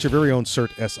 If you want your very own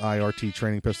CERT SIRT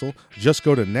training pistol, just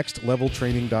go to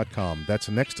nextleveltraining.com. That's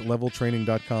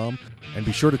nextleveltraining.com. And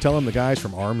be sure to tell them the guys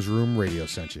from Arms Room Radio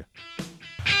sent you.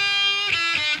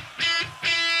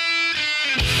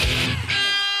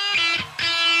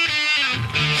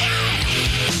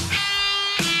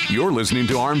 You're listening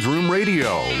to Arms Room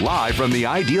Radio, live from the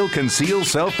Ideal Conceal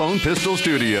Cell Phone Pistol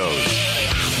Studios.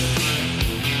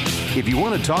 If you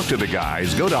want to talk to the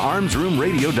guys, go to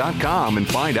armsroomradio.com and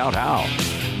find out how.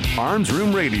 Arms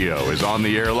Room Radio is on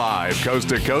the air live, coast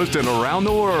to coast and around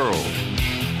the world.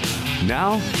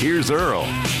 Now, here's Earl.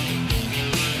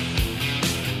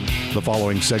 The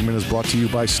following segment is brought to you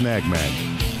by Snag Mag.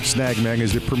 Snag Mag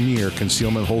is the premier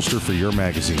concealment holster for your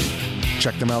magazine.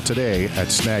 Check them out today at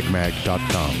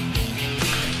snagmag.com.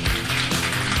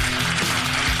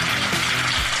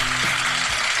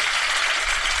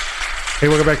 Hey,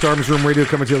 welcome back to Arms Room Radio,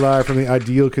 coming to you live from the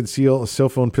Ideal Conceal Cell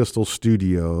Phone Pistol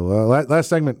Studio. Last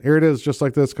segment, here it is, just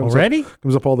like this. Comes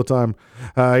up all the time.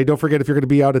 Hey, don't forget, if you're going to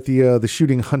be out at the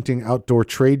Shooting Hunting Outdoor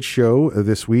Trade Show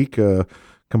this week,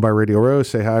 come by Radio Row,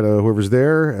 say hi to whoever's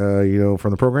there,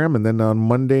 from the program. And then on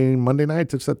Monday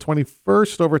night, it's that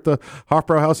 21st over at the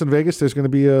Hofbrau House in Vegas. There's going to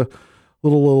be a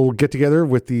little get-together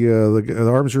with the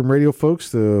Arms Room Radio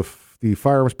folks, the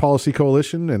Firearms Policy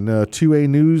Coalition, and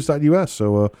 2anews.us.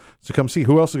 So come see.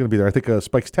 Who else is going to be there? I think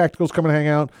Spikes Tactical's coming to hang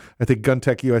out. I think Gun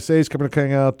Tech USA is coming to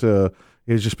hang out.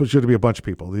 It's just going to be a bunch of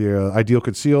people. The Ideal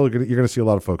Conceal, you're going to see a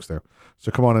lot of folks there. So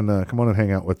come on and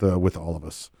hang out with all of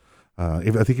us. I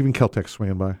think even Keltec's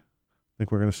swinging by. I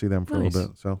think we're going to see them for a little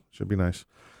bit, so should be nice.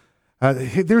 Hey,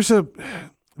 have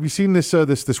you seen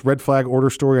this red flag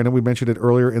order story? I know we mentioned it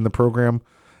earlier in the program.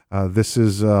 This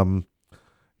is one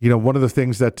of the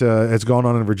things that has gone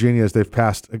on in Virginia is they've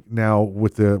passed now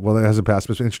it hasn't passed,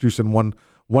 but it's introduced in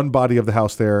one body of the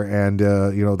House there, and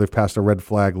they've passed a red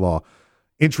flag law.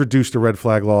 Introduced a red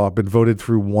flag law, been voted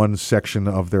through one section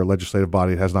of their legislative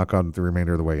body. It has not gone the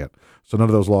remainder of the way yet. So none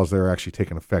of those laws there are actually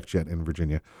taking effect yet in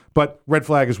Virginia. But red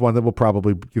flag is one that will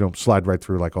probably, slide right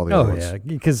through like all the other ones. Oh, yeah,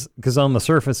 because on the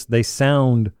surface, they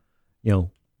sound,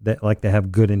 that like they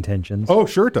have good intentions. Oh,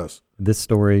 sure it does. This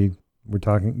story we're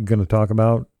going to talk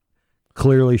about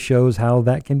clearly shows how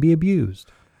that can be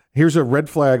abused. Here's a red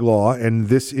flag law, and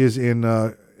this is in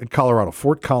Colorado,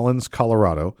 Fort Collins,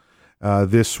 Colorado.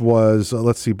 This was,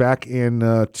 back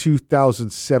in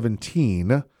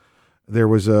 2017, there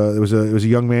was a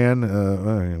young man,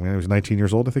 he was 19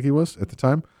 years old, I think he was at the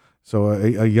time. So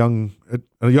a young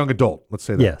adult, let's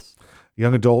say that. Yes. A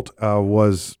young adult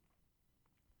was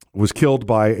killed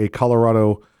by a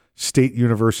Colorado State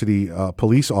University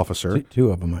police officer.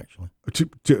 Two of them, actually.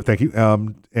 Two, thank you.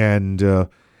 And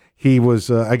he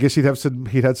was, I guess he'd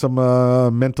had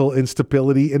some mental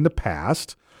instability in the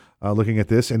past. Looking at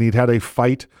this, and he'd had a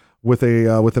fight with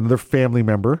another family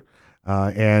member,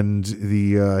 and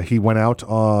he went out,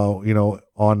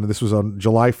 this was on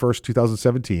July 1st,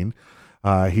 2017.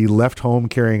 He left home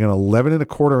carrying an 11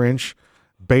 1/4-inch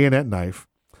bayonet knife,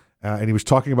 and he was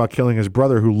talking about killing his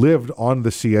brother who lived on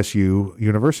the CSU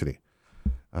University.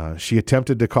 She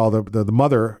attempted to call the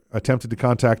mother attempted to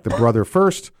contact the brother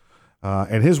first,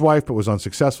 and his wife, but was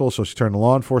unsuccessful. So she turned to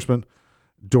law enforcement.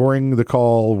 During the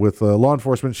call with law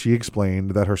enforcement, she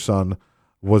explained that her son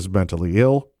was mentally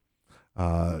ill.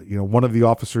 One of the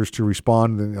officers to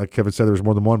respond, and like Kevin said, there was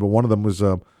more than one, but one of them was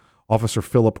Officer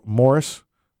Philip Morris.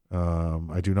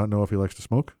 I do not know if he likes to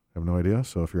smoke. I have no idea.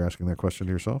 So if you're asking that question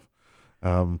to yourself.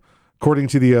 According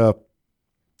to the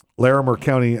Larimer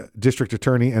County District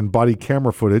Attorney and body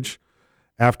camera footage,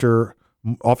 after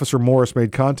Officer Morris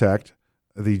made contact,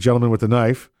 the gentleman with the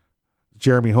knife,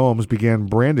 Jeremy Holmes, began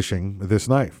brandishing this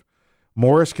knife. Officer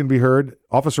Morris can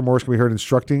be heard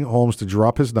instructing Holmes to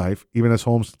drop his knife, even as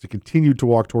Holmes continued to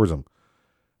walk towards him.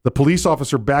 The police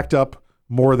officer backed up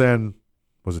more than,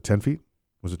 was it 10 feet?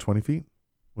 Was it 20 feet?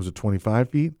 Was it 25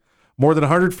 feet? More than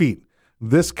 100 feet.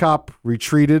 This cop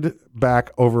retreated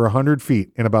back over 100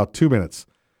 feet in about 2 minutes,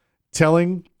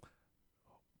 telling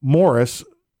Morris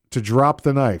to drop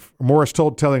the knife.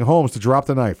 Telling Holmes to drop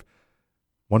the knife.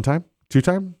 1 time? 2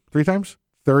 times? 3 times?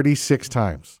 36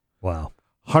 times. Wow.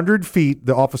 100 feet,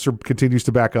 the officer continues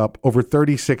to back up over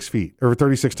 36 feet, over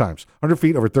 36 times. 100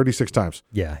 feet over 36 times.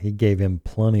 Yeah, he gave him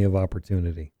plenty of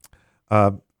opportunity.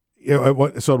 So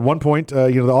at one point,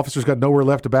 the officers got nowhere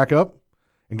left to back up.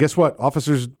 And guess what?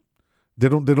 Officers, they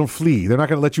don't flee. They're not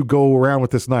going to let you go around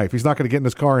with this knife. He's not going to get in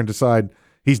his car and decide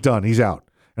he's done, he's out,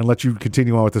 and let you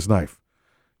continue on with this knife.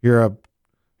 He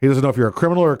doesn't know if you're a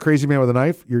criminal or a crazy man with a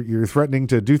knife. You're threatening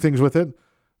to do things with it.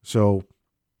 So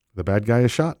the bad guy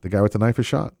is shot. The guy with the knife is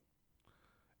shot.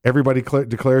 Everybody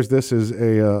declares this as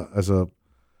a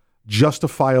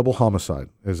justifiable homicide,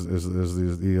 as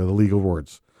the legal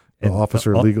words. The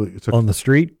officer legally on the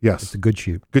street. Yes, it's a good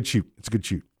shoot. Good shoot. It's a good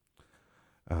shoot.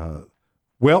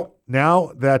 Well,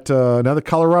 now that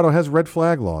Colorado has red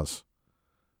flag laws,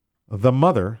 the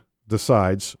mother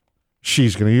decides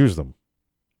she's going to use them.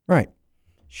 Right.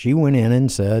 She went in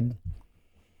and said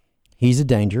he's a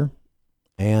danger.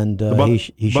 And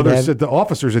he should have, said the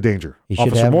officer's a danger. He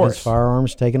should have his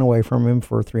firearms taken away from him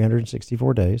for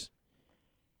 364 days.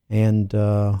 And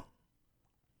the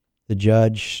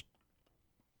judge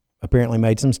apparently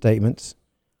made some statements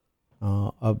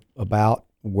about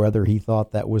whether he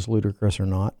thought that was ludicrous or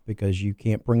not, because you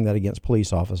can't bring that against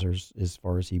police officers as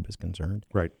far as he was concerned.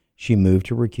 Right. She moved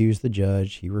to recuse the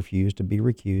judge. He refused to be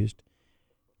recused,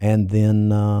 and then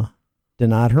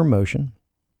denied her motion.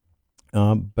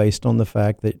 Based on the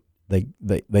fact that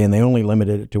they only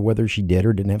limited it to whether she did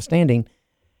or didn't have standing.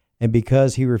 And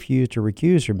because he refused to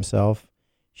recuse himself,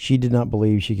 she did not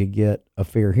believe she could get a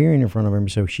fair hearing in front of him,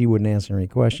 so she wouldn't answer any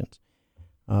questions.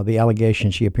 The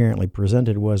allegation she apparently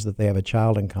presented was that they have a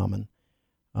child in common.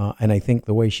 And I think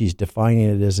the way she's defining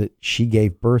it is that she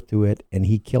gave birth to it and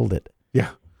he killed it.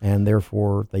 Yeah. And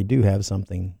therefore they do have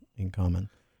something in common.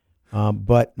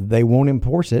 But they won't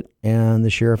enforce it, and the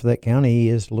sheriff of that county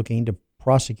is looking to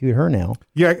prosecute her now.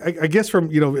 Yeah, I guess from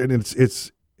and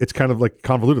it's kind of like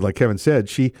convoluted, like Kevin said.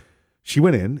 She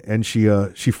went in and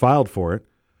she filed for it.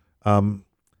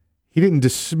 He didn't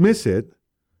dismiss it,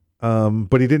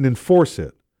 but he didn't enforce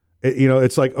it.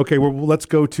 It's like, okay, well, let's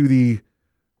go to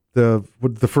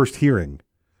the first hearing.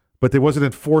 But it wasn't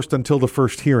enforced until the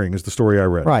first hearing, is the story I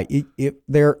read. Right.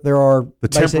 There are the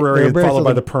temporary followed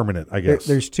by the permanent, I guess.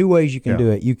 There's 2 ways you can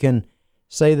do it. You can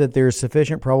say that there's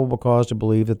sufficient probable cause to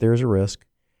believe that there's a risk,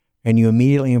 and you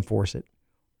immediately enforce it.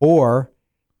 Or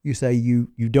you say you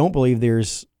don't believe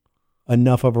there's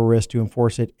enough of a risk to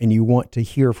enforce it, and you want to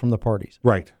hear from the parties.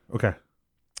 Right. Okay.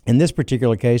 In this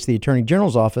particular case, the Attorney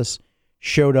General's office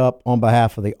showed up on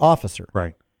behalf of the officer.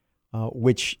 Right.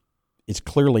 Which is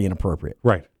clearly inappropriate.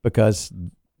 Right. Because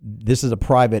this is a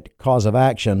private cause of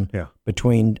action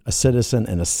between a citizen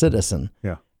and a citizen.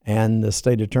 Yeah. And the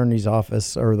state attorney's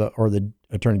office or the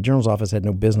Attorney General's office had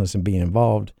no business in being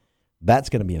involved. That's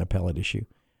going to be an appellate issue.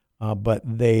 But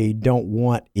they don't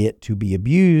want it to be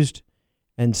abused.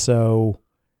 And so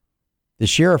the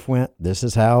sheriff went, this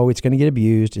is how it's going to get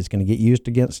abused. It's going to get used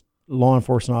against law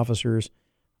enforcement officers.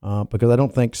 Because I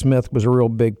don't think Smith was a real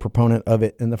big proponent of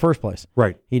it in the first place.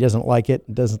 Right. He doesn't like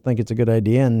it, doesn't think it's a good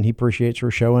idea, and he appreciates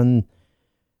her showing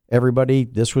everybody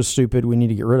this was stupid, we need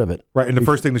to get rid of it. Right, and the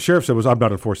first thing the sheriff said was, I'm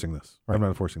not enforcing this. Right. I'm not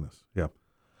enforcing this. Yeah.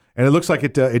 And it looks like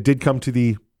it did come to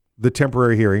the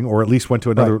temporary hearing, or at least went to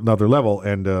another level,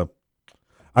 and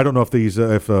I don't know if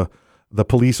the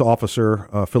police officer,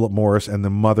 Philip Morris, and the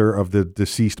mother of the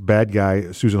deceased bad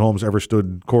guy, Susan Holmes, ever stood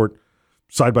in court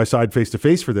side by side, face to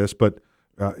face for this, but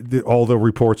all the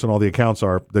reports and all the accounts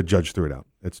are the judge threw it out.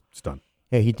 It's done.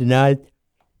 Yeah, he denied.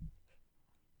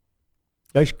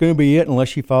 That's going to be it unless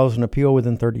she files an appeal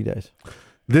within 30 days.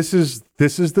 This is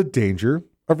the danger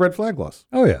of red flag laws.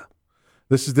 Oh yeah,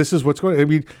 this is what's going. I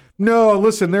mean, no,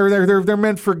 listen, they're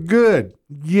meant for good.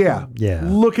 Yeah, yeah.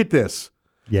 Look at this.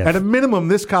 Yes. At a minimum,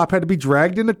 this cop had to be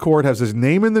dragged into court, has his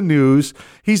name in the news.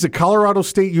 He's a Colorado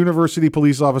State University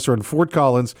police officer in Fort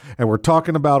Collins, and we're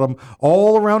talking about him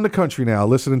all around the country now,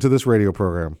 listening to this radio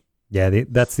program. Yeah,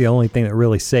 that's the only thing that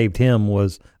really saved him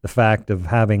was the fact of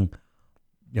having,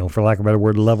 for lack of a better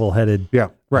word, level-headed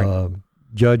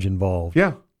judge involved.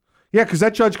 Yeah. Yeah, because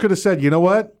that judge could have said, you know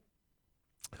what?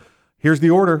 Here's the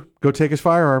order. Go take his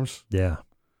firearms. Yeah.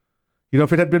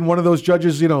 If it had been one of those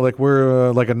judges, like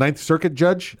we're like a Ninth Circuit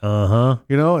judge, uh-huh,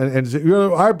 I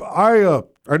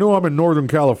know I'm in Northern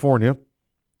California,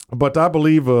 but I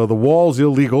believe the wall's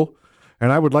illegal,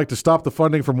 and I would like to stop the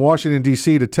funding from Washington,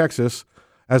 D.C. to Texas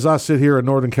as I sit here in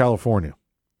Northern California.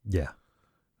 Yeah.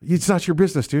 It's not your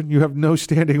business, dude. You have no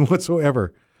standing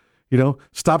whatsoever.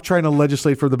 Stop trying to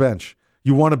legislate for the bench.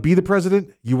 You want to be the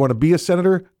president? You want to be a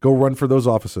senator? Go run for those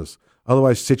offices.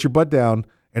 Otherwise, sit your butt down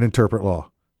and interpret law.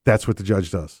 That's what the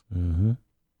judge does. Mm-hmm.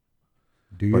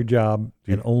 Do your job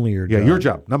and only your job. Yeah, your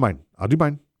job, not mine. I'll do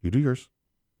mine. You do yours.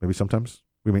 Maybe sometimes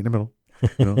we meet in the middle.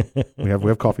 We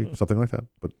have coffee, something like that.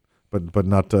 But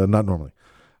not normally.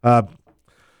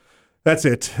 That's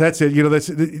it.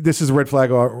 This is red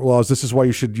flag laws. This is why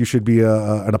you should be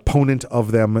an opponent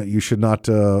of them. You should not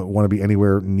want to be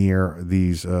anywhere near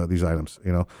these items.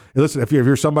 Listen, if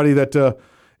you're somebody that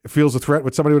feels a threat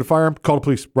with somebody with a firearm, call the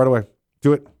police right away.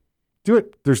 Do it.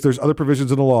 There's other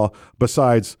provisions in the law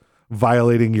besides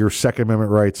violating your Second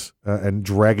Amendment rights and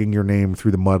dragging your name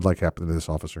through the mud like happened to this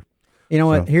officer. You know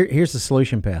what? Here's the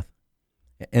solution path,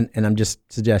 and I'm just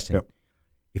suggesting. Yep.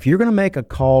 If you're going to make a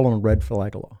call on red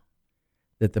flag law,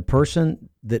 that the person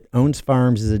that owns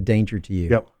firearms is a danger to you,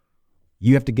 yep,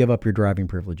 you have to give up your driving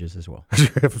privileges as well.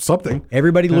 Something.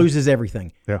 Everybody loses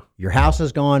everything. Yeah. Your house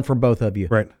is gone from both of you.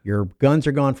 Right. Your guns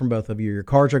are gone from both of you. Your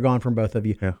cars are gone from both of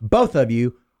you. Yeah. Both of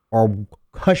you are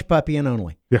hush puppy and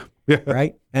only. Yeah. Yeah.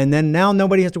 Right? And then now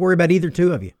nobody has to worry about either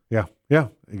two of you. Yeah. Yeah.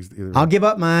 I'll give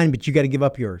up mine, but you got to give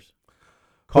up yours.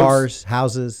 Cars,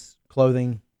 houses,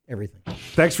 clothing, everything.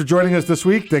 Thanks for joining us this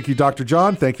week. Thank you, Dr.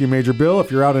 John. Thank you, Major Bill. If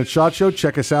you're out at SHOT Show,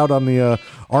 check us out on the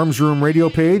Arms Room Radio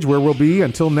page where we'll be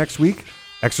until next week.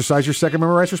 Exercise your Second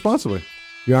Amendment rights responsibly.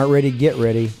 If you aren't ready, get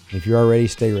ready. If you are ready,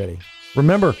 stay ready.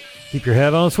 Remember, keep your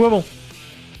head on a swivel.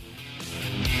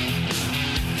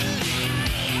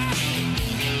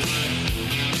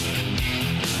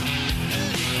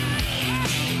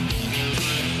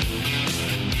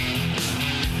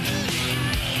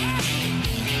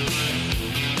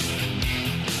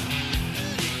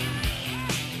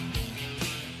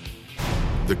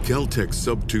 The Kel-Tec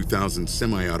Sub 2000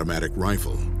 semi-automatic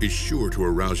rifle is sure to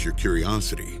arouse your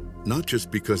curiosity, not just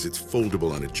because it's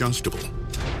foldable and adjustable,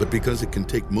 but because it can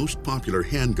take most popular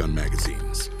handgun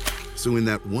magazines. So in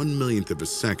that 1/1,000,000th of a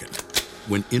second,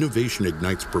 when innovation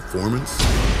ignites performance,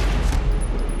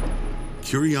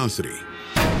 curiosity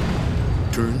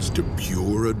turns to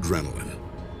pure adrenaline.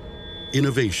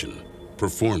 Innovation,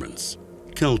 performance,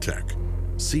 Kel-Tec.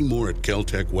 See more at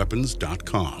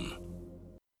keltecweapons.com.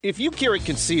 If you carry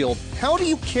concealed, how do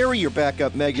you carry your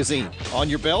backup magazine? On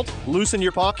your belt? Loose in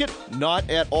your pocket? Not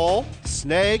at all?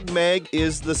 Snag Mag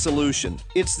is the solution.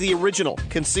 It's the original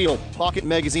concealed pocket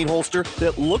magazine holster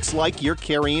that looks like you're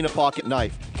carrying a pocket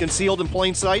knife. Concealed in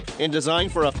plain sight and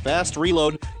designed for a fast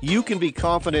reload, you can be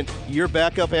confident your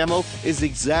backup ammo is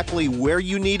exactly where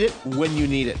you need it when you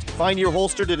need it. Find your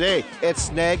holster today at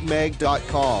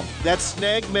snagmag.com. That's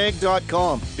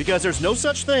snagmag.com, because there's no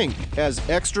such thing as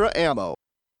extra ammo.